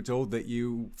 We were told that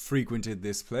you frequented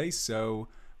this place, so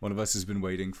one of us has been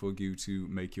waiting for you to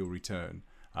make your return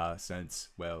since,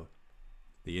 well,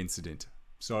 the incident.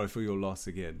 Sorry for your loss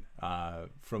again.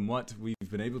 From what we've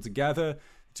been able to gather,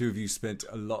 the two of you spent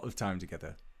a lot of time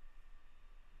together.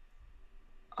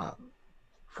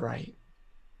 Right.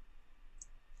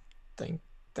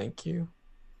 Thank you.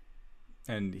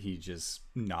 And he just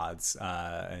nods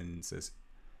and says,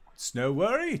 "It's no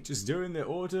worry, just doing the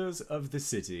orders of the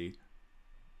city.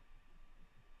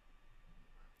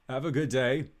 Have a good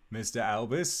day, Mr.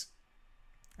 Albus."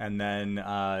 And then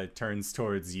turns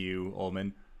towards you,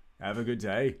 Ullman. "Have a good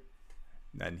day."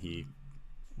 Then he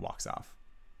walks off.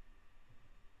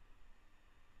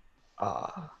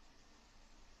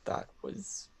 That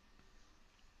was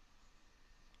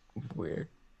weird.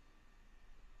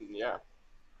 Yeah.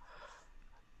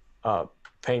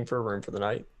 Paying for a room for the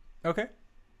night. Okay.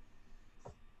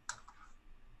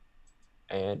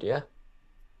 And yeah.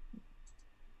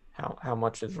 How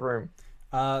much is the room?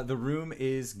 The room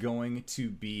is going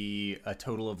to be a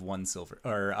total of 1 silver,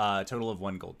 or a total of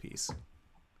 1 gold piece.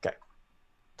 Okay.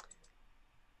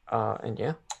 And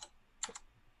yeah.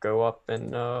 Go up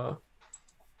and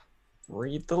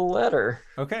read the letter.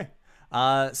 Okay.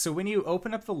 So when you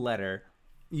open up the letter,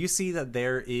 you see that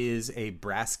there is a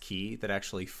brass key that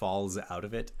actually falls out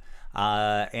of it.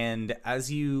 And as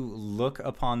you look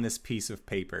upon this piece of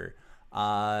paper,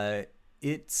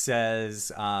 it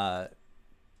says,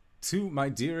 "To my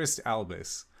dearest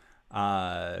Albus,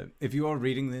 if you are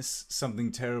reading this,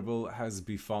 something terrible has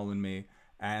befallen me,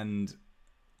 and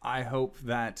I hope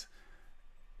that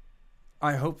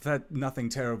nothing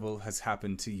terrible has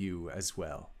happened to you as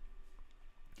well.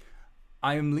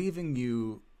 I am leaving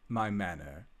you my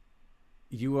manor.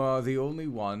 You are the only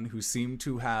one who seemed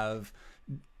to have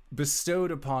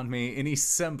bestowed upon me any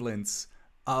semblance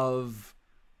of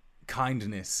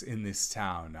kindness in this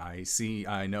town. I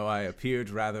know I appeared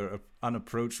rather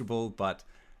unapproachable, but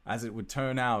as it would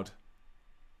turn out,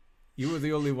 you were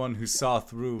the only one who saw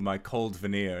through my cold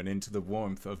veneer and into the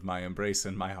warmth of my embrace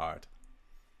and my heart.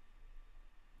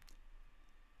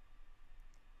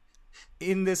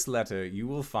 In this letter, you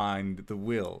will find the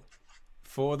will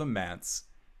for the manse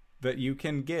that you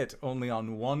can get only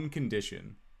on one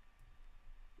condition.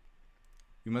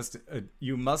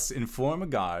 You must inform a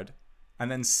guard and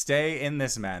then stay in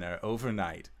this manor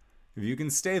overnight. If you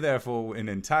can stay there for an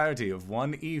entirety of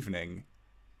one evening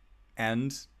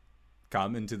and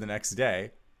come into the next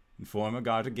day, inform a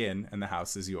guard again, and the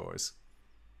house is yours."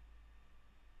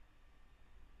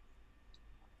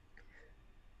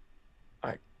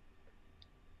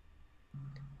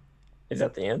 Is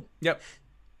that the end? Yep.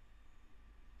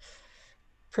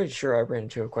 Pretty sure I ran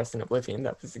into a quest in Oblivion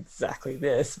that was exactly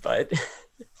this, but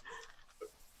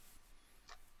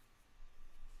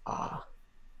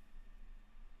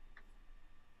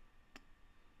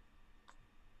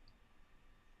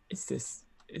is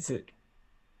it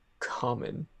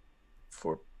common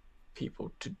for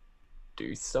people to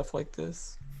do stuff like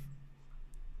this?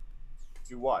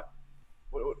 Do what?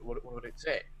 What would it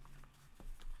say?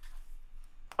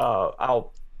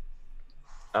 I'll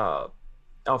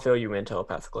fill you in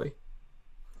telepathically.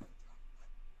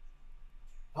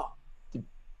 Oh. Beep,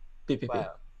 beep, beep.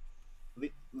 Well,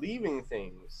 leaving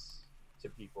things to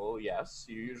people, yes.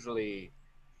 You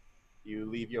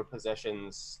leave your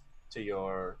possessions to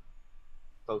your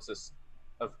closest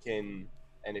of kin,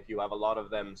 and if you have a lot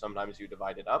of them, sometimes you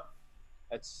divide it up.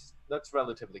 That's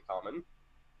relatively common.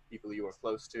 People you are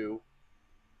close to,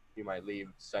 you might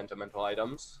leave sentimental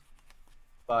items,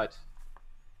 but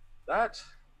that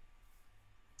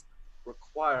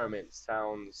requirement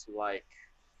sounds like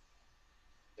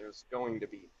there's going to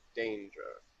be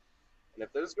danger. And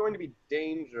if there's going to be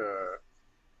danger,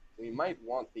 we might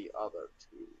want the other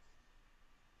two.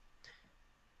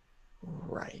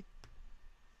 Right.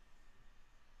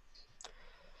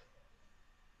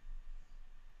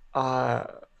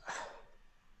 I'll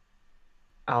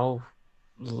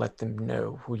let them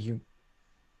know. Will you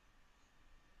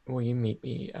meet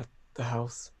me at the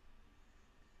house?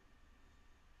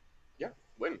 Yeah,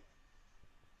 when?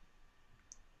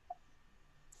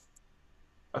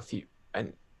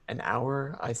 An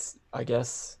hour, I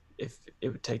guess, if it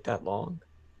would take that long,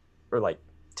 or like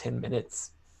 10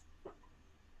 minutes.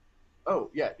 Oh,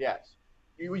 yeah, yes.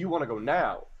 You want to go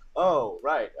now? Oh,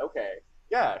 right. Okay.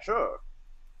 Yeah, sure.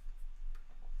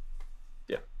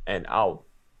 Yeah, and I'll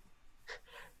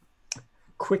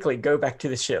quickly go back to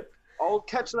the ship. I'll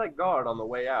catch that guard on the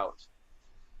way out.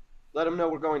 Let him know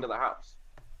we're going to the house.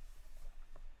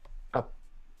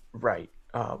 Right.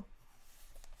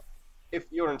 If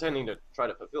you're intending to try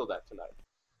to fulfill that tonight.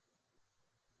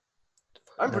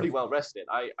 I'm pretty well rested.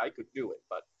 I could do it,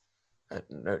 but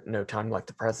no time like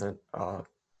the present.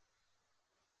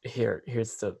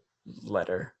 Here's the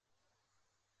letter.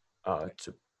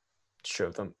 To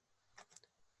show them.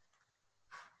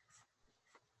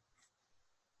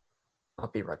 I'll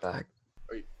be right back.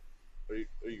 Are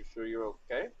you sure you're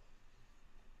okay?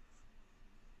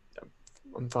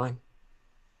 I'm fine.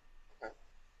 Okay.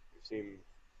 You seem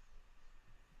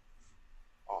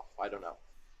off. I don't know.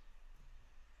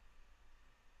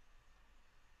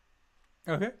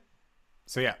 Okay.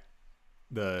 So yeah,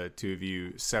 the two of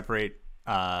you separate.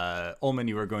 Ullman,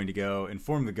 you are going to go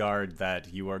inform the guard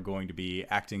that you are going to be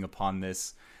acting upon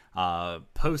this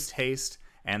post haste,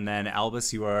 and then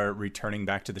Albus, you are returning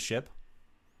back to the ship.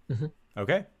 Mm-hmm.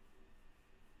 Okay.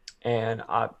 And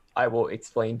I will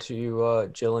explain to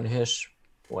Jill and Hish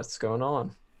what's going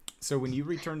on. So when you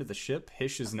return to the ship,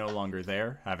 Hish is no longer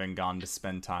there, having gone to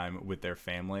spend time with their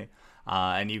family.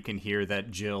 And you can hear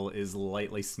that Jill is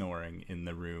lightly snoring in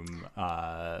the room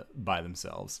by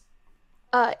themselves.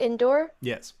 Indoor?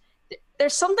 Yes.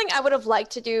 There's something I would have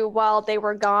liked to do while they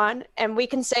were gone, and we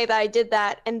can say that I did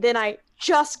that, and then I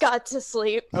just got to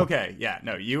sleep. Okay, yeah,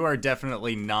 no, you are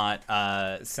definitely not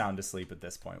sound asleep at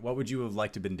this point. What would you have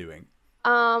liked to have been doing?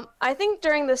 I think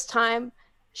during this time,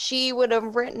 she would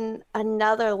have written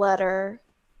another letter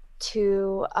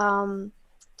to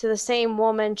the same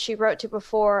woman she wrote to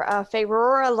before,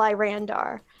 Faerora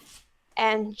Lyrandar,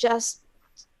 and just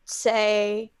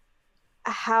say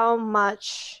how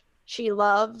much she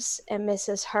loves and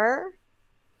misses her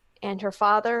and her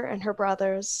father and her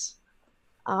brothers,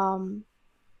 and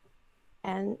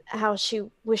how she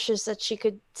wishes that she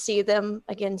could see them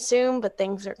again soon, but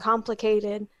things are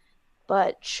complicated.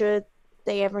 But should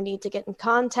they ever need to get in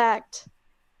contact,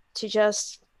 to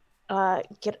just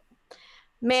get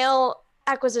Mail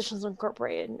Acquisitions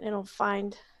Incorporated, and it'll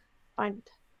find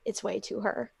its way to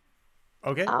her.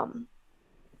 Okay. And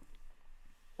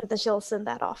then she'll send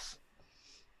that off.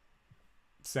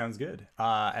 Sounds good.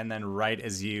 And then right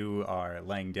as you are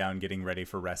laying down, getting ready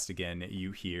for rest again,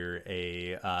 you hear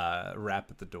a rap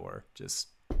at the door. Just...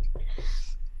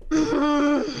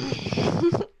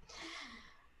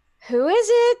 Who is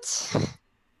it?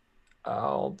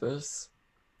 Albus.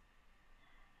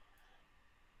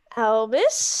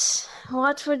 Albus,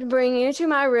 what would bring you to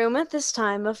my room at this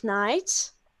time of night?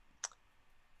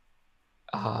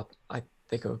 I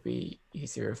think it would be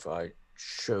easier if I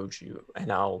showed you,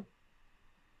 and I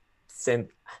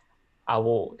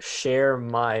will share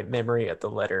my memory of the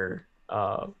letter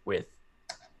with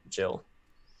Jill.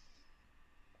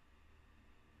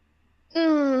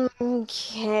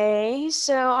 Okay,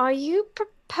 so are you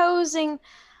proposing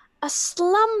a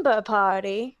slumber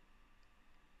party?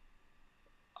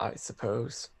 I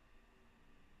suppose.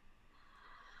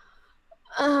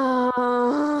 And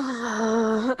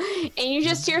you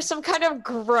just hear some kind of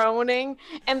groaning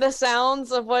and the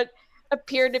sounds of what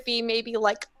appear to be maybe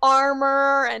like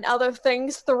armor and other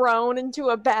things thrown into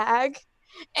a bag.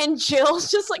 And Jill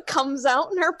just like comes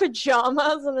out in her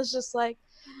pajamas and is just like,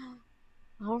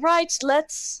 all right,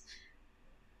 let's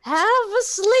have a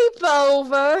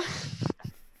sleepover.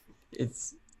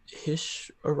 Is Hish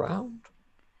around?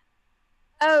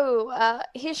 Oh,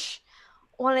 Hish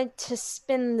wanted to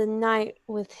spend the night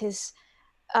with his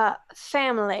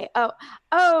family.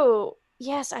 Oh,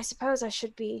 yes, I suppose I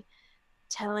should be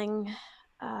telling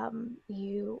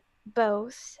you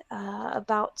both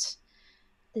about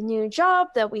the new job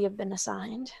that we have been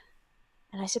assigned.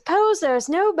 And I suppose there is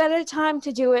no better time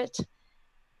to do it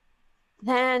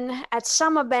than at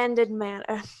some abandoned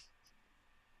manor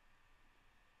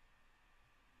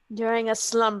during a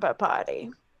slumber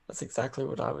party. That's exactly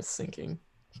what I was thinking.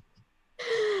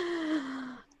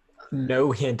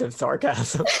 No hint of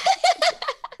sarcasm.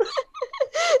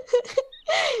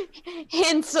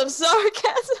 Hints of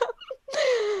sarcasm.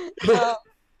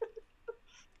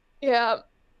 Yeah.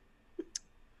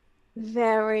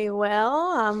 Very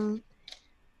well.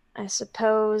 I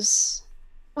suppose.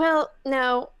 Well,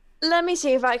 no. Let me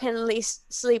see if I can at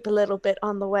least sleep a little bit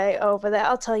on the way over there.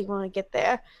 I'll tell you when I get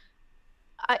there.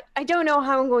 I don't know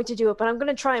how I'm going to do it, but I'm going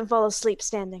to try and fall asleep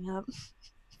standing up.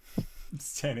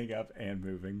 Standing up and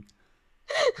moving.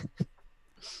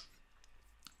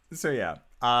 So yeah,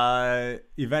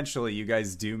 eventually you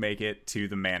guys do make it to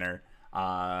the manor.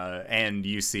 And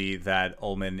you see that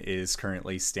Ullman is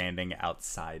currently standing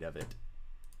outside of it.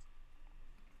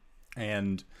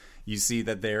 And you see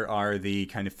that there are the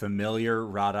kind of familiar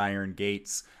wrought iron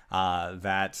gates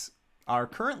that are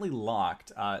currently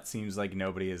locked. It seems like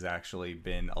nobody has actually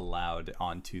been allowed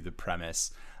onto the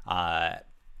premise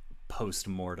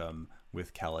post-mortem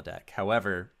with Kaladek.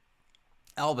 However,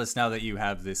 Albus, now that you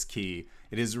have this key,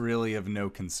 it is really of no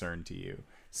concern to you.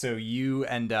 So you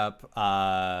end up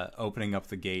opening up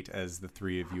the gate as the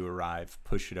three of you arrive,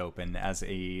 push it open as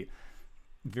a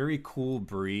very cool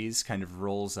breeze kind of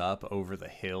rolls up over the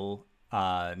hill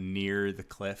near the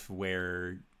cliff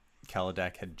where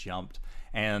Kaladek had jumped.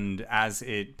 And as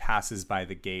it passes by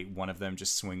the gate, one of them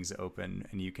just swings open,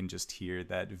 and you can just hear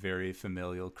that very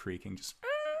familial creaking just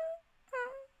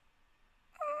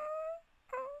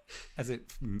as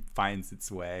it finds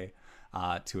its way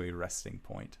to a resting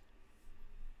point.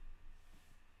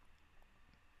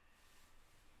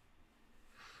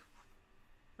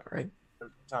 All right.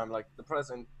 Time like the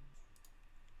present.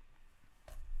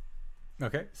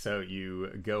 Okay, so you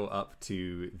go up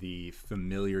to the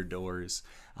familiar doors,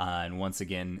 and once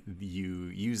again, you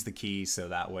use the key so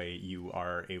that way you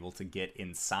are able to get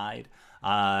inside.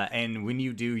 And when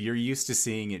you do, you're used to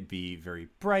seeing it be very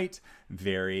bright,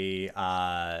 very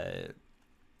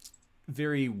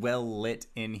well lit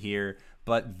in here.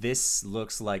 But this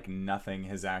looks like nothing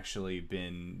has actually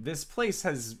been. This place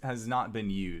has not been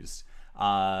used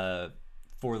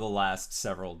for the last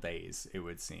several days, it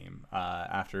would seem.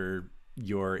 After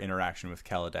your interaction with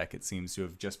Kaladek, it seems to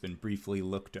have just been briefly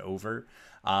looked over,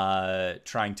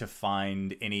 trying to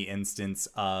find any instance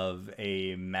of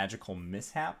a magical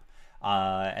mishap.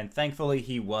 And thankfully,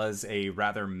 he was a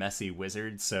rather messy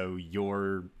wizard, so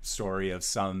your story of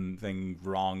something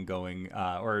wrong going,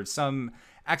 or some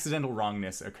accidental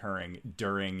wrongness occurring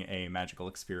during a magical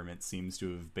experiment seems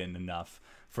to have been enough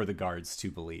for the guards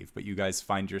to believe. But you guys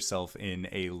find yourself in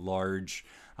a large,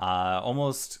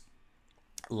 almost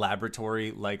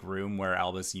laboratory-like room where,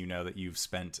 Albus, you know that you've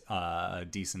spent a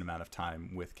decent amount of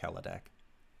time with Kaladek.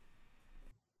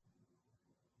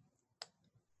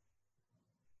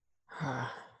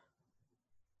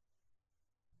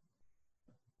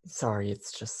 Sorry,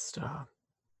 it's just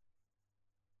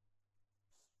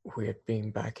weird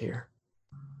being back here.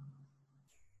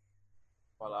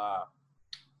 Well,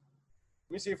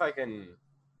 let me see if I can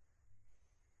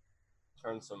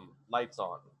turn some lights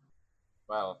on.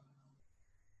 Well,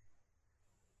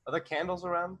 are there candles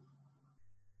around?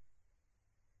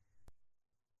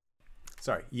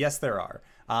 Sorry, yes, there are.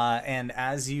 And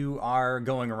as you are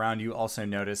going around, you also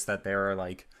notice that there are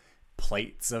like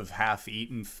plates of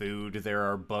half-eaten food. There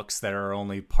are books that are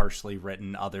only partially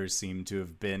written. Others seem to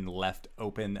have been left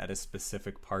open at a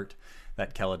specific part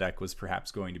that Kaladek was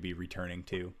perhaps going to be returning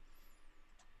to.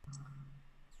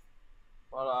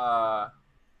 Well,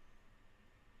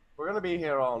 we're gonna be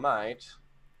here all night.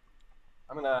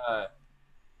 I'm gonna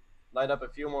light up a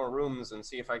few more rooms and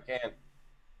see if I can't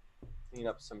clean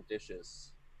up some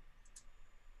dishes.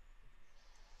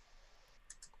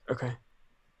 Okay.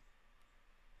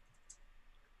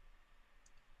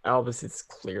 Albus is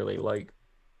clearly like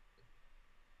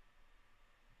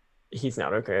he's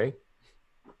not okay,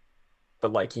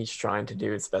 but like he's trying to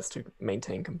do his best to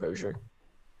maintain composure.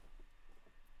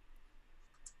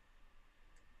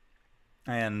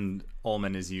 And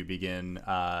Ullman, as you begin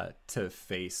to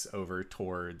face over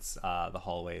towards the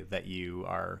hallway that you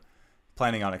are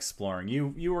planning on exploring,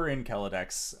 you were in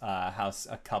Kaladek's house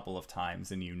a couple of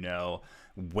times, and you know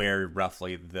where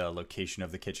roughly the location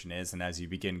of the kitchen is. And as you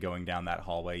begin going down that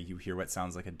hallway, you hear what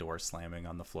sounds like a door slamming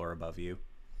on the floor above you.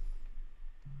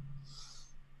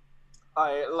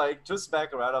 I like just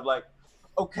back around. I'm like,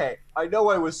 okay, I know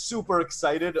I was super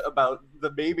excited about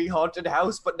the maybe haunted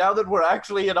house, but now that we're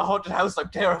actually in a haunted house, I'm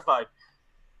terrified.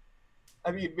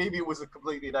 I mean, maybe it was a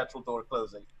completely natural door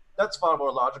closing. That's far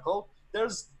more logical. There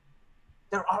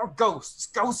are ghosts.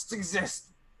 Ghosts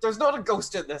exist. There's not a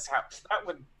ghost in this house. That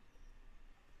would...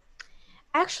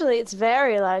 Actually, it's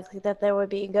very likely that there would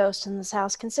be a ghost in this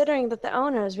house, considering that the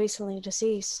owner is recently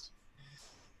deceased.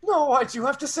 No, why'd you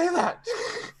have to say that?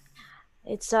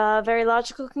 It's a very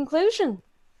logical conclusion.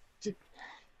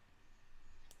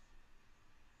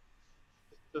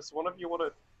 Does one of you want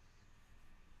to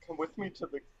come with me to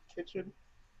the kitchen?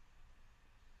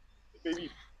 Maybe,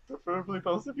 preferably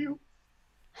both of you?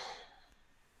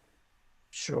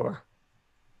 Sure.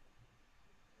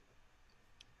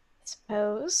 I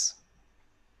suppose.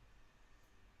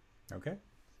 Okay.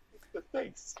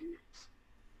 Thanks.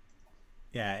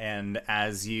 Yeah, and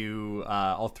as you,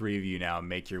 all three of you now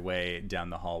make your way down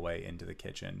the hallway into the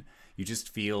kitchen, You just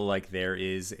feel like there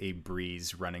is a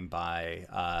breeze running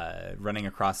running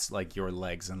across like your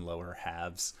legs and lower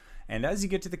halves. And as you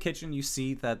get to the kitchen, you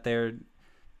see that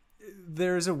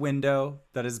there's a window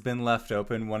that has been left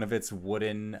open. One of its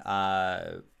wooden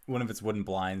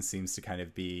blinds seems to kind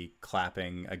of be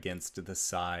clapping against the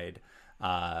side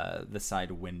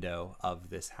window of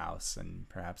this house, and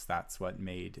perhaps that's what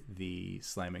made the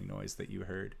slamming noise that you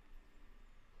heard.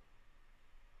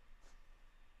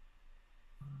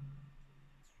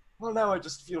 Well, now I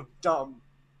just feel dumb.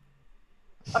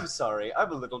 I'm sorry,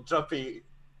 I'm a little jumpy.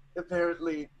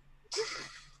 Apparently.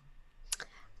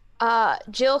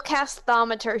 Jill casts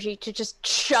thaumaturgy to just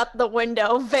shut the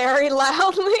window very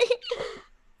loudly.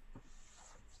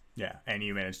 Yeah, and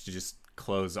you manage to just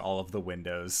close all of the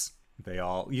windows.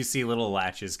 You see little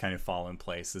latches kind of fall in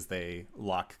place as they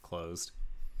lock closed.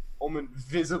 Omen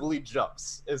visibly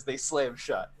jumps as they slam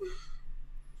shut.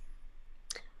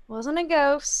 Wasn't a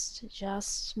ghost,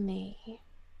 just me.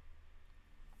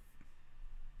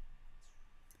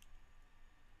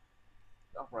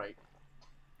 All right.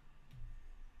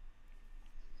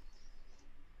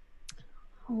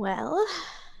 Well,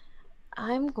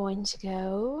 I'm going to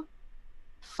go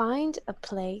find a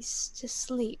place to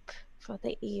sleep for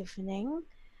the evening.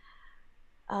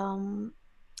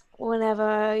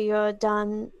 Whenever you're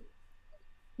done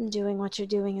doing what you're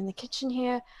doing in the kitchen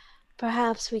here,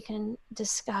 perhaps we can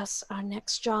discuss our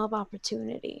next job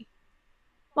opportunity.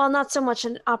 Well, not so much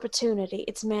an opportunity,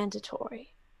 it's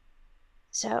mandatory.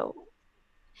 So,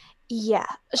 yeah,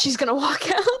 she's gonna walk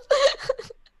out.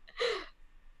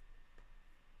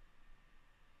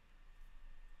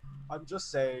 I'm just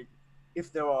saying,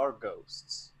 if there are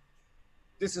ghosts,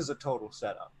 this is a total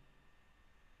setup.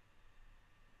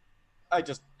 I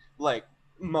just,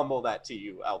 mumble that to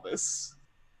you, Albus.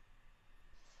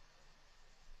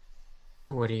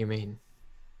 What do you mean?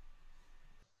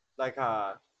 Like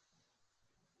a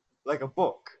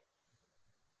book.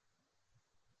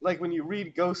 Like when you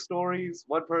read ghost stories,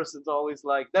 one person's always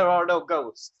like, there are no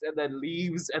ghosts, and then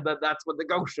leaves, and then that's when the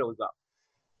ghost shows up.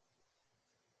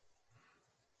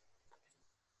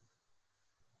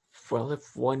 Well,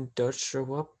 if one does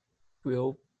show up,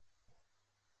 we'll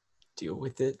deal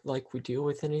with it like we deal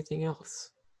with anything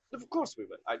else. Of course we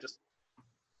would. I don't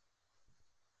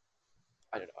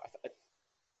know.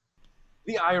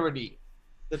 The irony.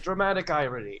 The dramatic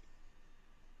irony.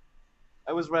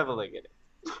 I was reveling in it.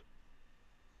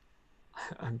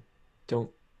 I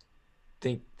don't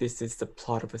think this is the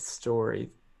plot of a story.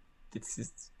 This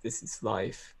is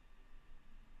life.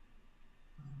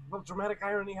 Well, dramatic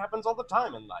irony happens all the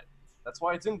time in life. That's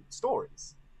why it's in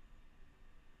stories.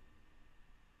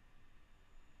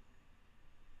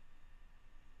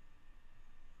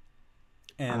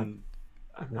 And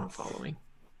I'm not following.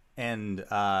 And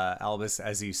Albus,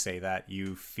 as you say that,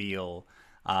 you feel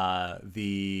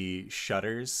the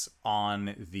shutters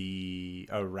around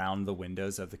the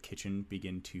windows of the kitchen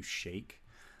begin to shake,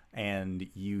 and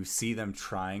you see them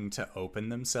trying to open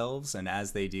themselves, and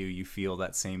as they do, you feel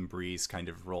that same breeze kind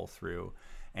of roll through,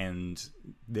 and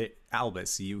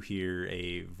Albus, you hear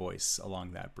a voice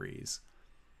along that breeze.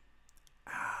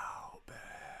 Albus.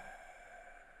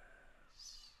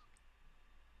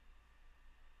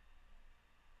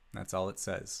 That's all it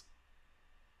says.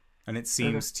 And it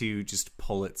seems to just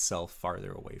pull itself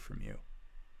farther away from you.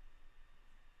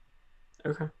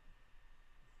 Okay.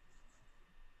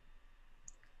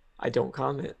 I don't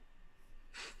comment.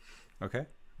 Okay.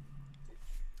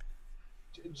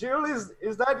 Jill,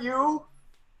 is that you?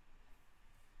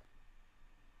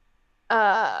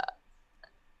 I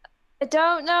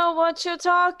don't know what you're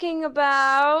talking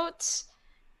about.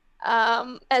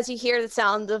 As you hear the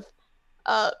sound of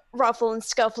ruffle and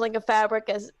scuffling of fabric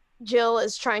as Jill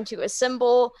is trying to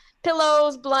assemble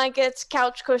pillows, blankets,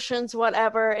 couch cushions,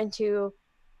 whatever, into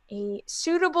a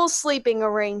suitable sleeping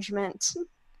arrangement,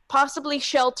 possibly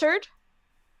sheltered,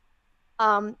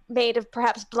 made of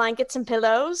perhaps blankets and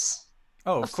pillows.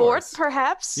 Oh, of a fort, course.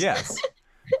 perhaps. Yes.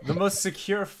 The most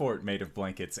secure fort made of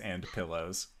blankets and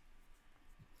pillows.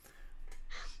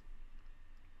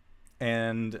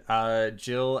 And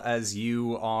Jill, as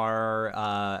you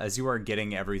are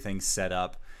getting everything set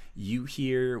up, you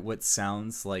hear what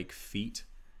sounds like feet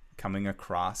coming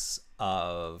across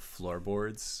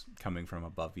floorboards coming from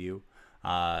above you,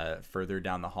 further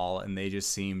down the hall, and they just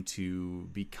seem to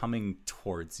be coming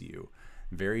towards you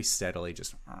very steadily,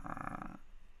 just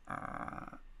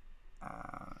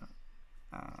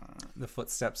the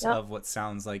footsteps of what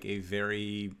sounds like a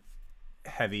very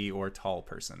heavy or tall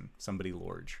person, somebody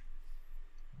large.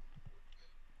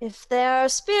 If there are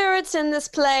spirits in this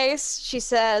place, she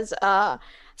says,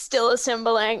 still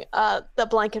assembling the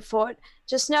blanket fort,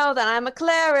 Just know that I'm a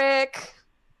cleric.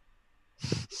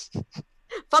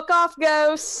 Fuck off,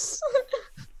 ghosts.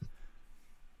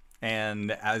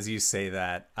 And as you say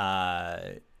that,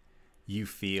 you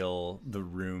feel the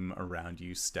room around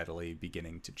you steadily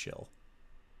beginning to chill.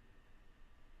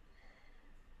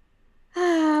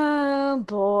 Oh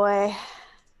boy.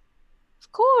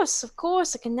 Of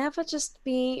course, it can never just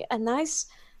be a nice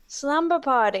slumber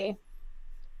party.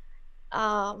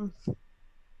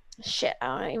 Shit,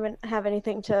 I don't even have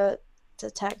anything to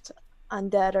detect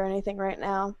undead or anything right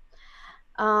now.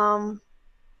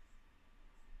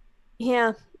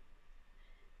 Yeah.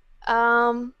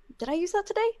 Did I use that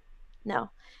today? No.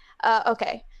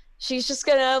 Okay. She's just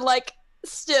gonna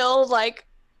still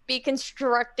be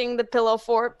constructing the pillow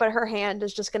fort, but her hand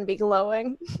is just gonna be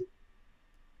glowing.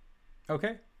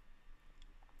 Okay.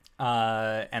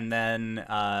 And then,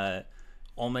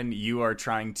 Ullman, you are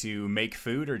trying to make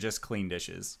food or just clean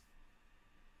dishes?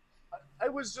 I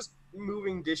was just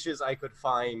moving dishes I could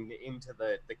find into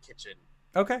the kitchen,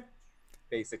 Okay.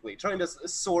 basically. Trying to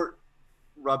sort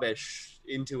rubbish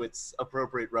into its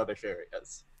appropriate rubbish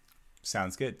areas.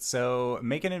 Sounds good. So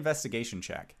make an investigation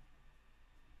check.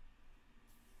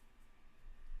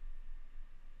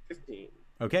 15.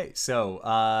 Okay, so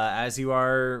as you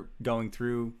are going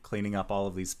through cleaning up all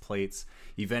of these plates,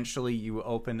 eventually you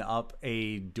open up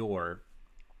a door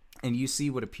and you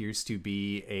see what appears to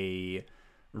be a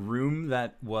room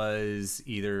that was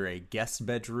either a guest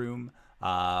bedroom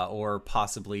or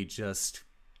possibly just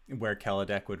where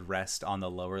Kelladek would rest on the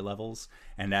lower levels.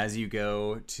 And as you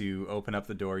go to open up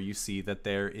the door, you see that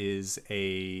there is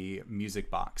a music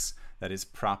box that is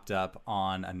propped up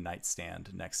on a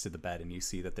nightstand next to the bed, and you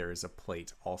see that there is a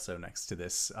plate also next to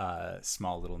this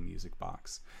small little music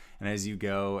box. And as you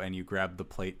go and you grab the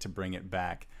plate to bring it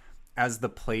back, as the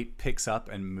plate picks up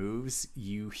and moves,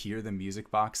 you hear the music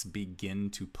box begin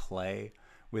to play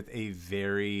with a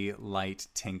very light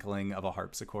tinkling of a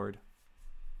harpsichord.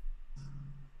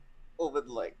 Ovid,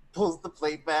 pulls the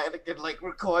plate back and,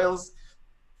 recoils.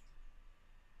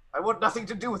 I want nothing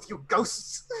to do with you,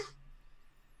 ghosts!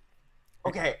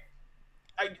 Okay.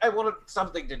 I wanted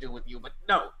something to do with you, but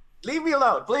no. Leave me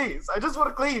alone, please! I just want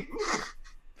to clean!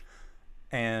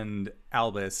 And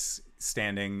Albus,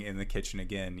 standing in the kitchen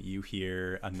again, you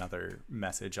hear another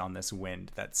message on this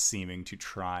wind that's seeming to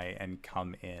try and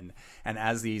come in. And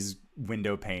as these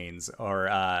window panes or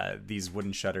these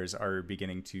wooden shutters are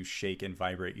beginning to shake and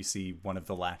vibrate, you see one of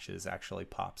the latches actually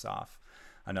pops off.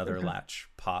 Another latch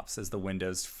pops as the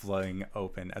windows fling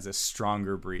open as a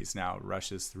stronger breeze now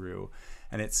rushes through.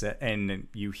 And and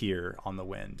you hear on the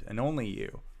wind, and only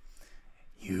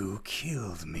you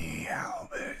killed me,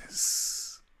 Albus.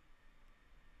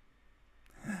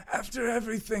 After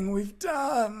everything we've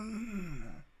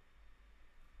done.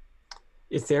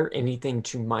 Is there anything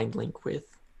to mind link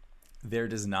with? There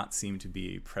does not seem to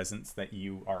be a presence that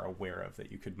you are aware of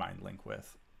that you could mind link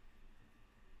with.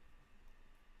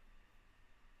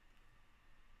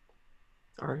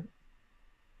 All right.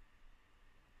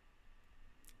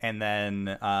 And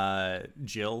then,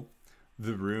 Jill,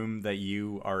 the room that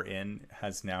you are in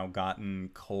has now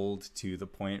gotten cold to the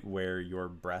point where your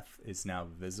breath is now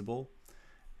visible.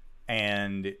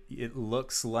 And it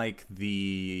looks like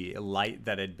the light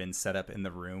that had been set up in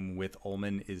the room with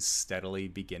Ullman is steadily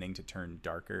beginning to turn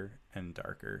darker and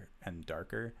darker and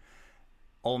darker.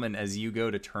 Ullman, as you go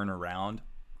to turn around,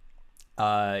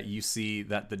 you see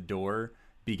that the door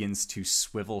begins to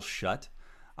swivel shut.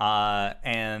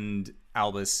 And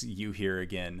Albus, you hear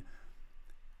again,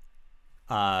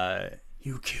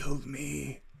 you killed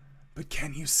me, but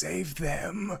can you save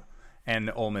them? And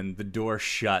Ullman, the door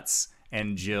shuts.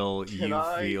 And Jill,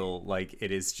 feel like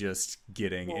it is just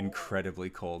getting incredibly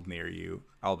cold near you.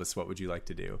 Albus, what would you like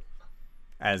to do?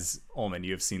 As Ullman,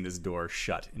 you have seen this door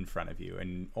shut in front of you.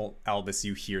 And Albus,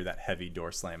 you hear that heavy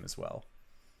door slam as well.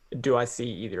 Do I see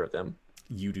either of them?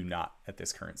 You do not at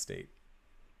this current state.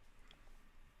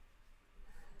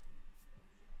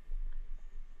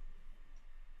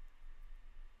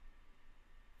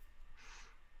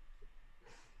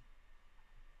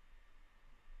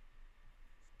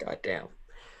 Goddamn.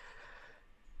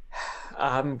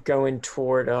 I'm going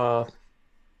toward Ullman.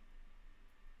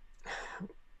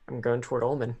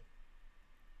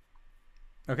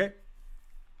 Okay.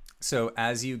 So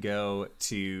as you go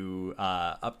to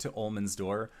up to Ullman's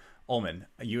door, Ullman,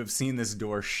 you have seen this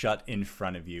door shut in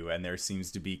front of you, and there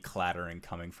seems to be clattering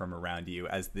coming from around you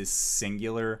as this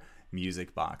singular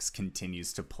music box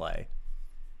continues to play.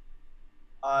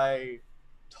 I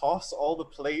toss all the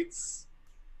plates.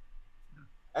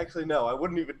 Actually, no, I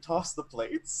wouldn't even toss the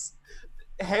plates.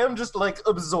 Ham just like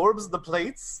absorbs the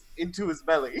plates into his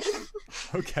belly.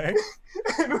 Okay.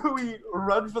 And we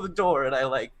run for the door, and I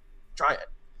like try it.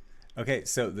 Okay,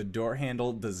 so the door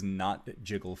handle does not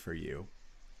jiggle for you,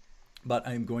 but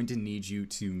I'm going to need you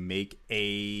to make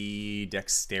a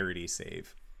dexterity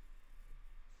save.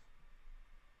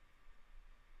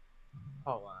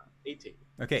 Oh, 18.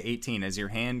 Okay, 18. As your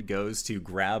hand goes to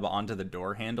grab onto the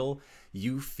door handle,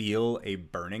 you feel a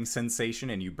burning sensation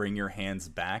and you bring your hands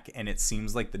back, and it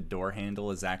seems like the door handle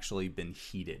has actually been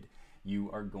heated. You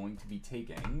are going to be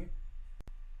taking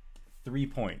 3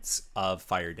 points of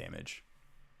fire damage.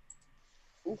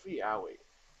 Oofy owie.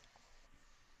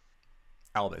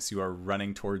 Albus, you are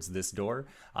running towards this door.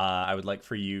 I would like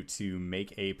for you to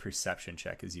make a perception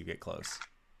check as you get close.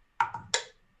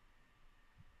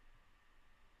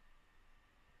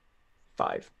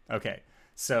 5. Okay.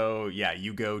 So, yeah,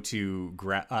 you go to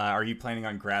grab. Are you planning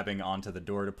on grabbing onto the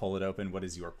door to pull it open? What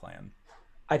is your plan?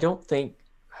 I don't think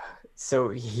so.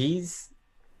 He's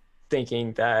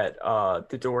thinking that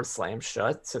the door slams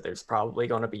shut, so there's probably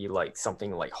going to be like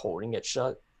something like holding it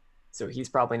shut. So he's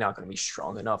probably not going to be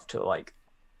strong enough to like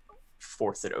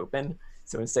force it open.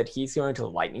 So instead, he's going to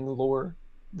lightning lure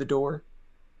the door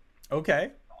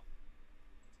Okay.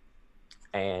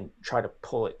 and try to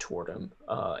pull it toward him.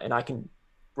 And I can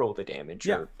roll the damage.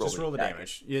 Yeah, or just roll the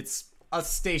damage. It's a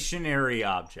stationary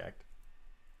object.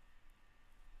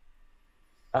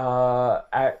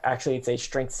 Actually, it's a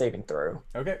strength saving throw.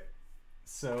 Okay.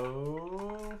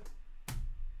 So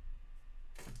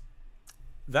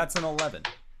that's an 11.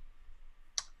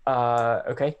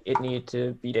 Okay, it needed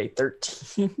to beat a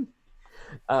 13,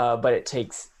 but it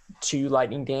takes 2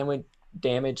 lightning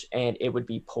damage, and it would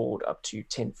be pulled up to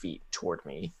 10 feet toward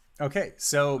me. Okay,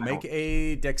 so make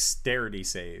a dexterity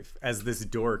save as this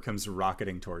door comes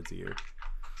rocketing towards you.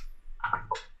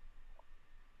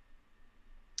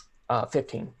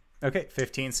 15. Okay,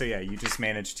 15. So yeah, you just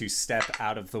managed to step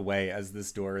out of the way as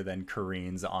this door then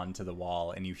careens onto the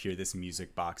wall, and you hear this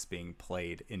music box being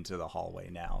played into the hallway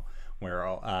now, where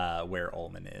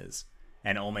Ullman is.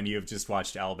 And Ullman, you have just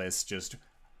watched Albus just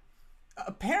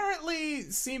apparently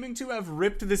seeming to have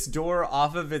ripped this door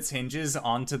off of its hinges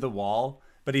onto the wall,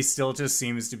 but he still just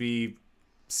seems to be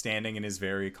standing in his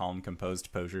very calm,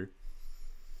 composed posture.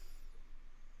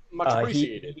 Much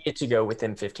appreciated. He had to go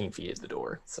within 15 feet of the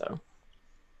door, so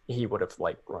he would have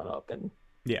like run up and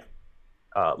Yeah.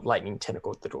 lightning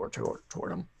tentacled the door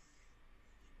toward him.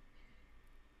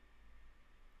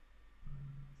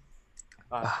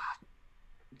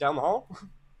 Down the hall?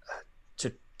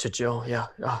 To Jill, yeah.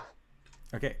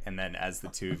 Okay, and then as the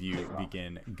two of you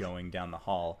begin going down the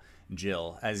hall,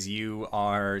 Jill, as you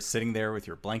are sitting there with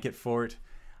your blanket fort,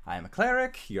 I am a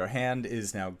cleric, your hand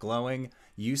is now glowing.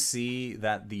 You see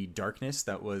that the darkness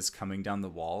that was coming down the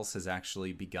walls has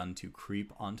actually begun to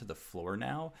creep onto the floor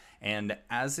now, and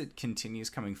as it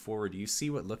continues coming forward, you see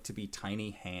what look to be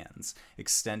tiny hands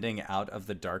extending out of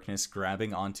the darkness,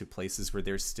 grabbing onto places where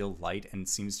there's still light and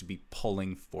seems to be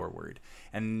pulling forward.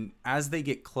 And as they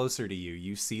get closer to you,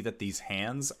 you see that these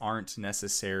hands aren't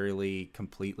necessarily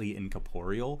completely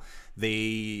incorporeal.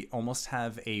 They almost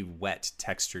have a wet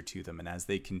texture to them, and as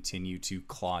they continue to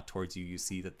claw towards you, you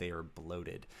see that they are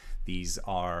bloated. These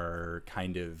are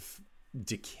kind of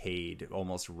decayed,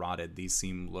 almost rotted. They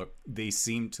seem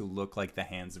to look like the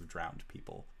hands of drowned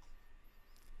people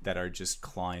that are just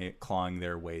clawing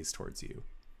their ways towards you.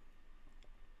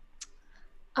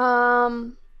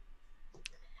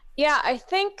 Yeah, I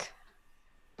think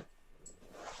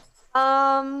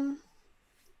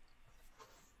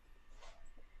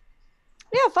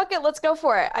yeah, fuck it, let's go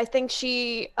for it. I think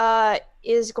she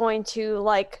is going to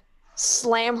like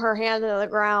slam her hand into the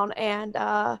ground and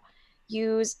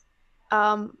use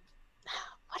what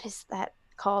is that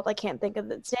called? I can't think of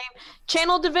its name.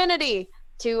 Channel Divinity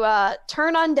to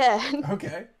turn undead.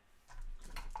 Okay.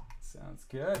 Sounds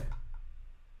good.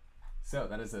 So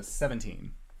that is a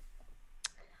 17.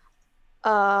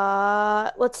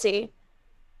 Let's see.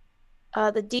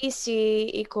 The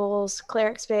DC equals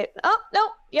cleric's fate. Oh, no.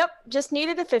 Yep. Just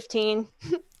needed a 15.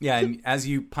 Yeah, and as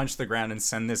you punch the ground and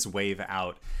send this wave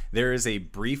out, there is a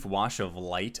brief wash of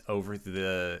light over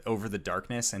the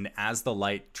darkness, and as the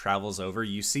light travels over,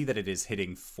 you see that it is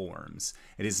hitting forms.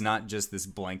 It is not just this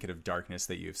blanket of darkness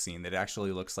that you've seen. It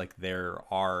actually looks like there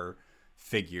are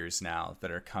figures now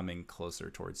that are coming closer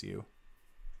towards you.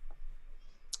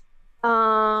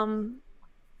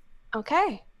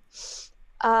 Okay.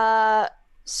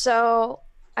 So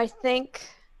I think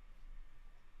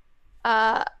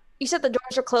you said the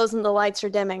doors are closed and the lights are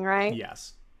dimming, right?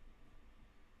 Yes.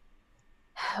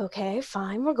 Okay,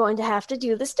 fine. We're going to have to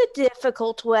do this the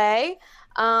difficult way.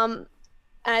 And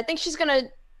I think she's gonna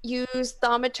use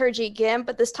thaumaturgy again,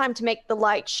 but this time to make the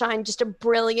light shine just a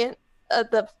brilliant,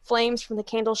 the flames from the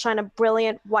candle shine a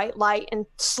brilliant white light and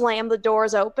slam the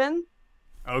doors open.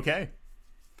 Okay.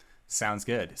 Sounds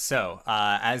good. So,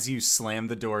 as you slam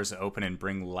the doors open and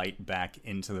bring light back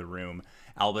into the room,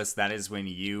 Albus, that is when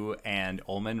you and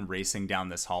Ullman, racing down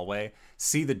this hallway,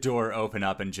 see the door open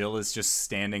up, and Jill is just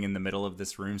standing in the middle of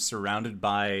this room, surrounded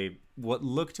by what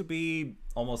look to be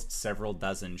almost several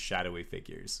dozen shadowy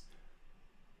figures.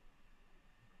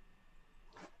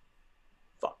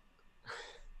 Fuck.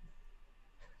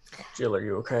 Jill, are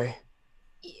you okay?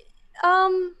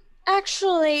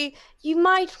 Actually, you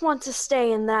might want to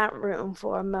stay in that room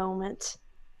for a moment.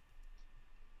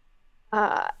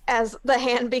 As the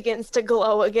hand begins to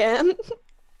glow again.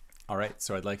 All right,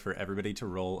 so I'd like for everybody to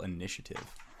roll initiative.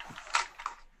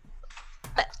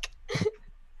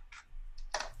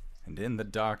 And in the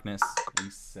darkness, we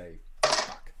say,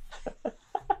 fuck.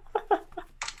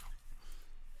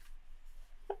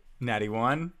 Natty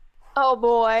 1. Oh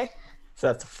boy. So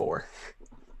that's a 4.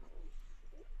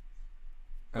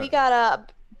 We got a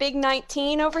big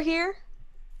 19 over here.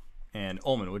 And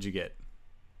Ullman, what'd you get?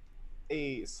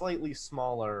 A slightly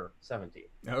smaller 17.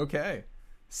 Okay.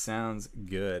 Sounds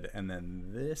good. And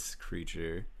then this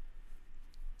creature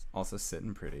is also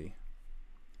sitting pretty.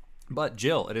 But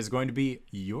Jill, it is going to be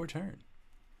your turn.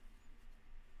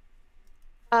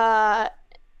 Yeah.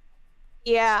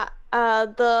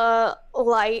 The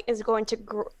light is going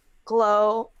to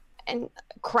glow and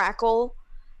crackle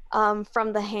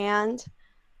from the hand.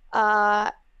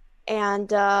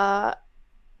 And I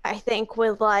think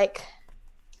with like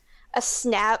a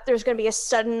snap, there's going to be a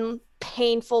sudden,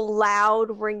 painful,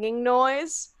 loud ringing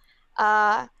noise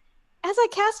as I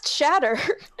cast Shatter.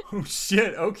 Oh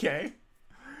shit, okay.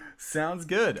 Sounds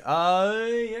good.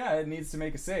 Yeah, it needs to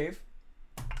make a save.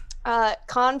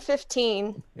 Con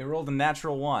 15. It rolled a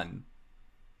natural 1.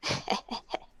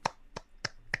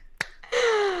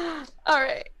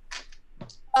 Alright.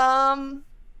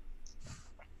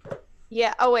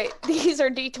 Yeah, oh wait, these are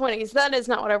d20s. That is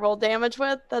not what I rolled damage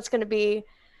with. That's going to be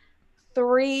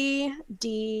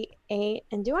 3d8.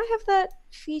 And do I have that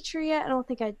feature yet? I don't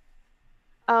think I...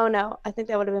 Oh no, I think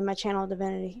that would have been my Channel of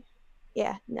Divinity.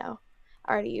 Yeah, no.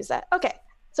 I already used that. Okay,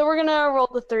 so we're going to roll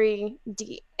the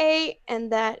 3d8, and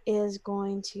that is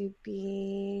going to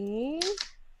be...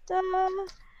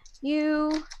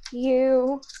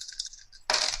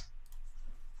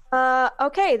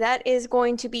 Okay, that is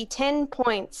going to be 10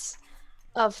 points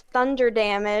of thunder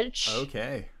damage.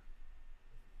 Okay.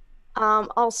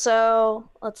 Also,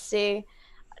 let's see.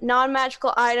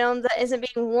 Non-magical item that isn't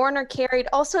being worn or carried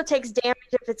also takes damage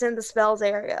if it's in the spell's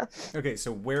area. Okay,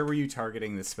 so where were you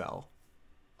targeting the spell?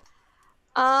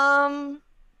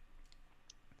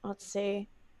 Let's see.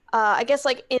 I guess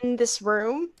like in this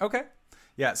room. Okay.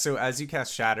 Yeah, so as you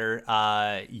cast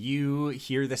Shatter, you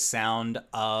hear the sound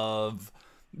of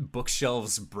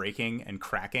bookshelves breaking and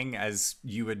cracking, as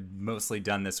you had mostly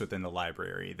done this within the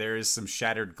library. There is some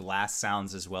shattered glass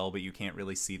sounds as well, but you can't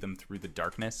really see them through the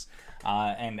darkness.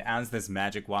 And as this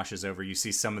magic washes over, you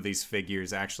see some of these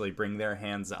figures actually bring their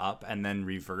hands up and then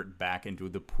revert back into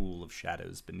the pool of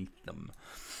shadows beneath them.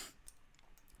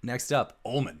 Next up,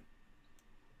 Ullman.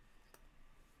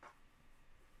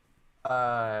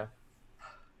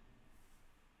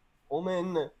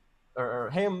 Ullman, or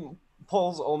Ham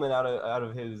pulls Ullman out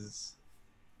of his,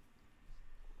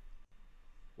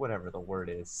 whatever the word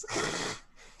is,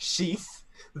 sheath.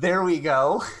 There we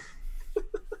go.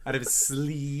 Out of his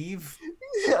sleeve.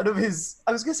 Out of his,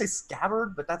 I was gonna say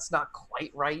scabbard, but that's not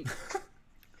quite right.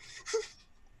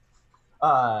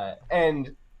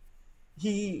 And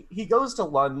he goes to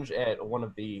lunge at one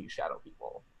of the shadow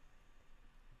people.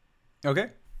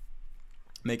 Okay.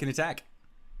 Make an attack.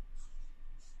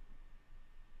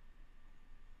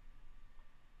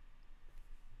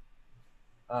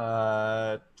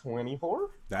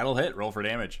 24? That'll hit. Roll for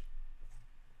damage.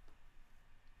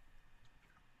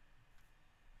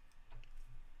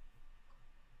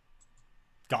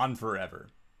 Gone forever.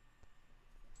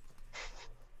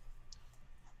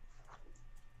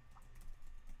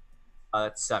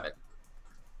 It's 7.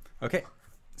 Okay.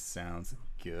 Sounds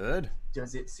good.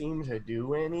 Does it seem to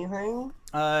do anything?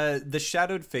 The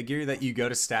shadowed figure that you go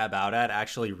to stab out at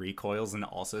actually recoils and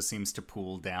also seems to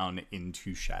pool down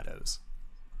into shadows.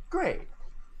 Great.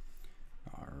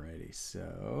 Alrighty,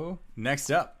 so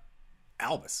next up,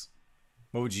 Albus.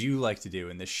 What would you like to do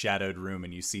in this shadowed room?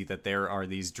 And you see that there are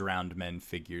these drowned men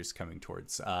figures coming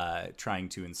towards, trying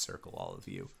to encircle all of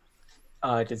you.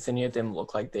 Does any of them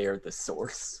look like they are the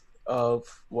source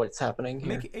of what's happening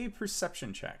here? Make a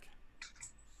perception check.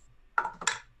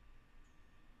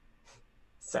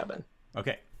 7.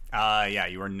 Okay, Yeah,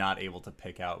 you are not able to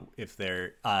pick out if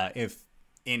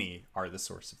any are the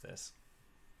source of this.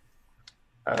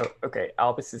 Okay.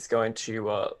 Albus is going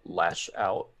to lash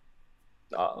out.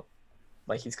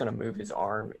 Like he's going to move his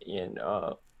arm in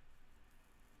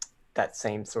that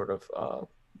same sort of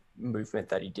movement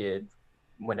that he did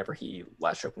whenever he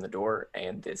lashed open the door.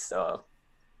 And this,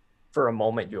 for a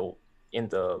moment, in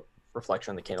the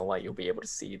reflection of the candlelight, you'll be able to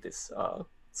see this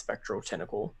spectral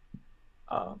tentacle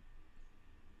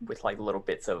with like little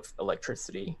bits of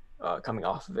electricity coming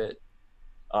off of it.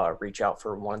 Reach out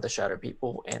for one of the shadow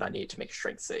people, and I need to make a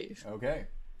strength save. Okay.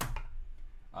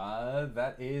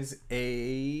 That is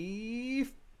a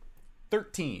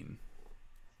 13.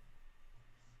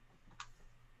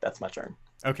 That's my turn.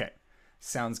 Okay.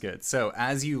 Sounds good. So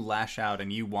as you lash out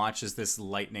and you watch as this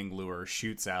lightning lure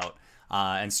shoots out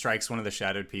and strikes one of the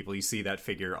shadowed people, you see that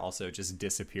figure also just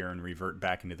disappear and revert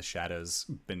back into the shadows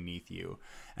beneath you.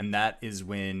 And that is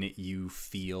when you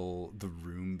feel the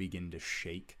room begin to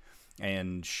shake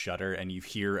and shudder, and you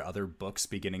hear other books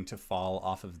beginning to fall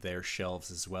off of their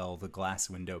shelves as well. The glass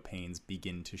window panes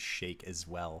begin to shake as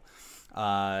well.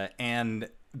 And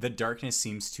the darkness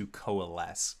seems to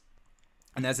coalesce.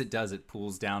 And as it does, it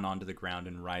pools down onto the ground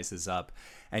and rises up.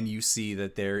 And you see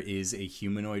that there is a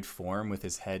humanoid form with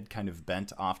his head kind of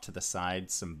bent off to the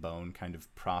side, some bone kind of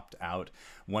propped out.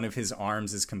 One of his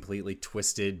arms is completely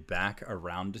twisted back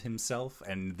around himself.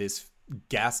 And this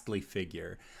ghastly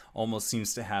figure almost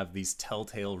seems to have these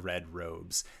telltale red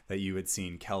robes that you had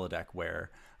seen Kaladek wear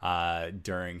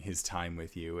during his time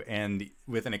with you. And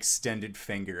with an extended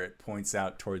finger, it points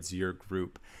out towards your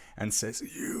group and says,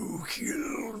 "You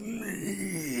killed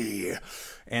me."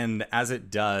 And as it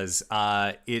does,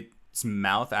 its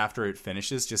mouth, after it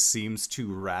finishes, just seems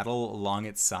to rattle along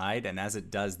its side. And as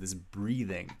it does, this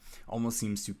breathing almost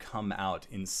seems to come out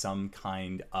in some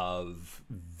kind of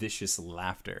vicious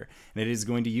laughter. And it is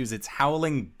going to use its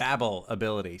Howling Babble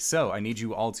ability. So I need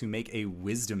you all to make a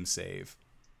wisdom save.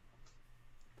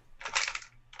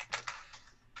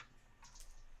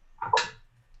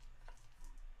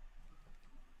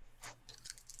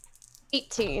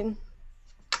 $18.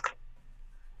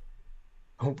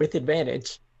 With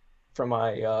advantage from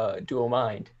my dual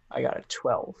mind, I got a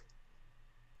 12.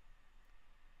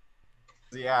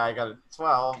 Yeah, I got a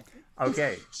 12.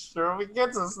 Okay. Sure, we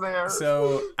gets us there.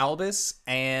 So Albus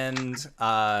and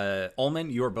Ullman,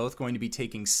 you are both going to be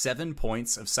taking 7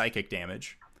 points of psychic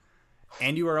damage.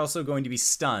 And you are also going to be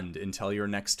stunned until your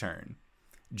next turn.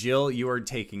 Jill, you are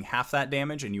taking half that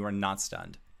damage and you are not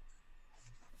stunned.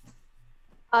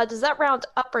 Does that round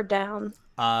up or down?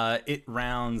 It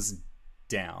rounds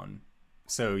down.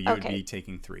 So you would be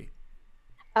taking 3.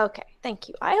 Okay, thank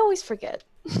you. I always forget.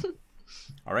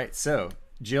 All right, so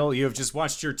Jill, you have just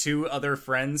watched your 2 other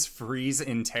friends freeze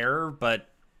in terror, but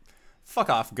fuck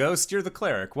off, Ghost. You're the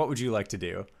cleric. What would you like to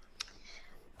do?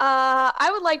 I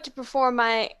would like to perform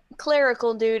my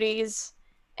clerical duties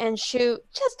and shoot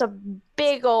just a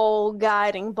big old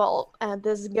guiding bolt at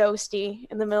this ghosty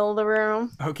in the middle of the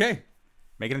room. Okay,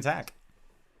 make an attack.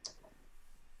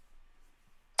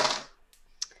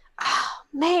 Oh,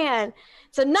 man,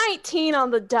 it's a 19 on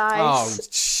the dice. Oh,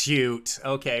 shoot.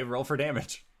 Okay, roll for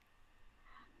damage.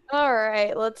 All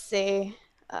right, let's see.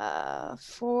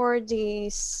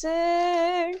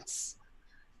 4d6.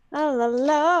 La la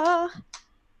la.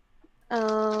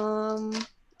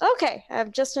 Okay, I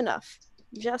have just enough.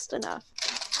 Just enough.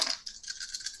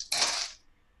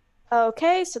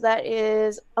 Okay, so that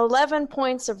is 11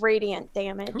 points of radiant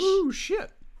damage. Ooh,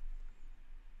 shit.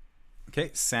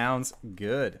 Okay, sounds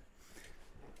good.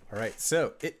 All right,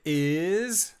 so it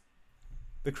is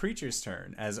the creature's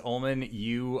turn. As Ullman,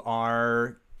 you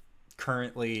are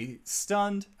currently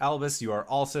stunned. Albus, you are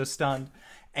also stunned.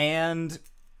 And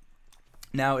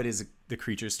now it is the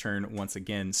creature's turn once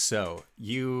again. So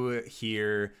you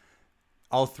hear,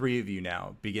 all 3 of you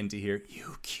now begin to hear,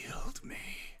 "You killed me.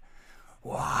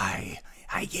 Why?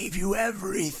 I gave you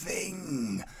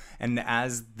everything." And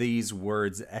as these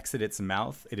words exit its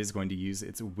mouth, it is going to use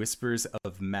its Whispers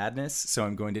of Madness. So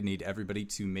I'm going to need everybody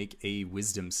to make a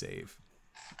wisdom save.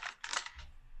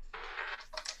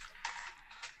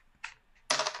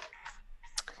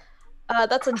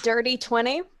 That's a dirty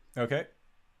 20. Okay.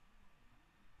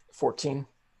 14.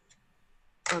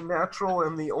 A natural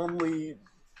and the only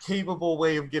capable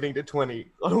way of getting to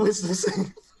 20 on a wisdom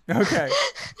save. Okay.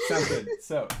 Sounds good.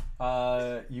 So,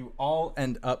 you all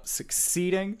end up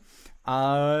succeeding.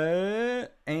 And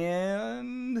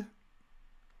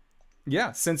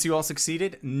yeah, since you all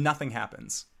succeeded, nothing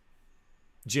happens.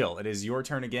 Jill, it is your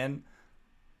turn again.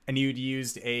 And you'd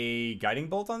used a guiding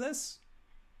bolt on this?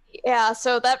 Yeah,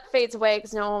 so that fades away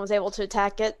because no one was able to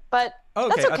attack it. But Okay,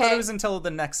 that's okay. I thought it was until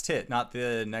the next hit, not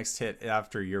the next hit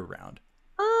after your round.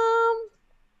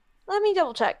 Let me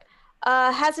double check.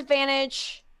 Has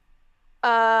advantage.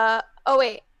 Oh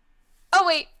wait. Oh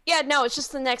wait. Yeah, no, it's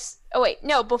just the next. Oh wait,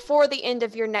 no, before the end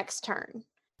of your next turn.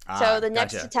 So the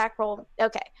next Gotcha. attack roll.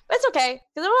 Okay, but it's okay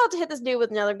because I'm about to hit this dude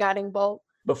with another guiding bolt.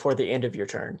 Before the end of your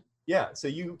turn. Yeah, so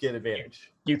you get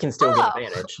advantage. You can still Oh. get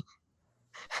advantage.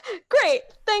 Great,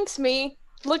 thanks, me.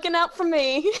 Looking out for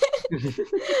me. Just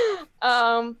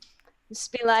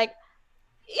be like,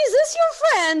 is this your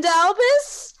friend,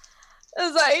 Albus?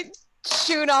 As I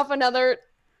shoot off another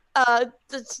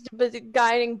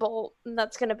guiding bolt, and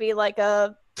that's gonna be like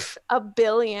a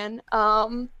billion.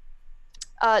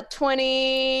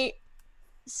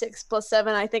 26 plus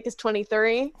 7, I think, is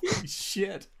 23.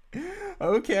 Shit.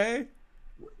 Okay.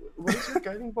 What does your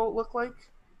guiding bolt look like?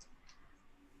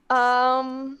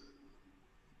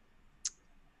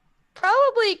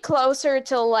 Probably closer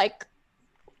to like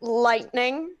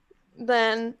lightning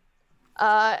than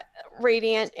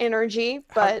radiant energy,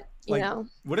 but you know.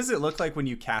 What does it look like when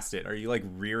you cast it? Are you like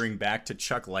rearing back to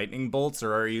chuck lightning bolts,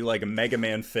 or are you like a Mega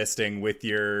Man fisting with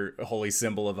your holy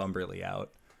symbol of Umberly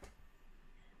out?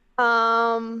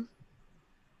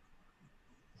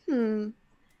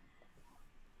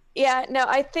 Yeah, no,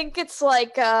 I think it's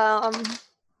like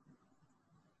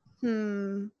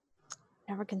never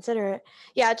consider it.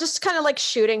 Yeah, just kind of like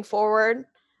shooting forward,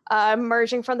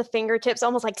 emerging from the fingertips,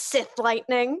 almost like Sith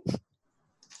lightning.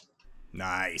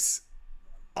 Nice.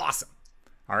 Awesome.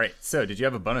 All right, so did you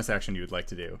have a bonus action you would like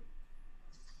to do?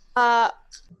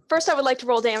 First I would like to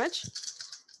roll damage.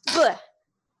 Blech.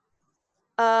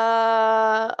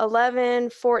 11,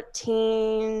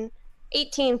 14,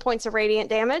 18 points of radiant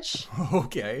damage.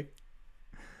 Okay.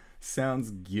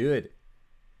 Sounds good.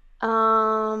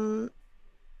 And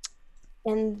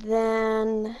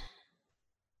then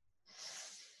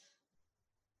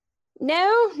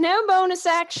no bonus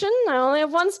action. I only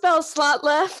have one spell slot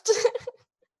left.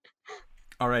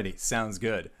 Alrighty, sounds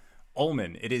good.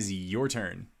 Ullman, it is your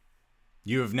turn.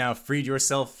 You have now freed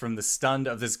yourself from the stun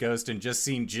of this ghost and just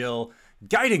seen Jill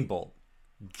guiding bolt.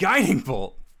 Guiding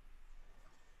bolt.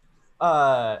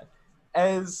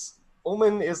 As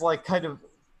Ullman is like kind of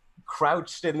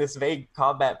crouched in this vague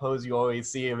combat pose you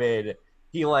always see him in,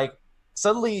 he like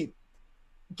suddenly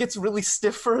gets really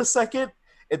stiff for a second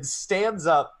and stands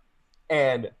up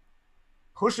and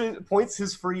points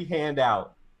his free hand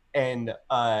out, and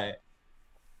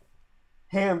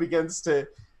hand begins to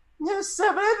and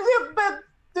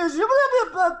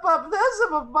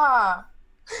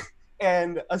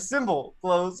a symbol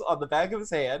glows on the back of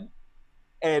his hand,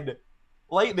 and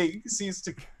lightning seems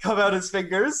to come out his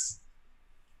fingers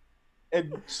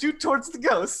and shoot towards the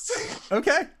ghost.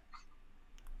 Okay.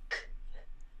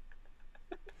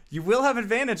 You will have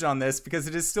advantage on this because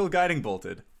it is still guiding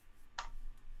bolted.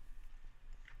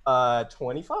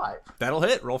 25. That'll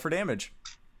hit. Roll for damage.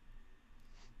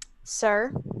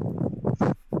 Sir.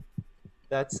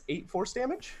 That's 8 force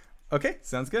damage. Okay,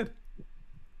 sounds good.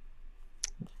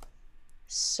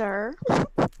 Sir.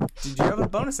 Did you have a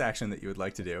bonus action that you would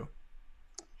like to do?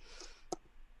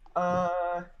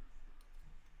 Let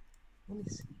me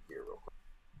see here real quick.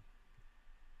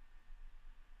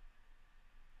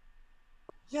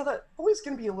 Yeah, that boy's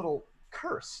gonna be a little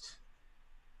cursed.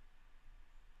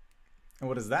 And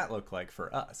what does that look like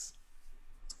for us?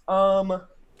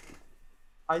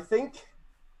 I think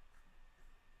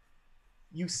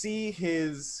you just see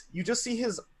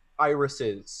his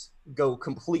irises go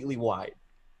completely wide,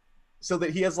 so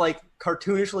that he has like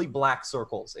cartoonishly black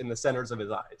circles in the centers of his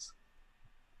eyes.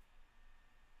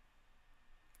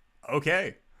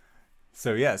 Okay.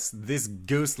 So yes, this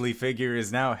ghostly figure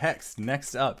is now hexed.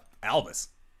 Next up, Albus.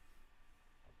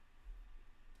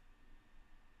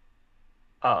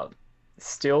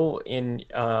 Still in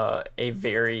a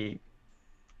very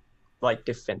like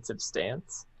defensive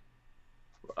stance.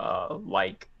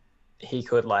 Like he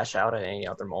could lash out at any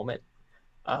other moment.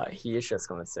 He is just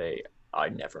gonna say, I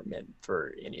never meant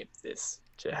for any of this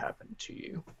to happen to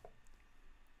you.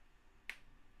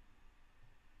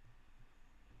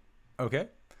 Okay.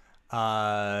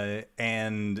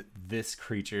 And this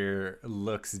creature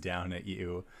looks down at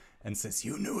you and says,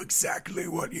 you knew exactly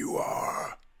what you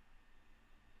are.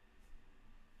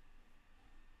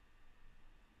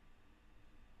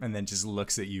 And then just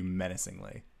looks at you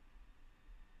menacingly.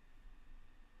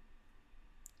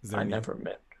 I never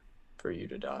meant for you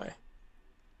to die.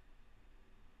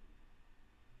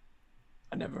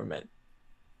 I never meant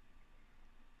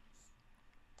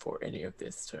for any of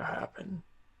this to happen.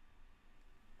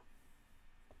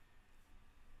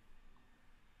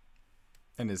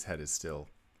 And his head is still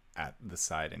at the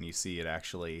side, and you see it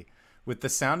actually, with the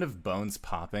sound of bones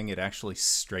popping, it actually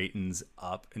straightens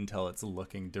up until it's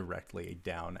looking directly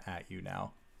down at you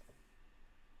now.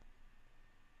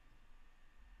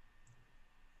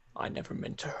 I never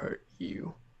meant to hurt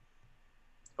you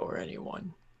or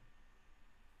anyone.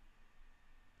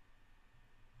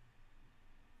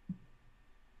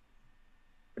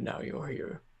 But now you're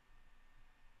here.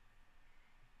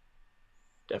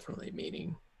 Definitely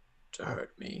meaning to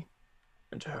hurt me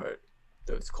and to hurt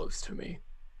those close to me.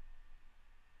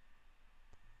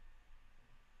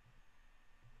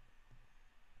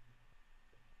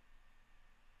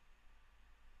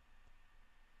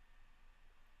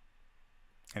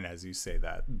 And as you say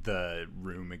that, the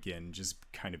room again just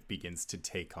kind of begins to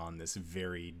take on this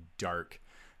very dark,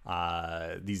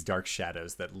 these dark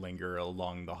shadows that linger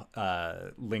along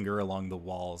the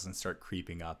walls and start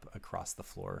creeping up across the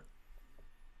floor.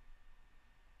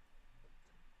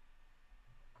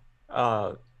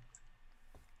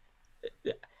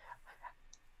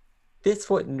 This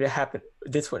wouldn't happen.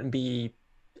 This wouldn't be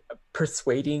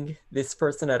persuading this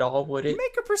person at all, would it?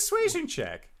 Make a persuasion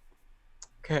check.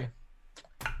 Okay.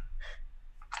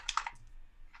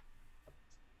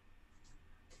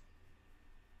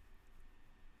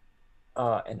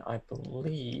 And I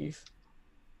believe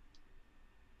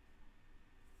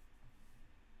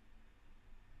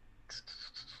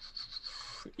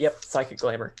yep, psychic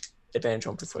glamour. Advantage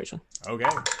on persuasion. Okay.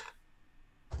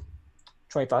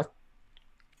 25.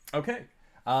 Okay.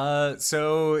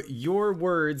 So your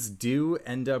words do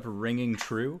end up ringing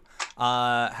true.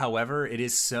 However, it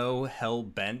is so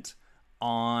hell-bent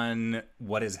on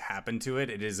what has happened to it.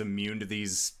 It is immune to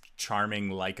these charming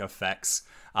like effects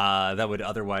that would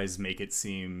otherwise make it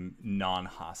seem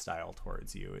non-hostile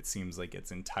towards you. It seems like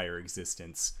its entire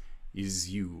existence is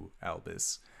you,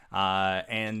 Albus.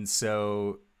 And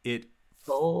so it...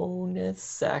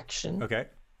 Bonus action. Okay.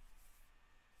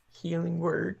 Healing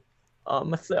word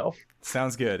on myself.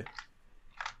 Sounds good.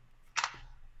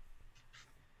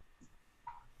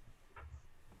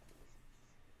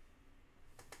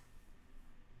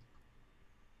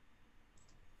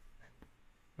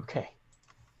 Okay.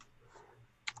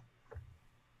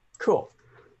 Cool.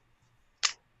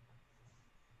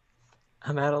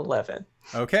 I'm at 11.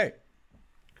 Okay.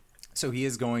 So he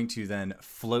is going to then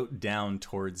float down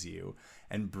towards you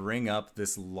and bring up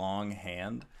this long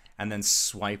hand and then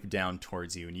swipe down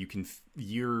towards you. And you can,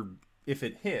 if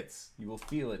it hits, you will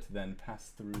feel it then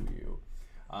pass through you.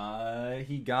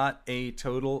 He got a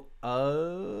total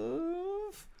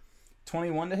of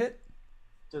 21 to hit.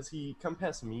 Does he come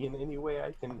past me in any way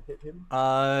I can hit him?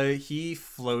 He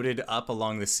floated up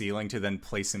along the ceiling to then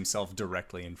place himself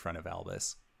directly in front of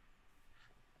Albus.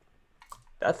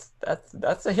 That's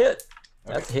a hit.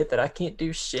 Okay. That's a hit that I can't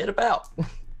do shit about.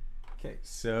 Okay,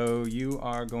 so you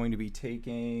are going to be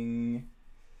taking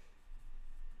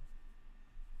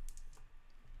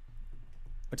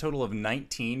a total of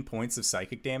 19 points of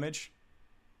psychic damage.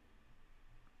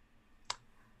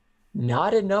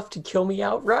 Not enough to kill me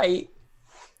outright.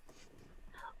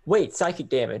 Wait, psychic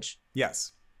damage.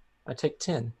 Yes. I take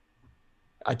 10.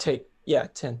 10.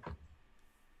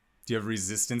 Do you have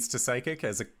resistance to psychic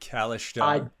as a Kalish?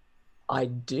 I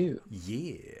do.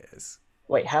 Yes.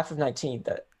 Wait, half of 19,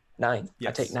 9. Yes.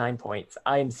 I take 9 points.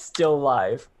 I am still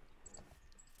alive.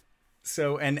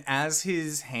 So, and as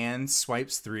his hand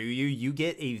swipes through you, you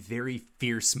get a very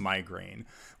fierce migraine.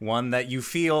 One that you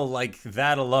feel like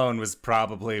that alone was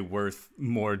probably worth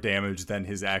more damage than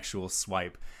his actual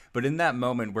swipe. But in that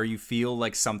moment where you feel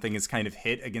like something is kind of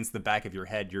hit against the back of your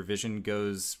head, your vision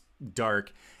goes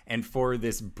dark. And for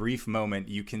this brief moment,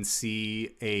 you can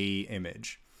see a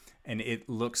image. And it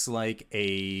looks like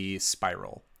a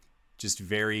spiral. Just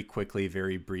very quickly,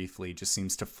 very briefly, just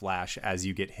seems to flash as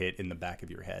you get hit in the back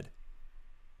of your head.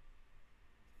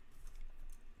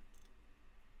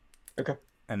 Okay.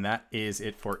 And that is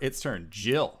it for its turn.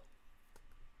 Jill.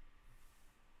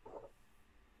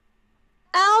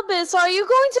 Albus, are you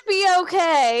going to be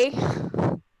okay?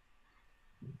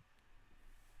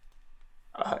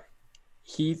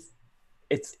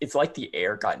 It's like the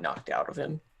air got knocked out of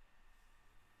him.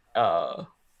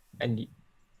 And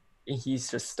he's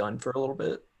just stunned for a little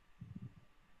bit.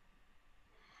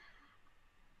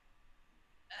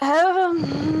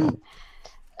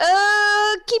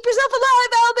 Keep yourself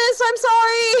alive, Albus. I'm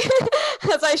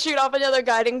sorry. As I shoot off another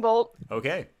guiding bolt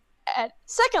Okay. at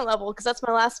second level, because that's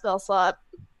my last spell slot.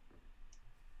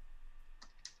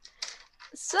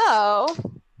 So,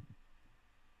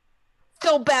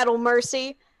 go battle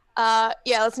mercy. Yeah,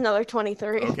 that's another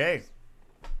 23. Okay.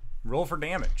 Roll for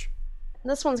damage.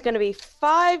 This one's going to be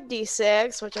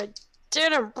 5d6, which I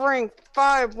didn't bring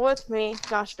 5 with me.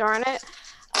 Gosh darn it.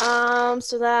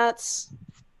 So that's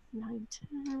 9,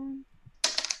 10,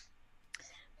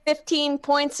 15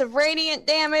 points of radiant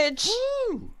damage.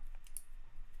 Woo!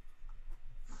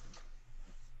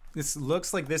 This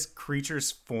looks like this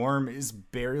creature's form is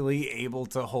barely able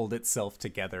to hold itself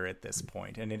together at this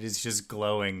point, and it is just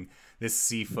glowing this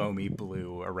sea foamy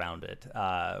blue around it,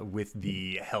 with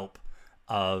the help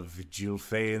of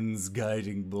Gilfain's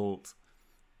guiding bolt.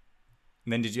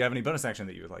 And then did you have any bonus action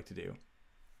that you would like to do?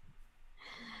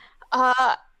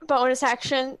 Bonus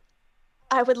action.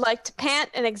 I would like to pant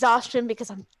and exhaustion because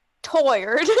I'm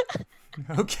tired.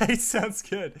 Okay, sounds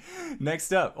good.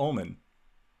 Next up, Ullman.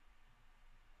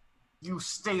 You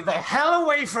stay the hell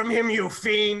away from him, you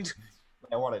fiend!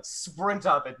 I want to sprint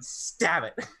up and stab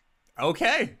it.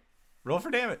 Okay. Roll for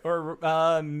damage,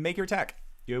 or make your attack.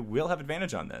 You will have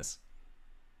advantage on this.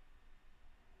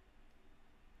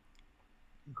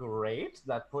 Great.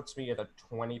 That puts me at a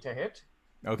 20 to hit.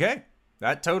 Okay.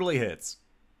 That totally hits.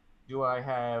 Do I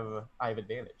have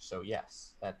advantage? So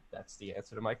yes, that's the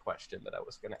answer to my question that I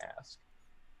was going to ask.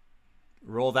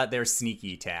 Roll that there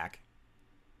sneaky attack.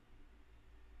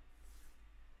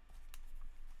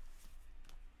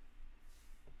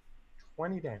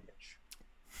 Damage.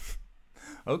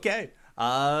 Okay.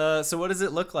 So what does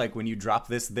it look like when you drop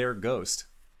this there ghost?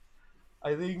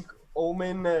 I think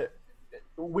Omen,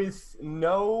 with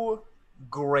no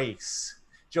grace,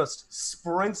 just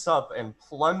sprints up and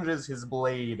plunges his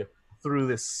blade through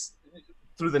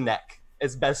the neck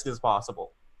as best as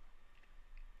possible.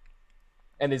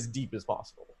 And as deep as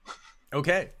possible.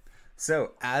 Okay.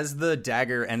 So as the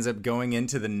dagger ends up going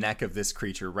into the neck of this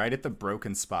creature, right at the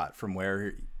broken spot from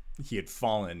where he had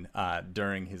fallen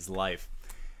during his life,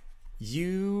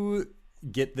 you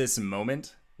get this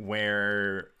moment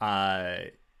where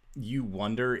you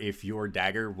wonder if your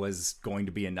dagger was going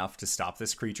to be enough to stop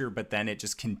this creature, but then it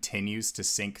just continues to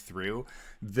sink through,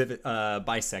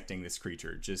 bisecting this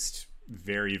creature just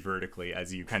very vertically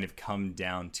as you kind of come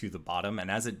down to the bottom. And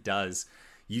as it does,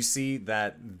 you see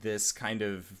that this kind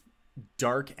of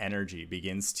dark energy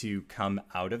begins to come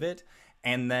out of it,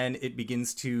 and then it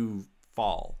begins to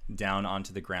fall down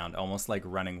onto the ground, almost like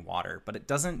running water, but it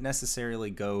doesn't necessarily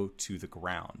go to the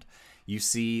ground. You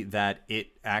see that it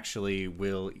actually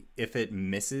will, if it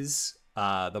misses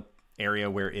the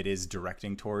area where it is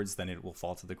directing towards, then it will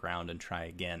fall to the ground and try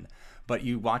again. But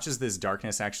you watch as this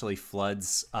darkness actually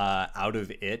floods out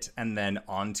of it and then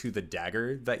onto the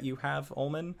dagger that you have,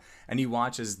 Ullman, and you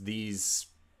watch as this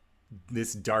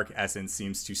dark essence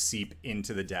seems to seep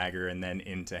into the dagger and then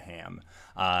into Ham,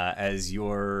 as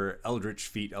your Eldritch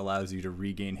Feat allows you to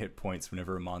regain hit points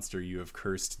whenever a monster you have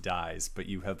cursed dies, but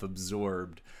you have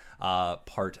absorbed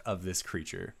part of this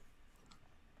creature.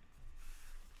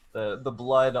 The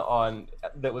blood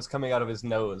that was coming out of his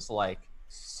nose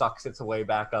sucks its way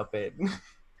back up it.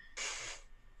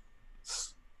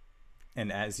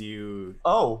 And as you...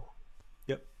 Oh.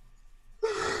 Yep.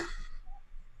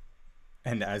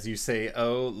 And as you say,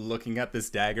 oh, looking at this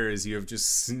dagger as you have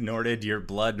just snorted your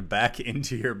blood back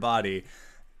into your body,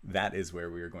 that is where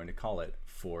we are going to call it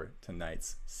for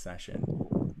tonight's session.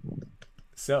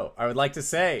 So I would like to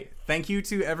say thank you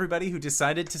to everybody who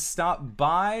decided to stop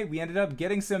by. We ended up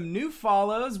getting some new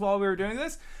follows while we were doing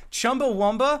this.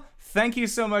 Chumbawamba, thank you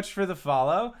so much for the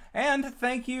follow. And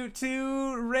thank you to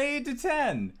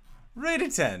Ray10.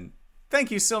 Ray10. Thank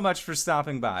you so much for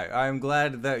stopping by. I'm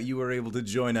glad that you were able to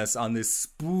join us on this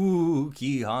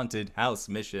spooky haunted house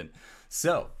mission.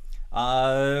 So,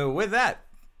 with that,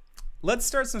 let's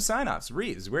start some sign-offs.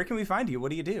 Reeves, where can we find you? What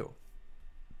do you do?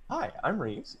 Hi, I'm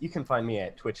Reeves. You can find me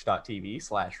at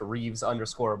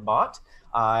twitch.tv/Reeves_bot.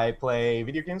 I play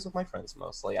video games with my friends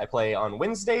mostly. I play on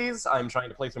Wednesdays. I'm trying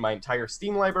to play through my entire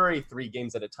Steam library, 3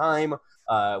 games at a time,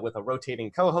 with a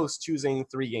rotating co-host choosing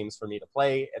 3 games for me to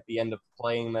play. At the end of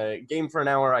playing the game for an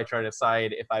hour, I try to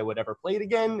decide if I would ever play it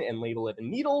again and label it a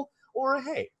needle or a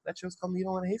hay. That show's called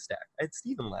Needle in a Haystack. I had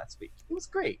Steven last week. It was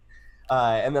great.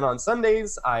 And then on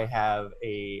Sundays, I have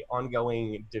a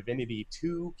ongoing Divinity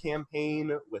 2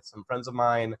 campaign with some friends of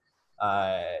mine.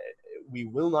 We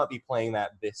will not be playing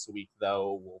that this week,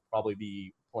 though. We'll probably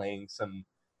be playing some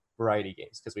variety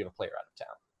games because we have a player out of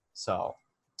town. So,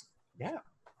 yeah.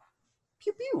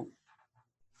 Pew pew.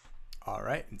 All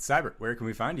right. And Cyber, where can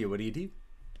we find you? What do you do?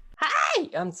 Hi,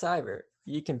 I'm Cyber.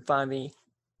 You can find me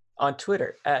on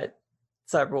Twitter at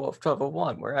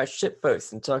Cyberwolf1201, where I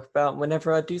shitpost and talk about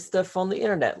whenever I do stuff on the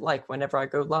internet, like whenever I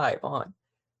go live on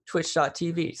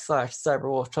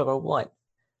twitch.tv/Cyberwolf1201.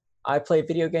 I play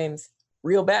video games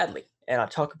real badly, and I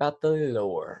talk about the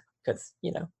lore, because,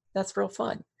 that's real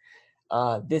fun.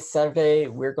 This Saturday,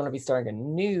 we're going to be starting a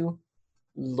new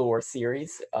lore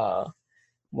series,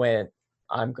 when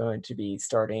I'm going to be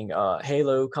starting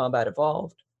Halo Combat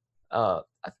Evolved, the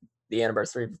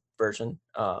anniversary version,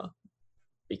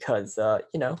 because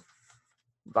you know,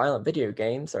 violent video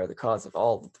games are the cause of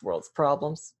all of the world's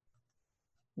problems.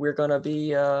 We're gonna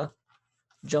be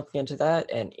jumping into that,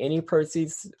 and any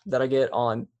proceeds that I get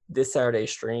on this Saturday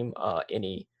stream,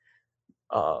 any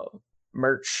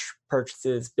merch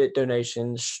purchases, bit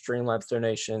donations, Streamlabs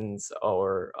donations,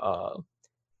 or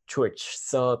Twitch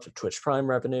subs, or Twitch Prime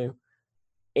revenue,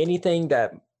 anything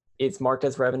that is marked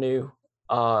as revenue,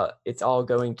 it's all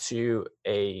going to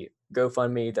a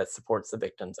GoFundMe that supports the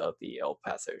victims of the El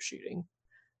Paso shooting.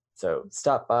 So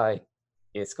stop by.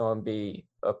 It's going to be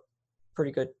a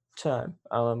pretty good time.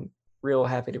 I'm real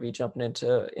happy to be jumping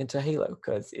into Halo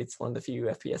because it's one of the few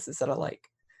FPSs that I like.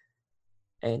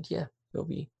 And yeah, we'll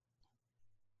be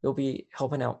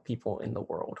helping out people in the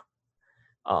world.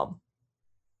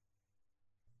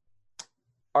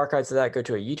 Archives of that go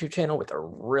to a YouTube channel with a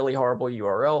really horrible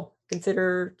URL.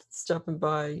 Consider stopping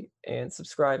by and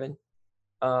subscribing,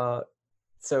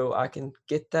 so I can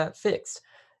get that fixed.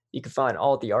 You can find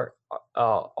all the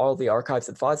archives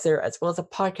of the VODs there, as well as a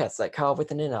podcast that Kyle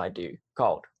with an N I do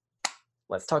called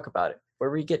Let's Talk About It, where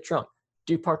we get drunk,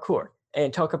 do parkour,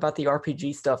 and talk about the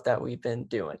RPG stuff that we've been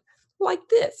doing, like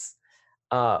this.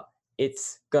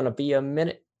 It's gonna be a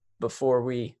minute before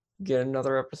we get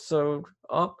another episode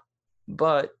up,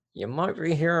 but you might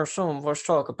be hearing some of us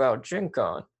talk about Gen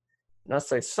Con. And I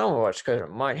say some of us because it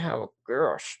might have a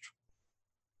guest.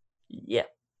 Yeah.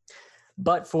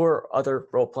 But for other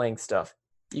role-playing stuff,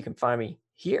 you can find me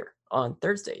here on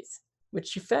Thursdays,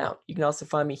 which you found. You can also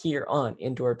find me here on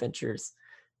Indoor Adventures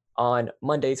on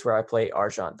Mondays, where I play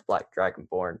Arjan, the Black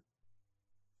Dragonborn,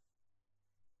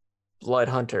 Blood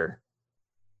Hunter,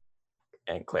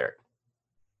 and Cleric.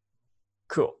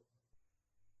 Cool.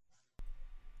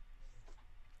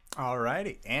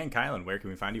 Alrighty. And Kylan, where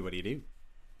can we find you? What do you do?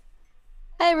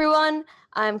 Hi everyone,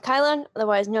 I'm Kylan,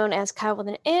 otherwise known as Kyle with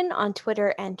an N on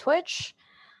Twitter and Twitch.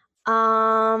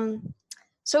 So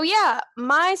yeah,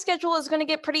 my schedule is going to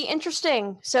get pretty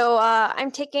interesting. So I'm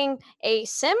taking a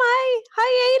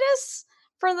semi-hiatus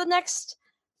for the next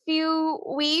few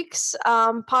weeks,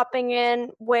 popping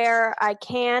in where I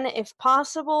can if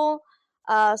possible.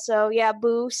 So yeah,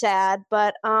 boo, sad.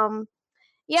 But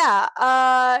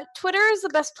yeah, Twitter is the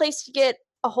best place to get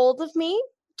a hold of me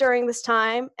during this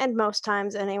time, and most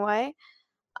times anyway.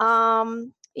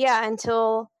 Yeah,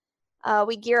 until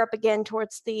we gear up again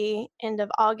towards the end of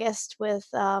August with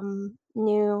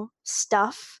new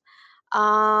stuff.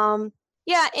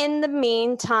 Yeah, in the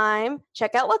meantime,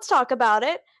 check out Let's Talk About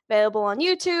It, available on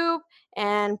YouTube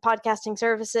and podcasting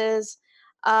services.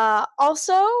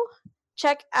 Also,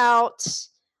 check out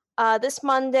this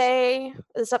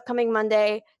upcoming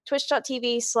Monday,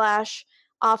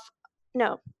 twitch.tv/off.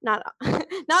 No, not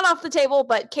off the table,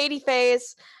 but Katie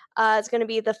Faye's is going to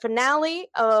be the finale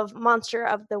of Monster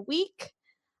of the Week.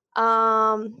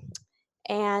 And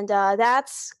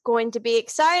that's going to be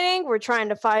exciting. We're trying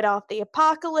to fight off the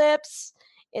apocalypse.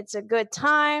 It's a good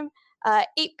time. 8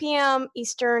 p.m.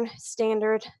 Eastern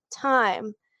Standard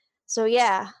Time. So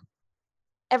yeah,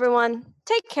 everyone,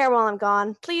 take care while I'm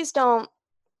gone. Please don't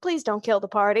kill the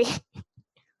party.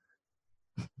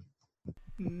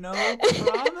 No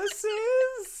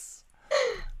promises.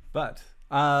 But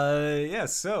yeah,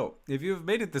 so if you've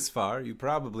made it this far, you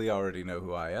probably already know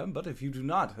who I am. But if you do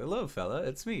not, hello fella,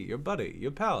 it's me, your buddy, your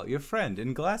pal, your friend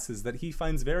in glasses that he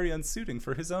finds very unsuiting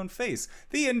for his own face,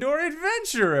 the Indoor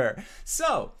Adventurer.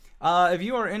 So if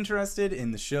you are interested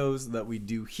in the shows that we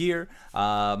do here,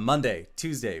 Monday,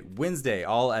 Tuesday, Wednesday,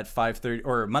 all at 5:30,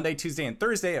 or Monday, Tuesday, and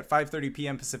Thursday at 5:30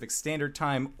 p.m. Pacific Standard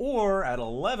Time, or at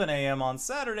 11 a.m. on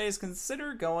Saturdays,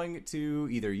 consider going to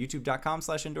either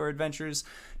youtube.com/indooradventures,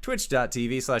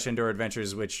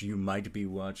 twitch.tv/indooradventures, which you might be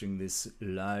watching this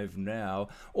live now,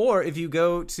 or if you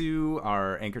go to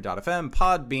our anchor.fm,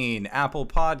 Podbean, Apple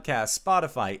Podcasts,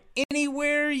 Spotify,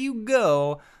 anywhere you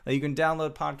go that you can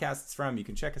download podcasts from, you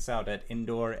can check us out at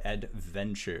Indoor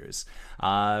Adventures.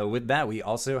 With that, we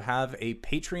also have a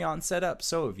Patreon set up,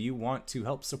 so if you want to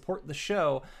help support the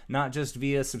show, not just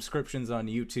via subscriptions on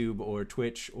YouTube or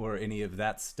Twitch or any of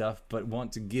that stuff, but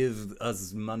want to give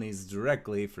us monies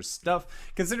directly for stuff,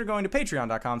 consider going to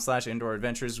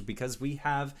patreon.com/indooradventures, because we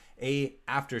have a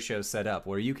after show set up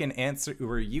where you can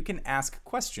ask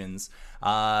questions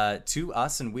to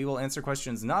us, and we will answer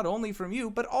questions not only from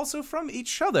you but also from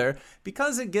each other,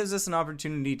 because it gives us an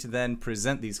opportunity to then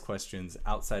present these questions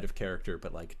outside of character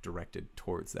but like directed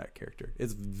towards that character.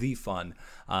 It's the fun,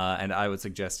 and I would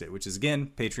suggest it, which is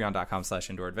again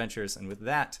patreon.com/indooradventures. And with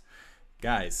that,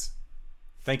 guys,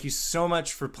 Thank you so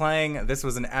much for playing. This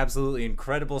was an absolutely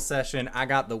incredible session. I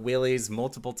got the willies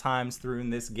multiple times through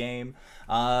in this game.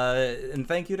 And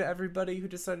thank you to everybody who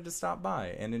decided to stop by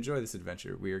and enjoy this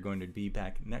adventure. We are going to be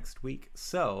back next week.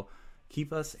 So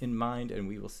keep us in mind, and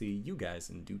we will see you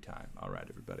guys in due time. All right,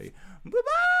 everybody.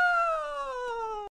 Bye-bye!